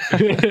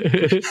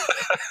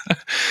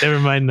 Never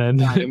mind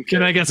then.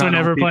 And I guess we're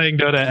never playing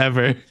Dota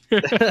ever.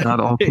 Not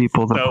all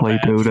people that play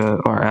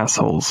Dota are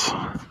assholes.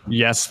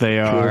 Yes, they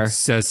are.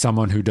 Says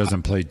someone who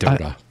doesn't play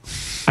Dota.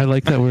 I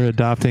like that we're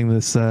adopting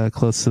this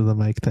close to the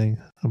mic thing.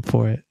 I'm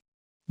for it.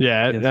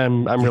 Yeah,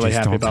 I'm really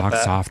happy about that. Don't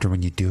talk softer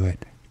when you do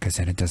it. because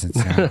then it doesn't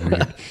sound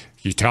weird.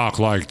 You talk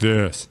like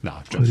this. No,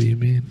 What do you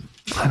mean?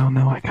 I don't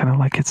know. I kind of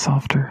like it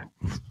softer.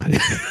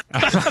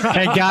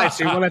 Hey guys,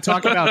 do you want to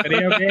talk about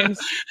video games?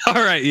 All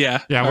right,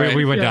 yeah. Yeah,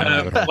 we went down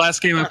that road.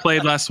 Last game I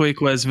played last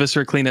week was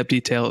Viscera Cleanup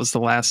Detail. It was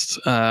the last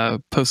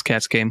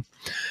post-cats game.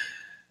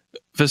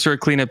 Viscera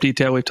Cleanup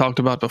Detail we've talked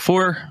about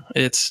before.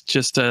 It's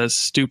just a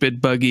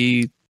stupid,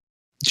 buggy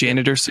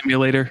janitor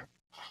simulator.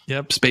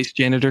 Yep. Space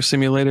janitor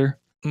simulator.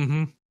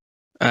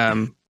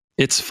 Mm-hmm.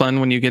 It's fun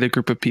when you get a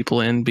group of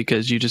people in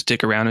because you just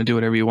dick around and do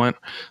whatever you want.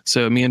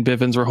 So me and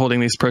Bivens were holding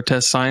these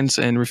protest signs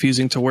and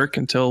refusing to work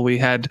until we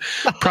had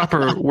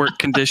proper work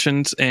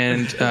conditions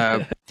and,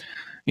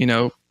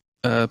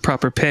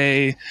 proper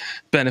pay,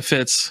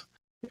 benefits,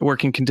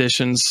 working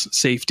conditions,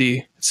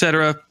 safety,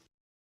 etc.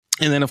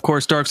 And then, of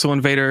course, Dark Soul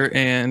Invader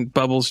and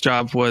Bubbles'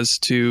 job was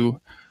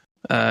to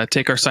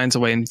take our signs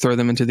away and throw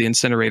them into the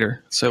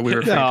incinerator. So we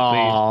were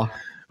effectively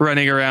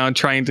running around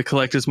trying to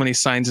collect as many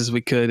signs as we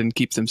could and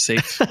keep them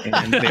safe.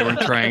 And they were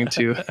trying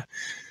to.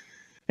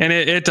 And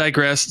it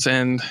digressed,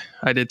 and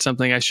I did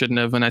something I shouldn't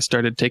have when I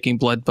started taking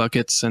blood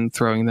buckets and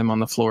throwing them on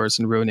the floors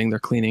and ruining their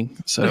cleaning.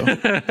 So,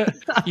 but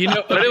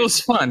it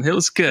was fun. It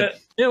was good.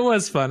 It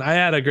was fun. I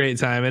had a great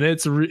time, and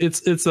it's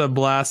a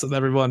blast with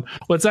everyone.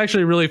 What's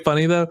actually really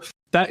funny though,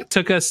 that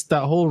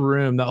whole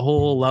room, that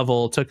whole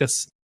level took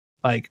us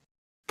like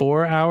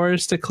 4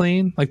 hours to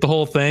clean, like the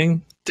whole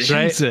thing.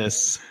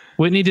 Jesus. Right?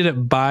 Whitney did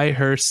it by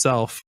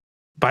herself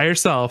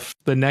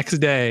the next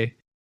day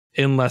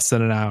in less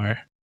than an hour.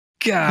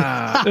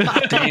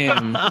 God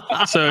damn.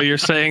 So you're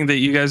saying that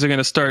you guys are going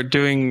to start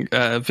doing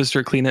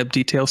Viscera Cleanup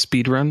Detail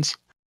speed runs?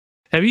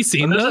 Have you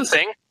seen those?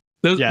 Thing?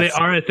 Those, yes, they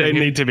are a thing.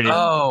 They need to be.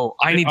 Oh,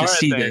 I need to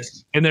see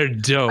this. And they're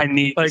dope. I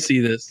need to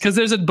see this. Because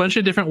there's a bunch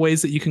of different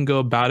ways that you can go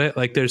about it.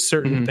 Like there's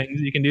certain things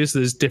you can do. So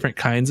there's different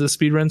kinds of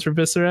speedruns for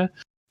Viscera,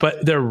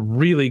 but they're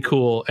really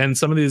cool. And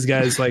some of these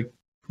guys like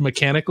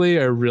mechanically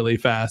are really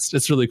fast.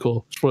 It's really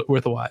cool. It's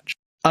worth a watch.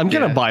 I'm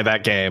gonna buy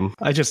that game.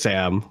 I just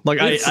am. Like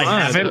I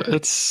haven't.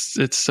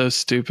 It's so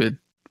stupid,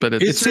 but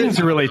it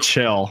seems really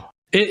chill.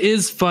 It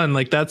is fun.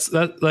 Like I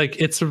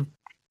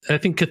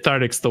think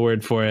cathartic's the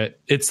word for it.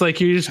 It's like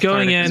you're just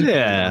going in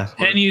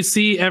and you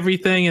see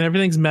everything and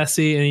everything's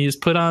messy and you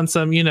just put on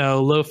some,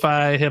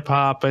 lo-fi hip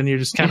hop and you're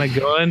just kind of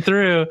going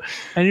through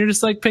and you're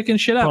just like picking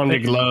shit up. On the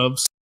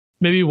gloves.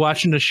 Maybe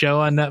watching a show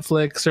on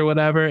Netflix or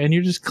whatever and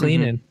you're just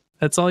cleaning.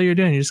 That's all you're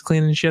doing. You're just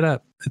cleaning shit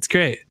up. It's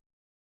great.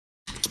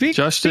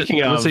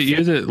 Speaking of, was it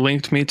you that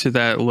linked me to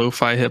that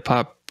lo-fi hip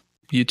hop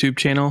YouTube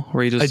channel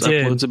where he just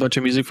uploads a bunch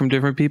of music from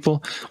different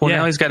people? Well,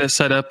 now he's got it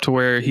set up to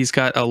where he's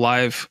got a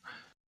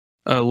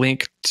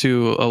link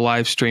to a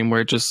live stream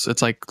where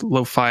it's like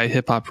lo-fi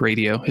hip hop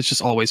radio. It's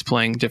just always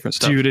playing different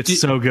stuff. Dude,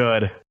 it's so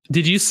good.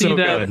 Did you see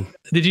that? Good.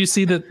 Did you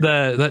see that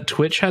that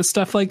Twitch has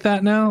stuff like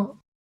that now?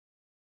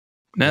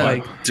 No,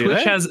 like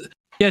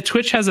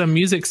Twitch has a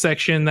music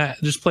section that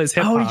just plays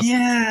hip hop. Oh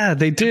yeah,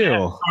 they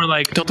do. Or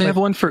like, don't they have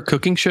one for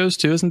cooking shows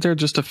too? Isn't there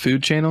just a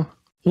food channel?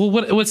 Well,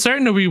 what's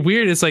starting to be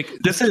weird is like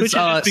this is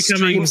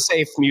stream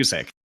safe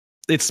music.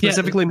 It's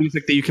specifically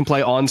music that you can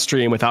play on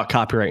stream without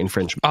copyright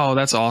infringement. Oh,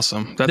 that's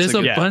awesome. There's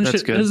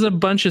a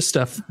bunch of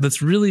stuff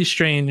that's really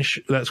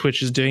strange that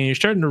Twitch is doing. You're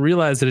starting to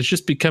realize that it's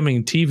just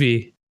becoming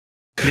TV.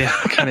 Yeah,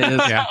 kind of is.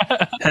 Yeah.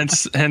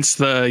 Hence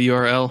the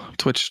URL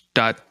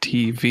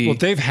twitch.tv. Well,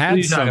 they've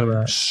had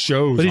some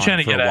shows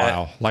for a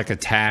while, like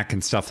Attack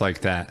and stuff like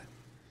that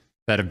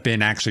have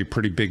been actually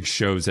pretty big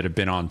shows that have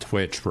been on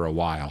Twitch for a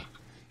while.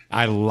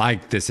 I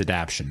like this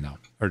adoption.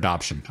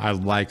 I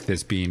like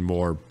this being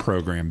more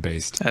program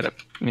based.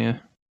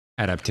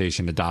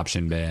 Adaptation,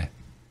 adoption. Bleh.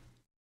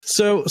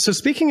 So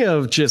speaking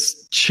of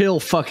just chill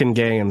fucking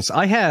games,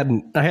 I had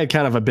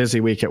kind of a busy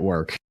week at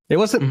work. It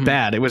wasn't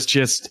bad. It was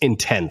just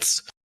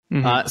intense.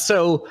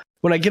 So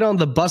when I get on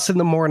the bus in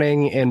the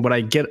morning and when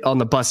I get on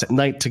the bus at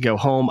night to go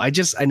home, I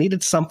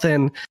needed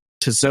something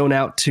to zone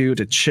out to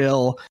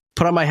chill,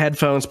 put on my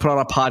headphones, put on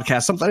a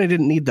podcast, something I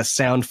didn't need the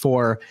sound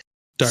for.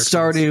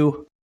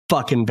 Stardew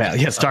fucking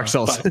Valley. Yes, Dark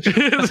Souls.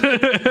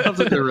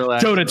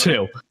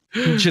 Dota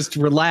 2. Just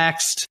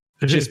relaxed.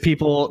 Just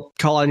people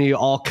calling you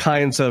all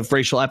kinds of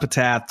racial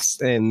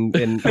epithets and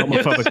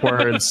homophobic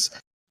words.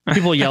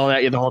 People yelling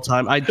at you the whole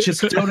time.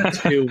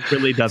 Dota 2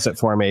 really does it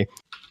for me.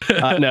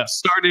 No,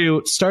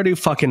 Stardew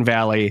fucking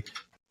Valley.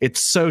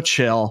 It's so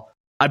chill.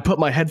 I'd put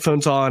my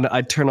headphones on.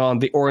 I'd turn on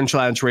the Orange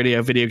Lounge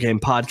Radio video game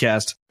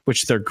podcast,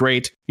 which they're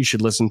great. You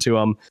should listen to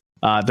them.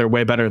 They're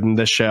way better than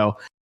this show.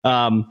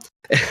 And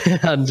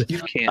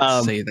you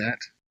can't say that.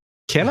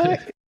 Can I?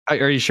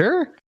 Are you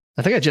sure?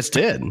 I think I just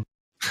did.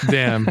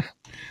 Damn.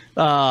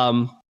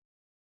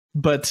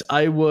 But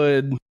I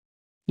would,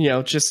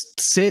 just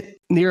sit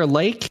near a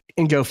lake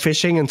and go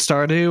fishing in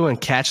Stardew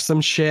and catch some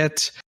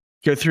shit,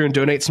 go through and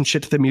donate some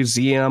shit to the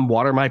museum,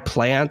 water my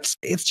plants.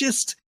 It's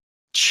just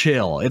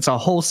chill. It's a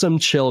wholesome,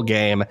 chill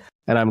game,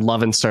 and I'm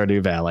loving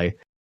Stardew Valley.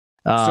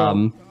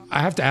 So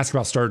I have to ask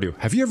about Stardew.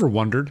 Have you ever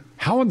wondered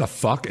how in the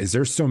fuck is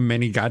there so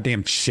many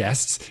goddamn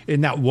chests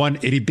in that one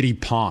itty bitty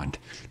pond?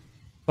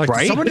 Like,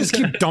 does someone just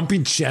keep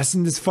dumping chests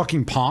in this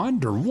fucking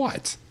pond or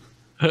what?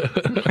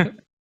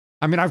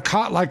 I mean, I've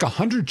caught like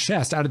 100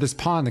 chests out of this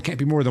pond that can't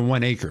be more than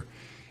 1 acre.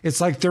 It's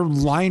like they're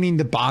lining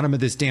the bottom of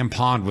this damn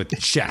pond with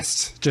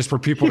chests just for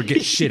people to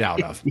get shit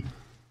out of.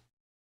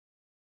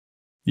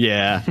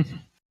 Yeah.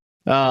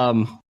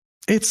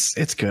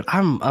 It's good.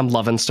 I'm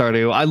loving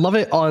Stardew. I love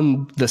it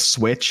on the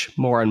Switch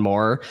more and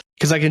more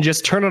because I can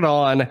just turn it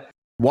on,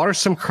 water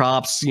some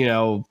crops,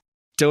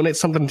 donate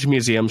something to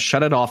museum,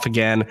 shut it off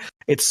again.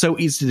 It's so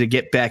easy to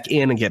get back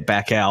in and get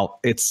back out.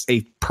 It's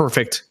a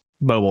perfect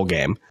mobile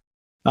game.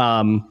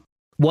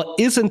 What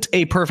isn't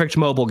a perfect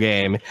mobile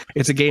game?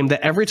 It's a game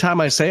that every time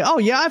I say, oh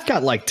yeah, I've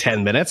got like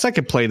 10 minutes, I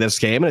could play this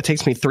game, and it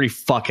takes me 3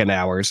 fucking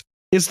hours.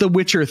 Is The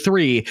Witcher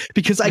 3,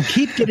 because I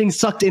keep getting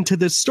sucked into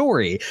this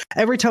story.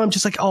 Every time I'm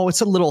just like, oh, it's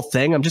a little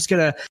thing. I'm just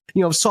gonna,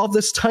 solve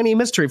this tiny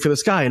mystery for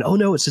this guy. And oh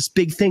no, it's this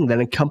big thing that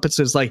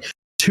encompasses like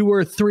 2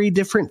 or 3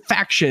 different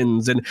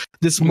factions and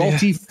this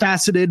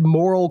multifaceted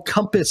moral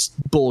compass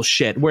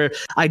bullshit where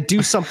I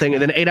do something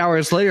and then 8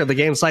 hours later, the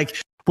game's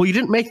like, well, you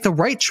didn't make the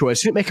right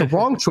choice. You didn't make a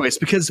wrong choice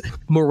because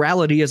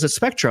morality is a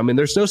spectrum and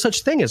there's no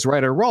such thing as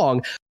right or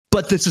wrong,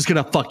 but this is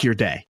gonna fuck your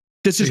day.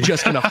 This is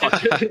just gonna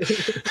fuck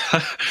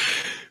your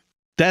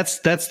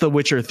That's The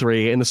Witcher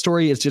 3, and the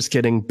story is just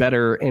getting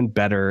better and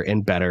better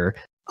and better.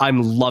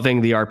 I'm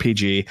loving the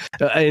RPG,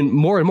 and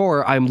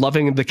more, I'm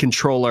loving the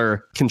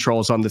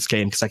controls on this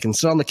game because I can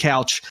sit on the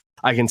couch,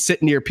 I can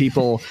sit near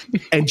people,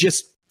 and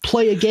just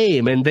play a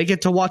game, and they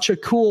get to watch a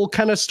cool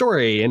kind of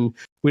story, and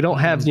we don't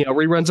have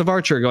reruns of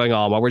Archer going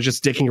on while we're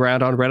just dicking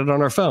around on Reddit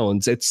on our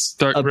phones. It's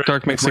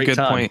Dark makes a good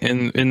point.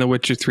 In The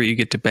Witcher 3, you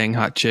get to bang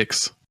hot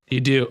chicks. You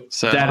do.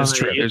 So that is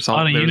true. There's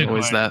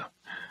always that.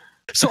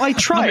 So I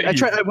tried.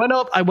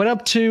 I went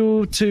up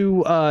to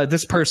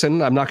this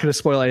person. I'm not going to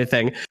spoil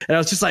anything. And I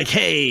was just like,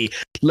 "Hey,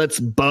 let's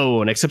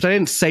bone." Except I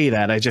didn't say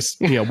that. I just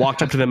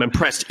walked up to them and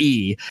pressed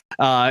E.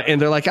 And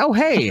they're like, "Oh,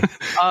 hey,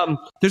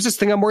 there's this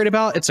thing I'm worried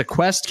about. It's a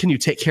quest. Can you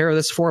take care of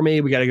this for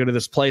me? We got to go to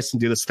this place and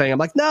do this thing." I'm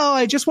like, "No,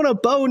 I just want to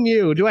bone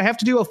you. Do I have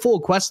to do a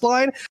full quest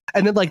line?"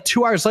 And then like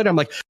 2 hours later, I'm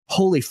like,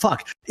 "Holy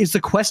fuck! Is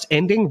the quest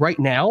ending right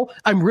now?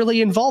 I'm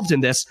really involved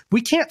in this.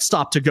 We can't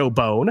stop to go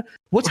bone.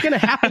 What's going to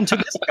happen to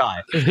this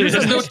guy?"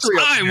 There's no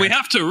time. We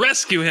have to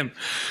rescue him.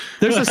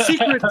 There's a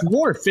secret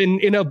dwarf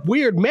in a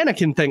weird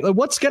mannequin thing. Like,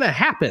 what's going to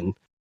happen?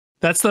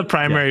 That's the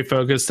primary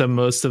focus of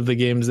most of the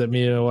games that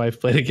me and my wife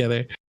play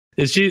together.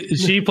 Is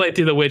she played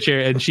through The Witcher,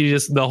 and she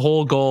just, the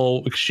whole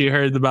goal, she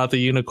heard about the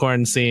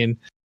unicorn scene,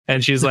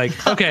 and she's like,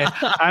 okay,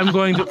 I'm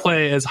going to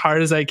play as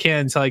hard as I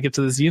can until I get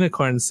to this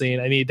unicorn scene.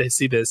 I need to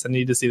see this. I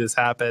need to see this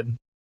happen.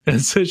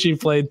 And so she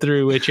played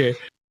through Witcher.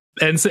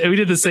 And so we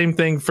did the same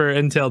thing for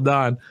Until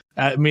Dawn.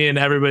 Me and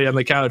everybody on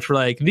the couch were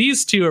like,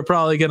 these two are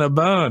probably going to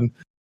bone.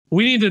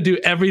 We need to do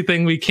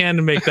everything we can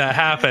to make that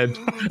happen.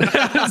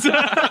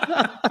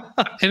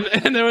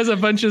 and there was a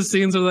bunch of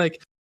scenes where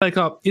like,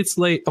 oh, it's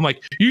late. I'm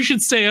like, you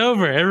should stay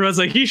over. Everyone's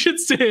like, you should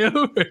stay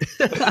over.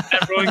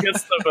 Everyone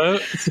gets the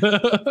vote.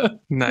 So.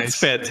 Nice. It's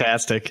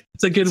fantastic.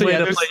 It's a good way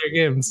to play your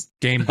games.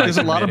 There's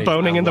a lot of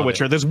boning in The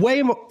Witcher. There's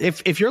way more.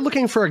 If you're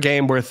looking for a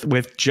game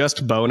with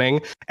just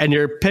boning and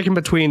you're picking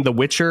between the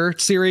Witcher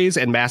series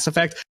and Mass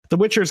Effect, The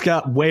Witcher's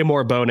got way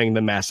more boning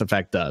than Mass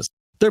Effect does.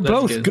 They're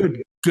both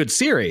good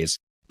series.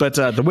 But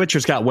The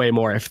Witcher's got way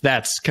more. If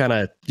that's kind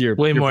of your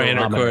more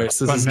intercourse,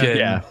 this is good.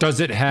 Yeah.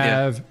 Does it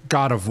have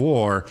God of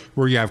War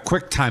where you have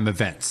quick time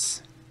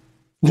events?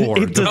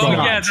 It does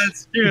not. Yeah,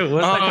 that's true.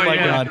 Oh my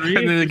god!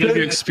 And then they give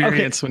you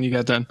experience when you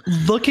got done.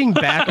 Looking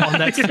back on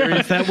that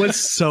series, that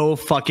was so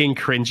fucking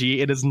cringy.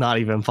 It is not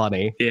even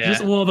funny. Yeah.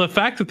 The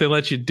fact that they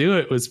let you do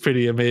it was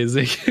pretty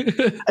amazing.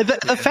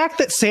 The fact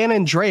that San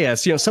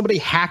Andreas, somebody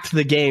hacked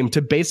the game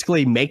to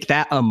basically make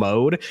that a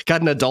mode,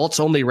 got an adults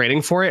only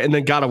rating for it, and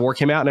then God of War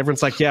came out, and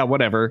everyone's like, "Yeah,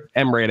 whatever,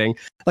 M rating."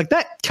 Like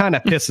that kind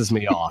of pisses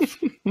me off.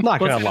 I'm not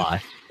gonna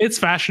lie. It's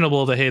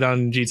fashionable to hate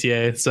on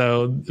GTA,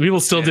 so we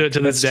will still do it to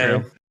this day.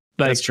 True.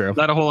 That's true.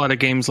 Not a whole lot of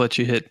games let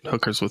you hit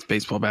hookers with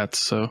baseball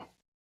bats, so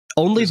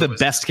only the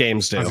best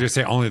games do. I was gonna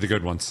say only the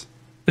good ones.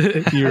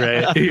 You're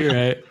right. You're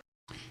right.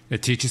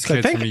 It teaches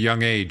kids from a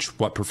young age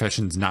what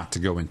professions not to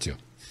go into.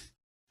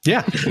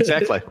 Yeah,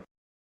 exactly.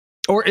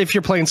 Or if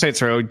you're playing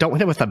Saints Row, don't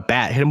hit him with a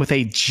bat. Hit him with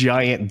a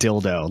giant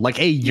dildo, like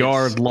a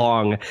yard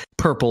long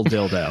purple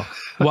dildo,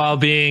 while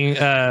being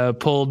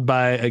pulled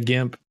by a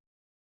gimp.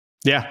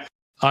 Yeah,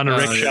 on a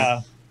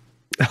rickshaw. Yeah.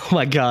 Oh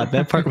my god,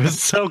 that part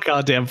was so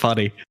goddamn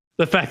funny.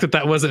 The fact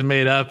that wasn't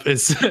made up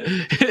is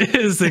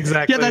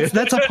exactly. Yeah,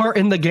 that's a part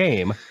in the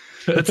game.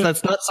 That's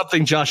not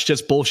something Josh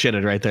just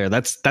bullshitted right there.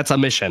 That's a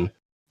mission.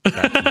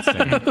 That's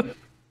insane.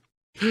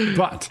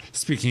 But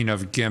speaking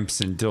of gimps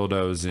and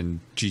dildos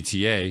and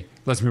GTA,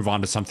 let's move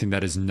on to something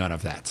that is none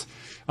of that.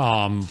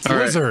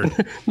 Blizzard.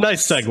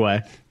 Nice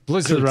segue.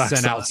 Blizzard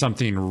sent out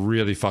something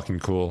really fucking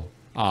cool.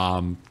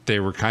 They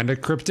were kind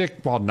of cryptic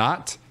while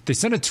not. They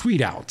sent a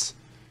tweet out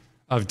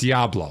of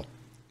Diablo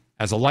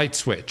as a light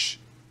switch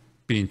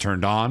being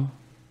turned on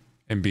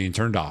and being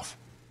turned off.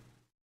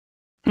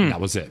 And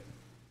that was it.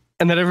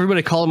 And then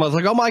everybody called him. I was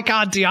like, oh my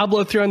God,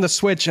 Diablo threw on the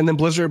Switch. And then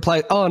Blizzard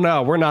replied, oh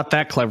no, we're not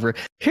that clever.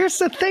 Here's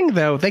the thing,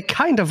 though. They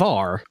kind of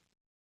are.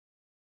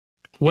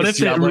 What Is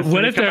if Diablo 3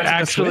 what if they're coming to the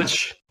actually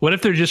Switch? what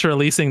if they're just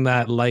releasing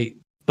that light?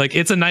 Like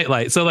it's a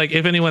nightlight. So like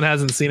if anyone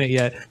hasn't seen it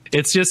yet,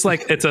 it's just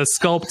like it's a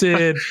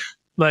sculpted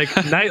like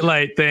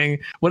nightlight thing.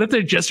 What if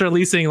they're just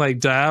releasing like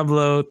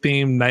Diablo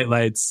themed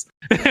nightlights?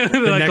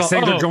 The next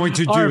thing they're going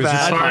to do is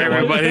Sorry,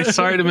 everybody.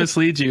 Sorry to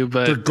mislead you,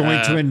 but they're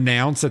going to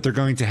announce that they're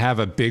going to have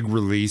a big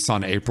release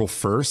on April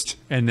 1st,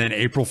 and then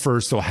April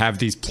 1st they'll have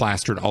these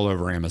plastered all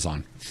over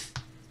Amazon.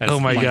 Oh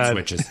my light God.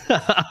 Switches.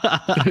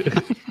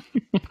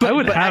 I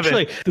would But have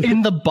actually, it.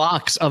 in the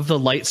box of the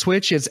light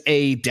switch is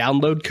a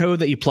download code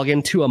that you plug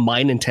into a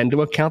My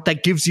Nintendo account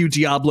that gives you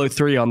Diablo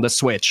 3 on the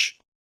Switch.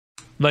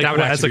 Like That would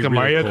what, as actually like a be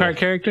really Mario cool. Kart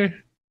character.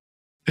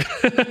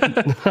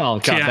 Oh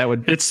god, yeah, that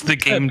would it's the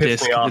game piss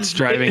disc me off. that's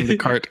driving the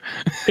cart.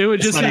 It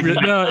would just be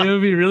no. It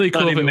would be really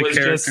cool if even it the was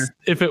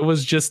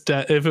just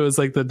character. if it was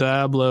like the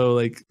Diablo,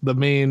 like the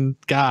main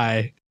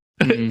guy,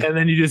 Mhm. and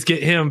then you just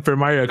get him for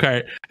Mario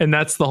Kart, and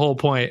that's the whole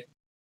point.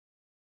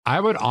 I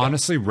would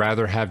honestly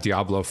rather have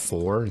Diablo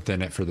 4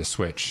 than it for the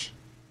Switch.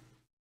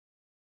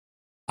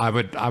 I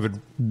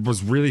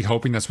was really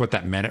hoping that's what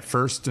that meant at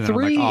first. And then I'm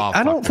 3, like, oh, I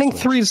fuck don't the think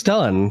Switch. 3's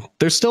done.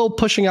 They're still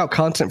pushing out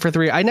content for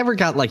 3. I never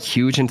got like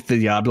huge into the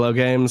Diablo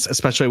games,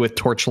 especially with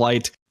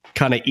Torchlight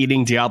kind of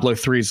eating Diablo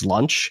 3's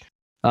lunch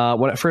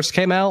when it first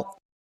came out.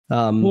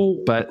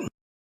 But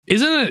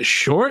Isn't it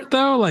short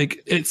though?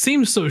 Like it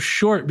seems so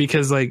short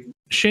because like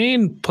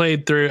Shane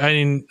played through. I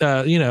mean,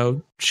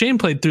 Shane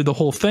played through the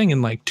whole thing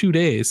in like 2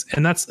 days,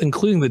 and that's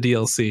including the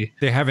DLC.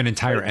 They have an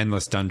entire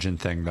endless dungeon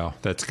thing though.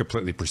 That's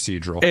completely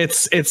procedural.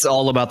 it's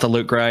all about the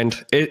loot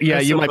grind.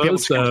 You might be able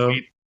to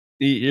complete.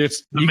 You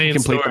can main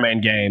complete the story.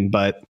 main game,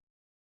 but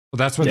Well,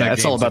 that's what yeah, that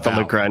it's all game's about the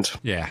loot grind.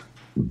 Yeah.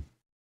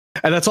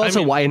 And that's also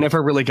mean- why I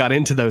never really got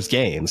into those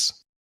games.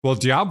 Well,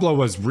 Diablo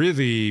was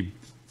really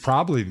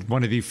probably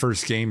one of the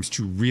first games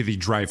to really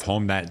drive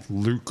home that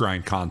loot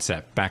grind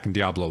concept back in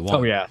Diablo 1.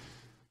 Oh yeah.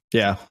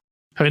 Yeah.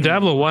 I mean,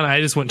 Diablo 1, I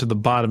just went to the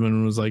bottom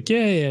and was like,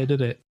 yeah, I did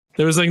it.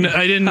 There was like, no,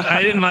 I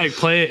didn't like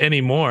play it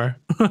anymore.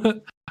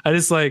 I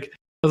was like,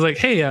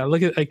 hey,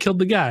 look at, I killed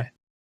the guy.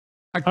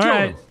 I All killed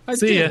right, him. I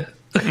see did. ya.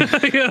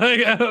 Like,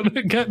 I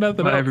don't got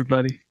nothing Bye, else.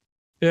 everybody.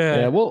 Yeah,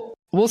 Yeah.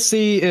 we'll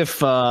see if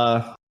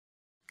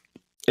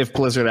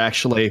Blizzard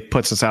actually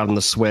puts this out on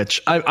the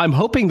Switch. I'm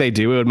hoping they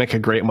do. It would make a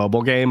great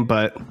mobile game,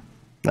 but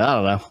I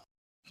don't know.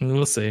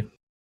 We'll see.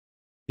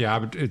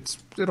 Yeah,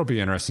 it'll be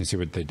interesting to see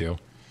what they do.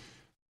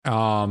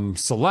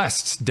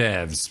 Celeste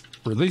devs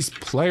release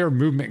player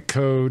movement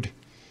code.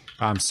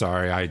 I'm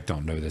sorry, I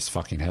don't know this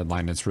fucking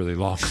headline. It's really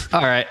long.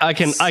 All right, I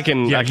can Yeah, I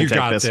can you take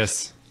got this.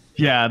 this.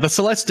 Yeah, the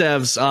Celeste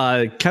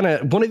devs, kind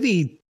of one of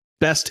the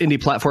best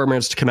indie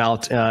platformers to come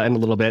out in a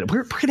little bit.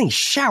 We're getting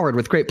showered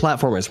with great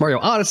platformers. Mario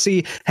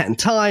Odyssey, Hat in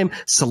Time,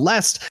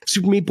 Celeste,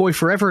 Super Meat Boy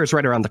Forever is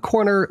right around the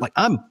corner. Like,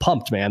 I'm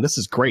pumped, man. This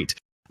is great.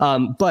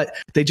 But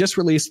they just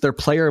released their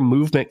player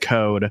movement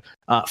code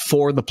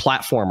for the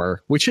platformer,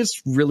 which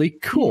is really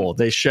cool.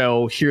 They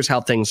show here's how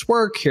things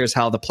work, here's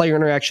how the player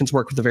interactions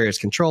work with the various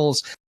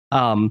controls.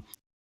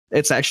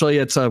 It's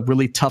a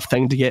really tough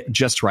thing to get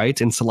just right,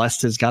 and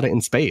Celeste has got it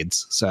in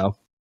spades. So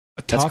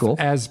that's cool.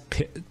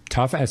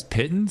 Tough as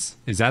Pittance?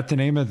 Is that the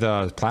name of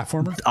the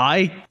platformer?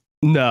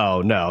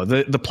 No.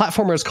 The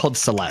platformer is called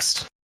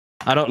Celeste.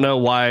 I don't know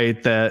why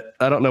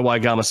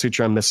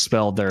Gamasutra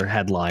misspelled their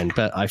headline,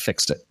 but I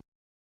fixed it.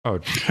 Oh,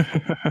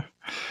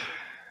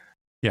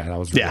 yeah, that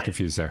was really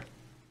confused there.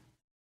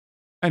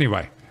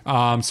 Anyway,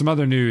 some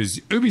other news.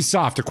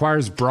 Ubisoft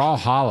acquires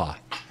Brawlhalla.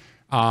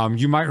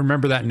 You might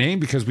remember that name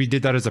because we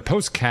did that as a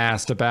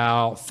postcast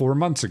about 4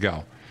 months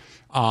ago.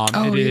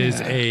 It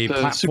is a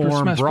The Super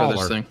platform Smash Brothers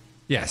brawler. thing.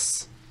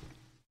 Yes.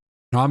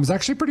 It was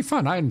actually pretty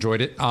fun. I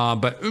enjoyed it.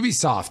 But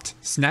Ubisoft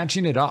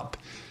snatching it up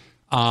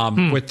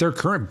with their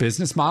current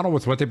business model,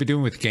 with what they've been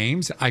doing with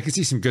games, I can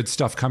see some good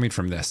stuff coming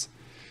from this.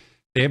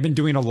 They have been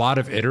doing a lot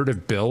of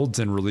iterative builds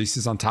and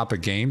releases on top of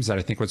games that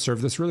I think would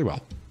serve this really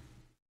well.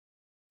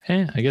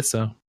 I guess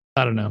so.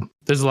 I don't know.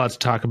 There's a lot to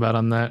talk about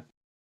on that.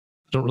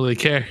 I don't really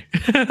care.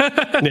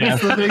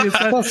 That's the biggest,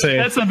 We'll see.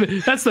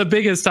 that's the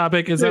biggest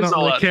topic. Is I There's don't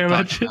a really lot to care talk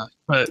much. about,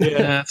 but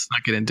let's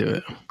not get into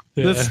it.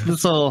 Yeah.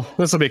 This will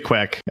be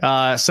quick.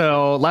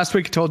 So last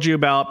week I told you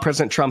about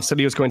President Trump said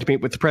he was going to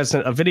meet with the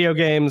president of video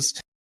games.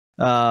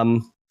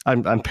 I'm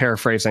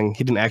paraphrasing.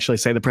 He didn't actually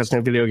say the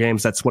president of video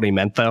games. That's what he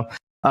meant, though.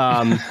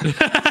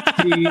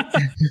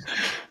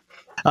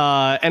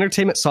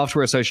 Entertainment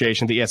Software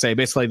Association, the ESA,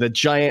 basically the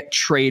giant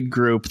trade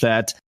group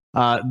that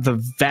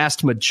the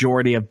vast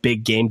majority of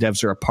big game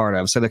devs are a part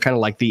of. So they're kind of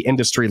like the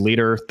industry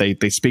leader. They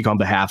speak on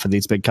behalf of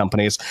these big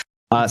companies.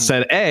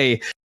 Said, A,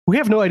 we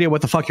have no idea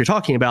what the fuck you're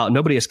talking about.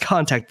 Nobody has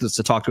contacted us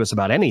to talk to us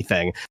about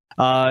anything.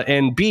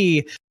 And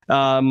B,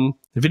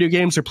 video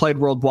games are played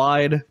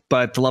worldwide,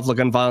 but the level of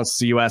gun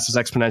violence in the US is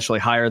exponentially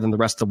higher than the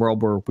rest of the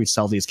world where we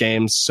sell these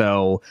games.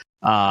 So,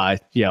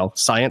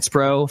 science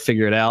bro,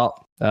 figure it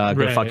out.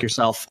 Go fuck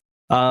yourself.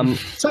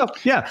 So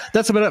yeah,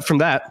 that's about it from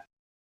that.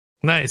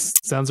 Nice.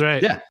 Sounds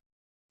right. Yeah.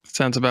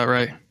 Sounds about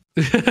right.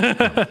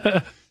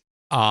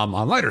 On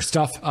lighter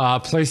stuff,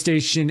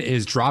 PlayStation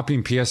is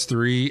dropping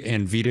PS3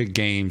 and Vita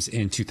games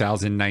in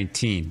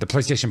 2019. The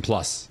PlayStation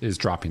Plus is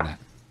dropping that.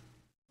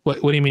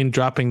 What do you mean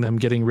dropping them?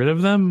 Getting rid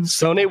of them?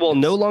 Sony will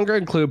no longer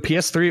include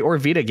PS3 or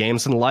Vita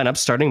games in the lineup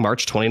starting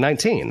March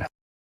 2019.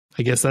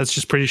 I guess that's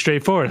just pretty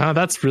straightforward, huh?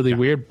 That's really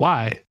weird.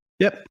 Why?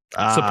 Yep.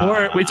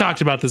 Support. We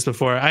talked about this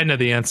before. I know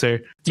the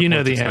answer. You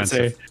know the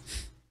answer.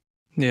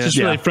 Yeah. It's just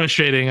really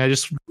frustrating. I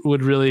just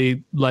would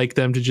really like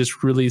them to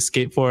just release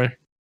Skate 4.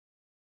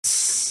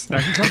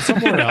 That can come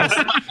somewhere else.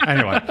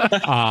 Anyway,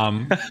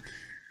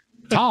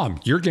 Tom,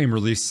 your game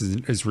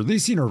is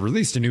releasing or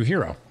released a new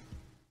hero.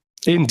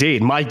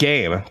 Indeed, my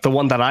game, the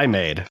one that I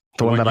made,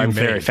 the one that I'm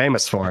very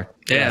famous for.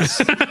 Yes.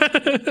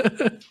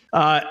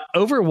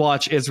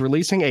 Overwatch is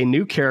releasing a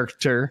new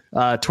character,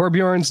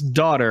 Torbjorn's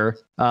daughter,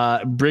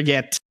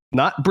 Brigitte,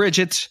 not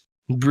Bridget,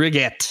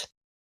 Brigitte.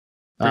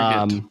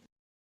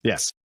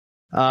 Yes.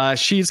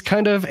 She's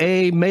kind of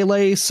a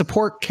melee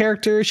support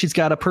character. She's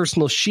got a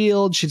personal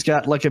shield. She's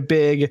got like a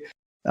big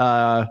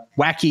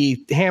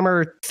wacky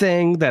hammer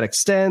thing that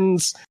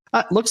extends.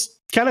 Looks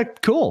kind of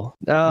cool.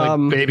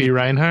 Like Baby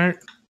Reinhardt?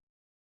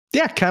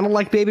 Yeah, kind of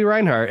like Baby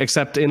Reinhardt,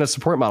 except in a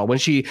support model. When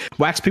she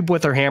whacks people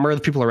with her hammer, the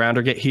people around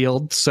her get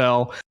healed.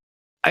 So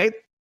it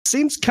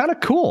seems kind of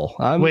cool.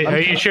 Wait, are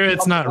you sure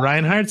it's not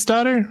Reinhardt's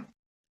daughter?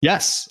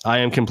 Yes, I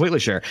am completely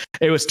sure.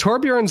 It was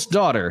Torbjorn's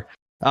daughter.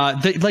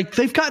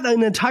 They've got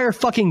an entire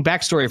fucking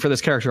backstory for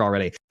this character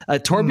already.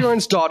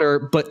 Torbjorn's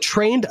daughter, but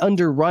trained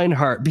under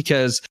Reinhardt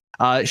because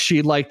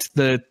she liked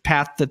the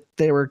path that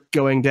they were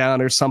going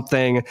down or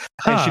something.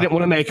 And she didn't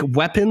want to make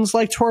weapons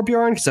like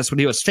Torbjorn because that's what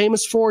he was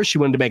famous for. She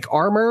wanted to make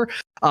armor.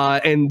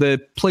 And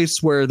the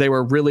place where they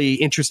were really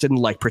interested in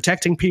like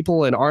protecting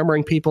people and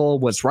armoring people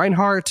was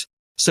Reinhardt.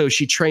 So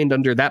she trained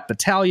under that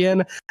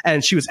battalion.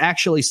 And she was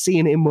actually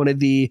seen in one of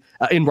the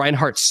in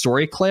Reinhardt's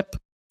story clip.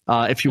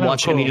 If you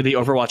watch any of the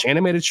Overwatch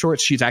animated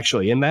shorts, she's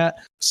actually in that.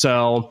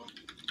 So,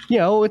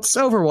 it's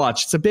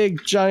Overwatch. It's a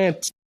big,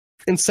 giant,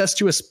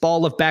 incestuous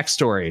ball of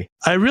backstory.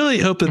 I really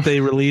hope that they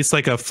release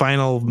like a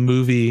final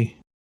movie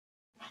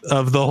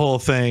of the whole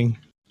thing.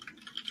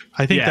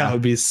 I think that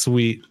would be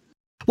sweet.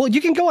 Well,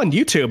 you can go on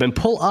YouTube and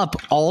pull up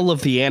all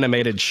of the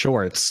animated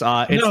shorts.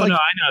 I know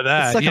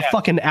that. It's like a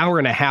fucking hour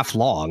and a half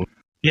long.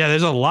 Yeah,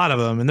 there's a lot of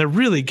them, and they're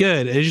really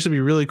good. It used to be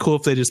really cool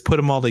if they just put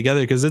them all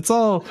together because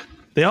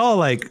they all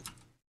like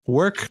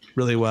work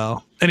really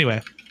well.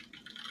 Anyway.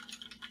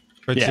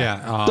 But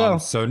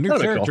so new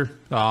character.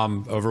 Cool.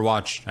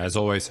 Overwatch, as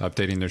always,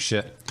 updating their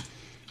shit.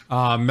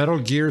 Metal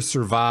Gear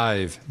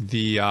Survive,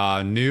 the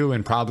new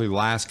and probably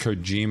last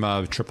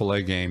Kojima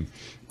AAA game,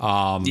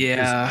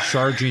 is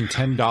charging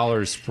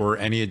 $10 for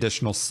any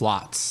additional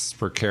slots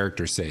for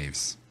character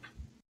saves.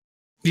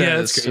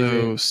 That's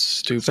so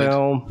stupid.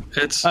 So,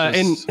 it's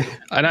just,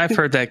 and I've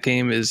heard that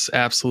game is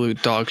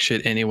absolute dog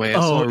shit anyway.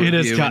 It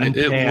has gotten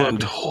it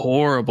looked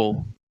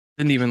horrible.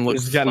 Didn't even look.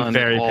 It's gotten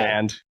very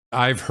banned.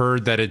 I've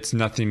heard that it's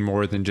nothing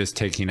more than just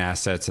taking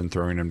assets and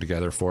throwing them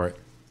together for it.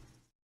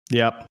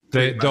 Yep.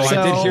 I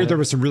did hear there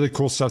was some really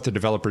cool stuff the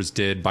developers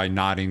did by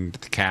nodding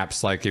the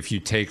caps. Like if you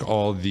take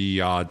all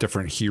the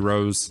different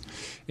heroes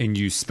and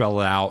you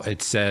spell it out,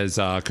 it says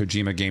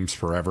Kojima Games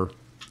Forever.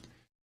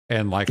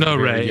 And like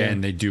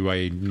again, they do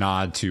a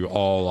nod to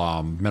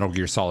all Metal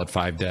Gear Solid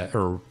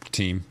 5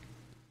 team.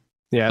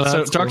 Yeah.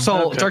 So Dark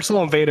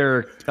Soul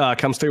Invader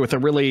comes through with a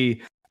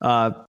really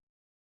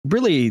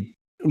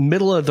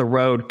middle of the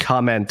road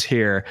comment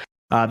here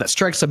that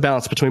strikes a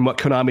balance between what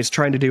Konami's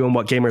trying to do and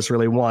what gamers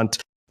really want.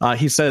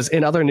 He says,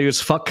 in other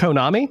news, fuck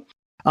Konami.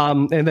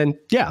 And then,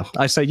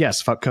 I say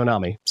yes, fuck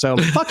Konami. So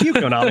fuck you,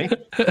 Konami.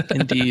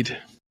 Indeed.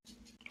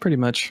 Pretty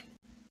much.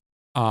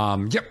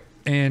 Yep.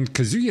 And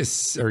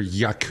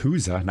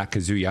Yakuza, not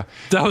Kazuya.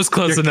 That was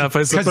close enough,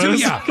 I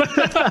suppose.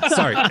 Kazuya.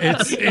 Sorry,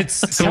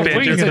 it's a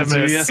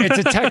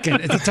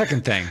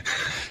Tekken thing.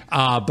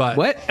 But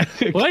what?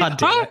 God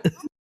damn it.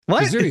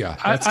 What? Kazuya.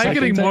 I'm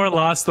getting more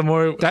lost the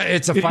more.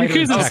 It's a fighter.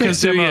 Don't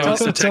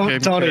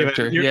even.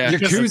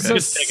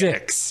 Yakuza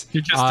 6.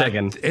 You're just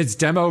digging. Its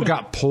demo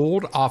got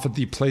pulled off of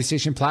the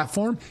PlayStation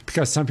platform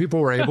because some people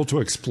were able to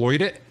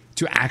exploit it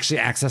to actually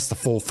access the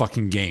full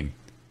fucking game.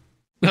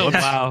 Oh,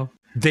 wow.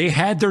 They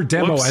had their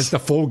demo as the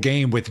full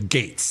game with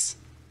gates.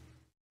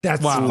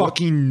 That's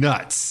fucking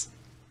nuts.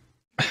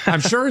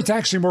 I'm sure it's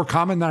actually more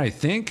common than I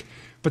think,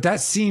 but that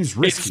seems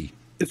risky.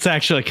 It's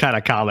actually kind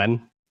of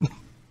common.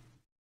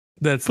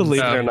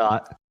 Believe it or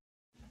not.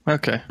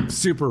 Okay.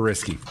 Super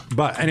risky.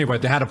 But anyway,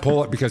 they had to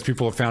pull it because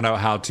people have found out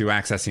how to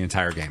access the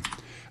entire game.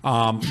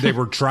 They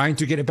were trying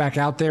to get it back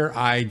out there.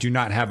 I do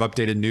not have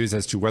updated news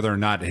as to whether or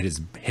not it has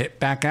hit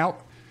back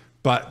out,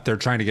 but they're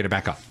trying to get it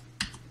back up.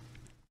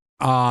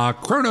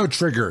 Chrono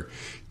Trigger.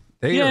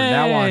 They are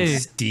now on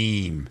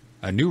Steam.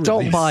 A new release.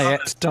 Don't buy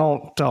it.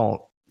 Don't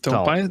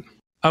buy it.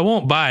 I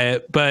won't buy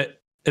it, but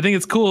I think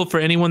it's cool for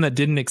anyone that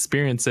didn't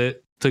experience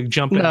it to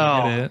jump in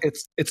and get it.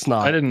 It's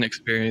not. I didn't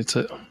experience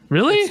it.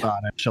 Really? It's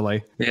not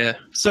actually. Yeah.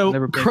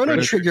 So Chrono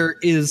Trigger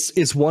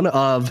is one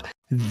of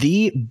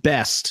the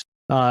best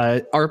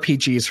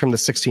RPGs from the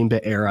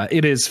 16-bit era.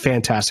 It is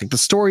fantastic. The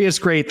story is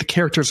great. The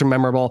characters are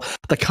memorable.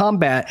 The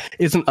combat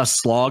isn't a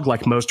slog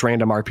like most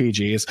random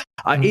RPGs.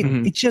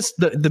 It just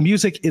the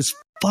music is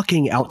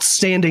fucking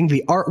outstanding.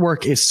 The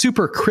artwork is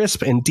super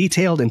crisp and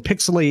detailed and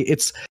pixely.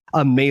 It's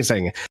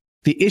amazing.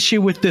 The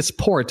issue with this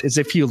port is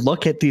if you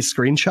look at these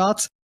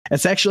screenshots,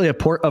 it's actually a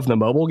port of the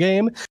mobile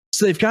game.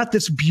 So they've got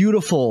this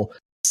beautiful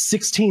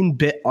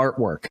 16-bit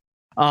artwork.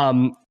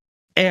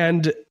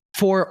 And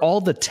for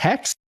all the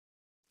text,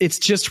 it's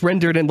just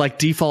rendered in like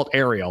default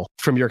Arial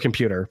from your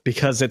computer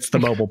because it's the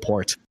mobile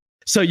port.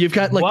 So you've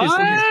got like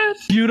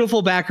this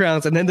beautiful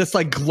backgrounds and then this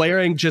like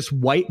glaring just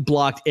white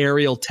blocked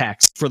Arial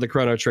text for the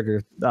Chrono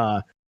Trigger.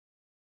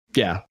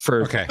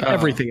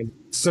 Everything.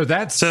 So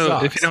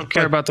if you don't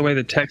care about the way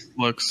the text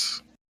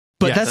looks,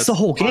 but that's the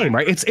whole game,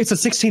 right? It's a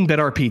 16-bit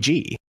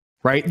RPG.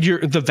 Right?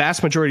 The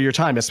vast majority of your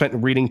time is spent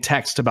reading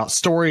text about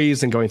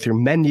stories and going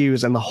through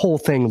menus, and the whole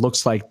thing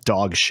looks like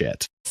dog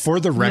shit. For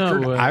the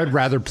record, I would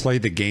rather play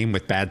the game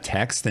with bad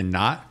text than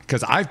not,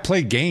 because I've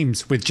played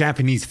games with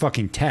Japanese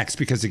fucking text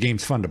because the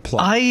game's fun to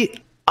play.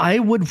 I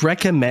would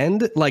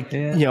recommend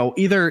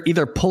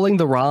either pulling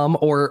the ROM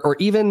or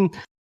even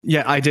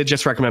I did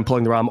just recommend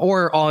pulling the ROM,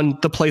 or on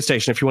the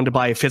PlayStation if you want to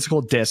buy a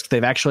physical disc.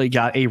 They've actually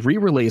got a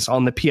re-release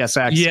on the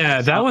PSX.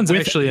 Yeah, that one's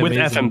actually with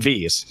amazing.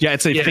 FMVs. Yeah,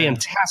 it's a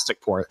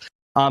fantastic port.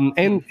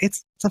 And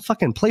it's a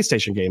fucking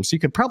PlayStation game, so you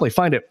could probably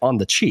find it on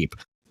the cheap.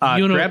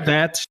 Grab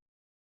that.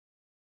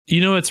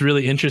 You know what's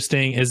really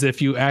interesting is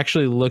if you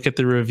actually look at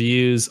the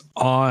reviews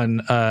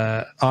on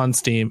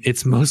Steam,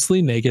 it's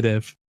mostly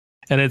negative,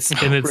 and it's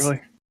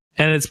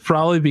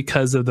probably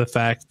because of the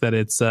fact that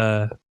it's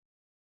a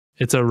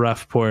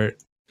rough port.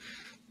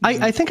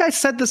 I think I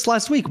said this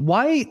last week.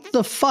 Why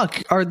the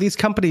fuck are these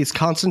companies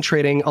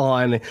concentrating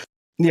on,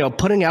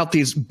 putting out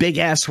these big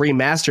ass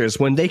remasters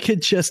when they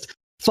could just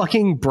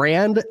fucking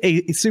brand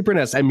a Super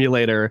NES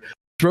emulator,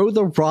 throw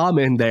the ROM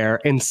in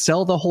there, and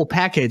sell the whole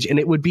package, and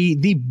it would be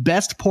the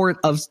best port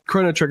of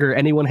Chrono Trigger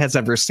anyone has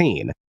ever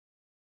seen?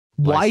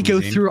 Why go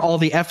through all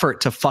the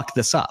effort to fuck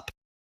this up?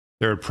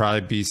 There would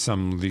probably be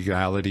some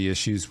legality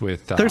issues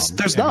with there's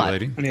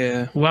emulating. not.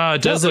 Yeah. Wow,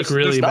 it does look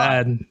really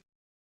bad.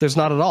 There's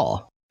not at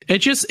all.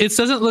 It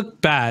doesn't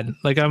look bad.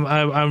 Like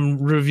I'm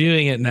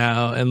reviewing it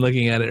now and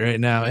looking at it right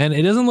now, and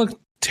it doesn't look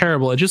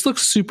terrible. It just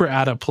looks super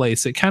out of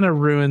place. It kind of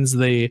ruins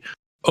the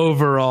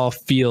overall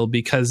feel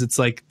because it's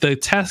like the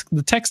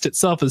text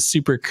itself is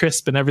super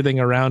crisp and everything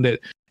around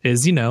it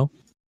is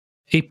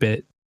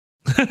 8-bit.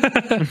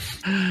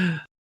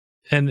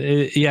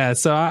 And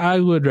so I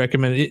would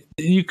recommend it.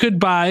 You could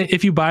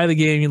if you buy the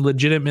game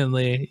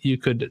legitimately, you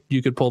could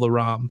pull the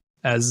ROM.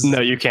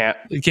 No, you can't.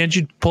 Can't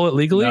you pull it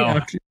legally?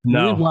 No.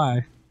 Really?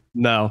 Why?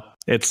 No,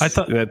 I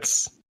thought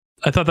that's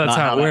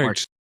how it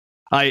works.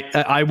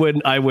 I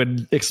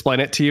would explain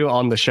it to you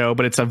on the show,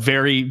 but it's a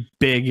very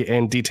big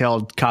and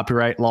detailed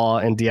copyright law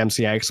and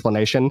DMCA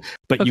explanation.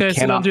 But you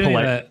cannot pull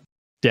it. That.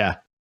 Yeah,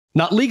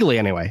 not legally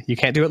anyway. You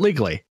can't do it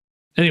legally.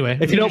 Anyway,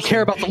 if you don't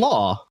care about the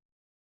law,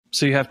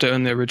 so you have to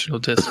own the original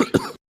disc.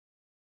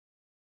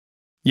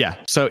 Yeah,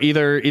 so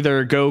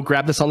either go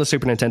grab this on the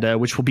Super Nintendo,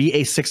 which will be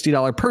a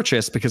 $60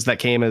 purchase because that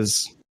game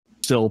is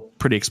still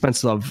pretty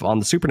expensive on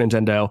the Super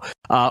Nintendo,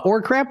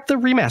 or grab the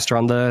remaster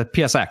on the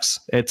PSX.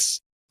 It's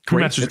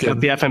great. It's got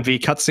the FMV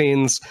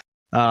cutscenes.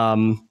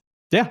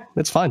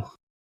 It's fine.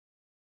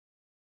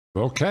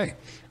 Okay.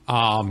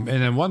 And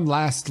then one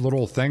last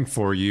little thing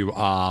for you.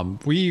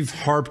 We've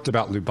harped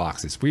about loot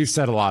boxes. We've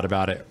said a lot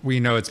about it. We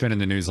know it's been in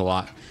the news a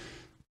lot.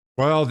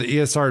 Well, the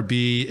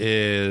ESRB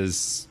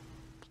is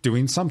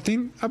doing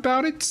something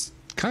about it.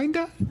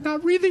 Kinda.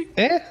 Not really.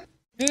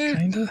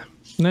 Kinda.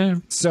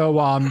 No.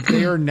 So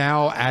they are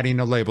now adding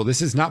a label.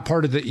 This is not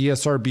part of the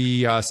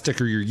ESRB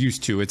sticker you're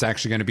used to. It's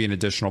actually going to be an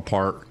additional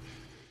part.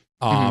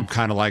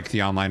 Kind of like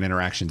the online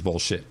interactions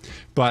bullshit.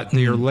 But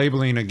they are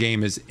labeling a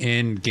game as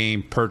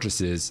in-game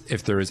purchases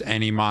if there is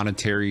any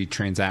monetary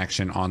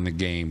transaction on the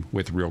game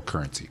with real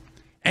currency.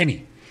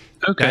 Any.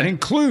 Okay. That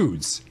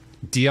includes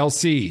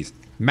DLCs,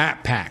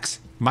 map packs,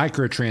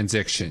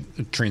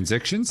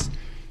 transactions,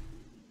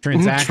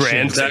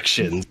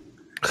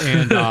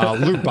 and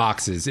loot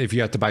boxes if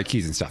you have to buy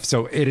keys and stuff.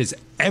 So it is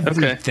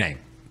everything. Okay.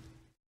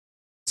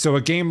 So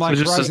a game like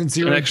Horizon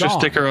Zero Dawn, an extra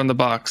sticker on the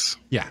box.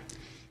 Yeah.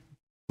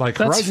 Like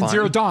Horizon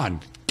Zero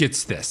Dawn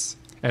gets this,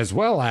 as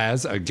well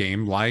as a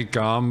game like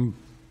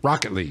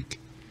Rocket League,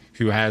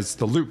 who has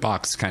the loot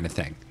box kind of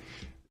thing.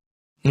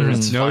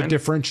 There's no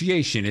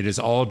differentiation. It is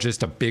all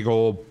just a big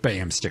old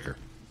BAM sticker.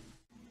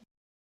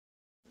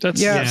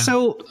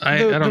 So I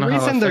don't know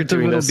how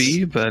effective it'll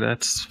be, but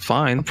that's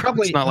fine.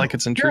 Probably it's not like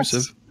it's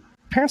intrusive.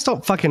 Parents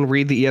don't fucking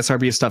read the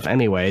ESRB stuff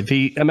anyway.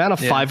 The amount of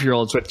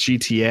 5-year-olds with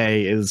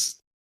GTA is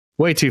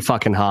way too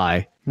fucking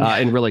high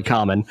and really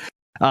common.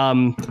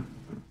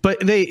 But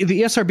the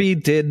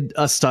ESRB did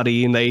a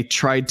study and they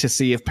tried to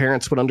see if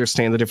parents would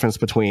understand the difference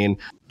between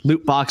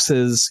loot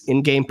boxes,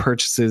 in-game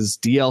purchases,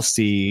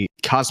 DLC,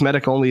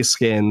 cosmetic-only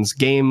skins,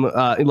 game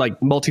like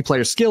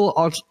multiplayer skill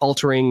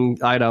altering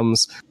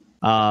items,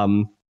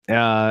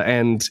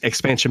 and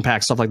expansion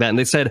packs, stuff like that. And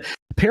they said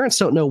parents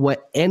don't know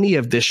what any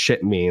of this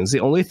shit means. The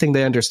only thing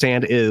they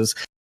understand is,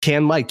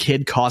 can my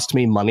kid cost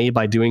me money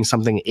by doing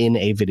something in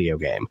a video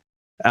game?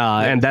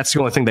 And that's the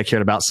only thing they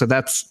cared about. So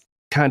that's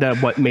kind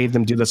of what made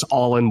them do this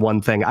all in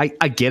one thing. I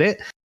get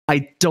it.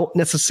 I don't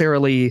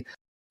necessarily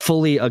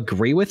fully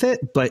agree with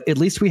it, but at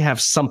least we have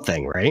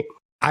something, right?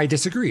 I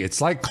disagree. It's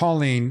like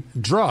calling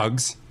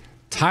drugs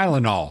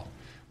Tylenol,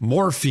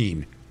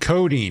 morphine,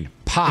 codeine,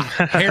 pot,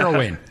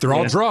 heroin. They're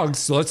all drugs,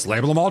 so let's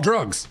label them all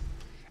drugs.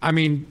 I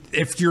mean,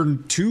 if you're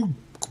too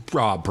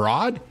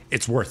broad,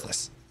 it's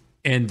worthless.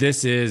 And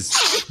this is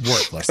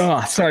worthless.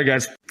 Oh, sorry,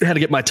 guys. I had to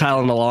get my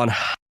Tylenol on.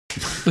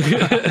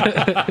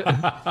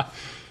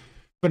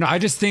 But no, I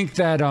just think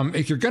that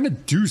if you're going to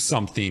do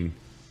something,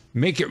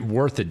 make it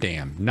worth a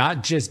damn.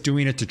 Not just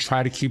doing it to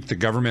try to keep the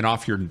government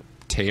off your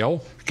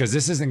tail, because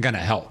this isn't going to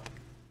help.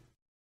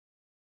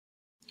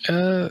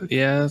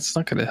 Yeah, it's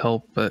not going to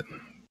help. But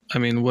I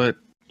mean, what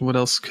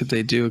else could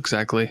they do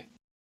exactly?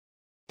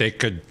 They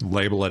could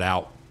label it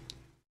out.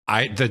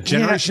 The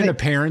generation of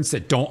parents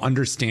that don't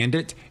understand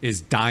it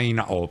is dying,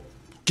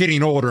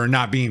 getting older and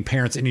not being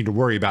parents that need to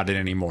worry about it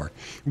anymore.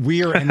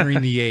 We are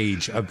entering the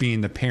age of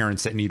being the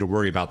parents that need to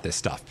worry about this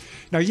stuff.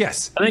 Now,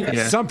 yes, I think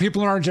some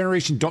people in our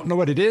generation don't know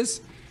what it is.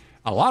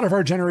 A lot of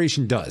our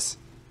generation does.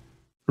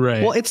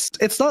 Right. Well,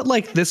 it's not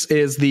like this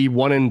is the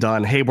one and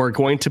done. Hey, we're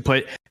going to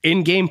put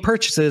in-game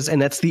purchases,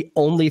 and that's the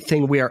only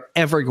thing we are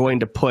ever going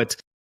to put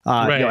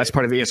as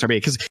part of the ESRB.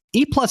 Because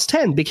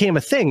E+10 became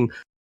a thing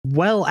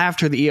well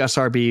after the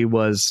ESRB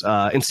was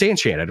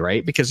instantiated,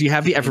 right? Because you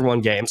have the Everyone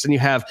games, and you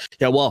have,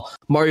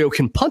 Mario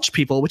can punch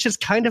people, which is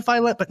kind of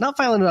violent, but not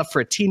violent enough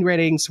for a teen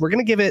rating. So we're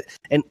going to give it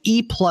an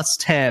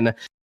E+10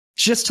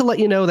 just to let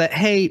you know that,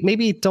 hey,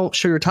 maybe don't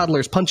show your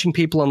toddlers punching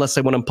people unless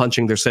they want them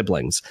punching their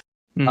siblings.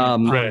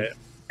 Right.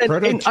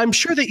 And I'm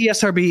sure the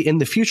ESRB in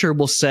the future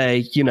will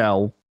say,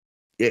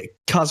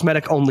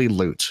 cosmetic only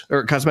loot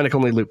or cosmetic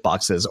only loot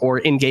boxes or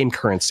in-game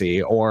currency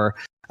or,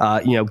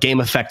 game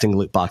affecting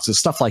loot boxes,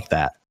 stuff like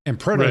that. And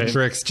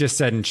Prototrix just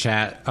said in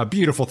chat a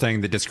beautiful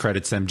thing that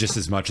discredits them just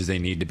as much as they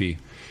need to be.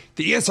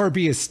 The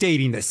ESRB is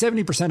stating that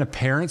 70% of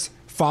parents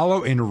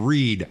follow and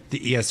read the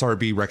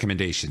ESRB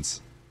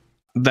recommendations.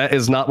 That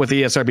is not what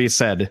the ESRB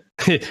said.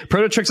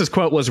 Prototrix's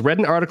quote was, read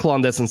an article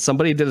on this, and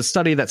somebody did a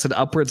study that said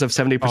upwards of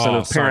 70%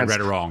 of parents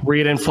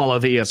read and follow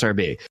the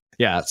ESRB.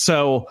 Yeah,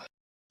 so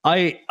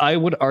I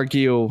would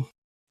argue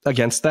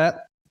against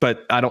that,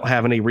 but I don't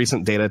have any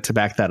recent data to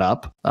back that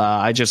up.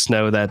 I just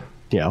know that,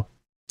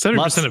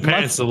 70% of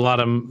parents is a lot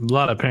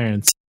of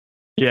parents.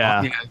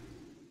 Yeah.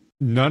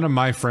 None of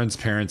my friends'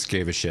 parents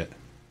gave a shit.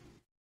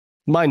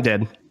 Mine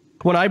did.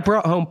 When I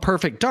brought home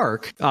Perfect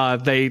Dark,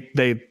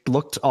 they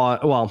looked on.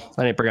 Well,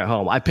 I didn't bring it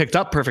home. I picked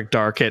up Perfect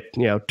Dark at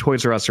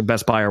Toys R Us or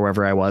Best Buy or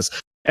wherever I was,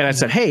 and I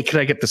said, "Hey, can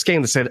I get this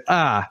game?" They said,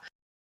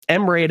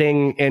 M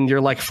rating, and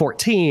you're like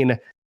 14.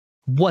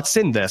 What's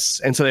in this?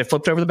 And so they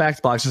flipped over the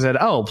back box and said,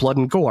 "Oh, blood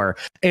and gore."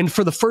 And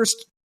for the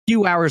first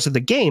few hours of the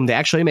game, they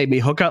actually made me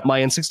hook up my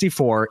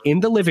N64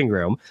 in the living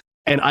room.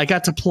 And I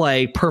got to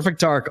play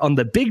Perfect Dark on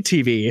the big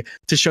TV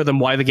to show them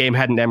why the game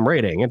had an M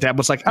rating. And Dad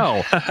was like,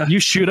 "Oh, you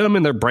shoot them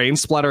and their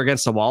brains splatter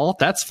against the wall?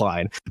 That's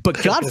fine.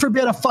 But God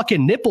forbid a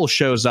fucking nipple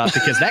shows up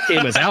because that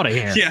game is out of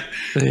hand." Yeah.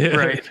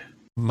 Right.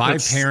 My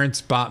parents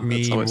bought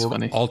me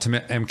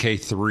Ultimate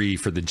MK3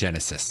 for the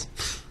Genesis.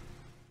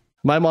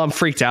 My mom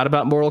freaked out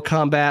about Mortal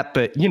Kombat,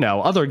 but,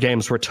 other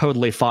games were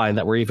totally fine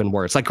that were even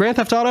worse. Like Grand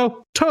Theft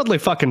Auto, totally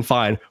fucking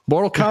fine.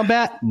 Mortal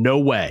Kombat, no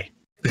way.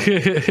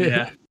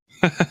 Yeah.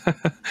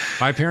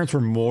 My parents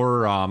were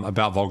more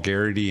about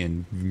vulgarity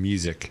and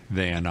music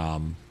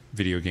than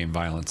video game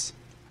violence.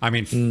 I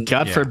mean,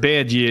 God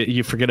forbid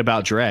you forget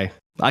about Dre.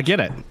 I get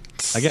it.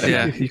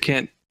 Yeah, you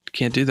can't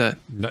do that.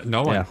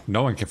 No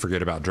one can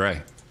forget about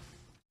Dre.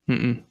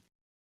 Mm-mm.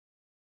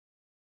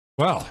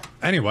 Well,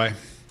 anyway,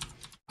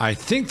 I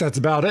think that's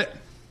about it.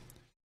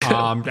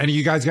 Any of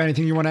you guys got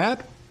anything you want to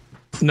add?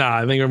 Nah,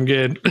 I think I'm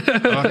good.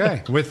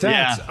 Okay, with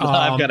that,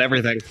 I've got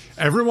everything.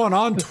 Everyone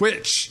on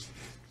Twitch,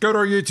 go to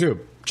our YouTube.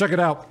 Check it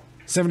out.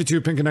 72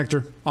 Pin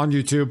Connector on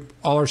YouTube.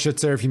 All our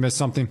shit's there if you missed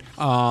something.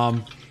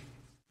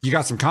 You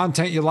got some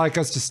content you like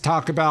us to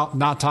talk about,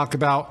 not talk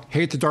about,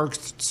 hate the Dark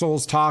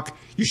Souls talk,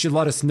 you should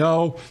let us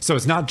know. So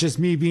it's not just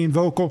me being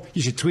vocal.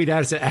 You should tweet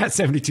at us at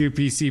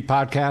 72PC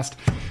Podcast.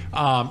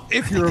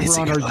 If you're over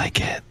on our... like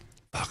it.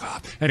 Fuck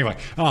off. Anyway,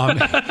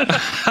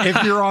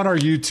 if you're on our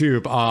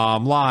YouTube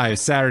live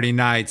Saturday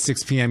night,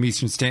 6 p.m.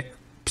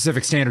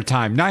 Pacific Standard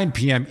Time, 9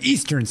 p.m.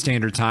 Eastern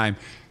Standard Time,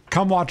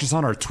 come watch us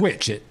on our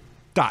Twitch at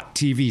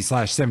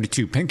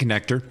 .tv/72 Pin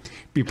Connector.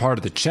 Be part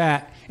of the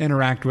chat,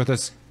 interact with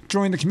us,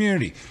 join the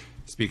community.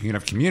 Speaking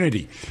of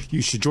community,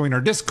 you should join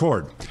our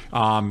Discord.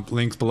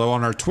 Links below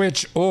on our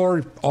Twitch,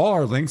 or all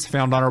our links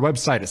found on our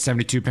website at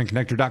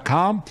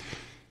 72pinconnector.com.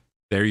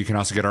 There you can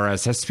also get our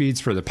RSS feeds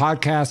for the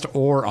podcast,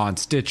 or on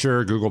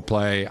Stitcher, Google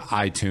Play,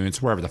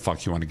 iTunes, wherever the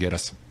fuck you want to get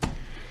us.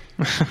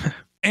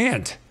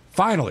 And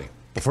finally,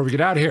 before we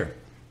get out of here,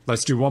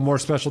 let's do one more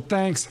special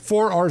thanks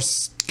for our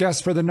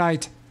guest for the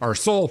night, our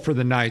soul for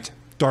the night,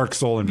 Dark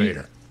Soul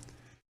Invader.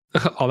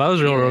 Oh, that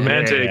was real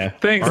romantic. Yeah.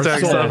 Thanks, Our Dark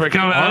soul. Soul, for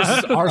coming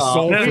out. Our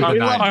soul for the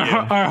night.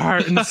 Our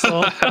heart and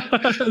soul.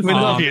 We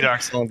love you,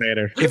 Dark Soul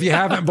Invader. If you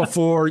haven't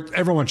before,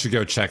 everyone should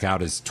go check out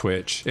his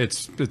Twitch.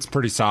 It's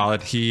pretty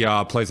solid. He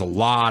plays a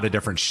lot of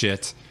different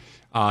shit.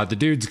 The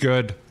dude's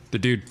good. The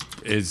dude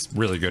is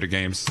really good at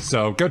games.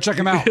 So go check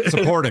him out.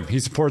 Support him. He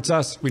supports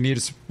us.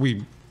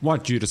 We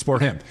want you to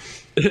support him.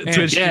 And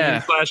Twitch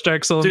 /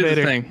 Dark Soul Do the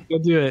Invader. thing. Go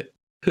do it.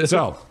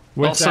 so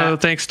with Also,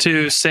 that, thanks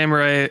to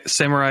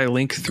Samurai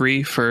Link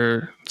 3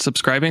 for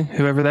subscribing,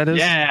 whoever that is.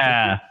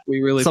 Yeah.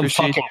 We really Some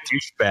appreciate fucking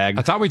douchebag.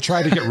 I thought we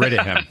tried to get rid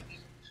of him.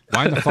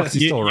 Why in the fuck is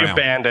he still You around?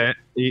 banned it.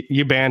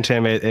 You banned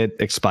him. It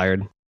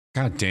expired.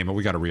 God damn it,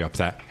 we got to re-up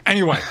that.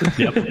 Anyway,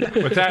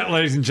 with that,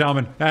 ladies and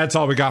gentlemen, that's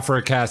all we got for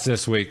a cast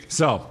this week.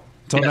 So,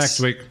 until next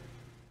week,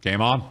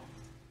 game on.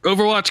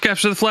 Overwatch,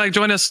 capture the flag,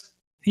 join us.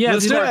 Yeah,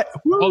 Let's do it.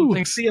 Oh,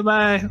 thanks. See you.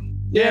 Bye.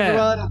 Yeah,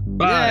 everyone.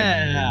 Bye.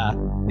 Yeah.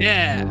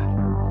 Yeah.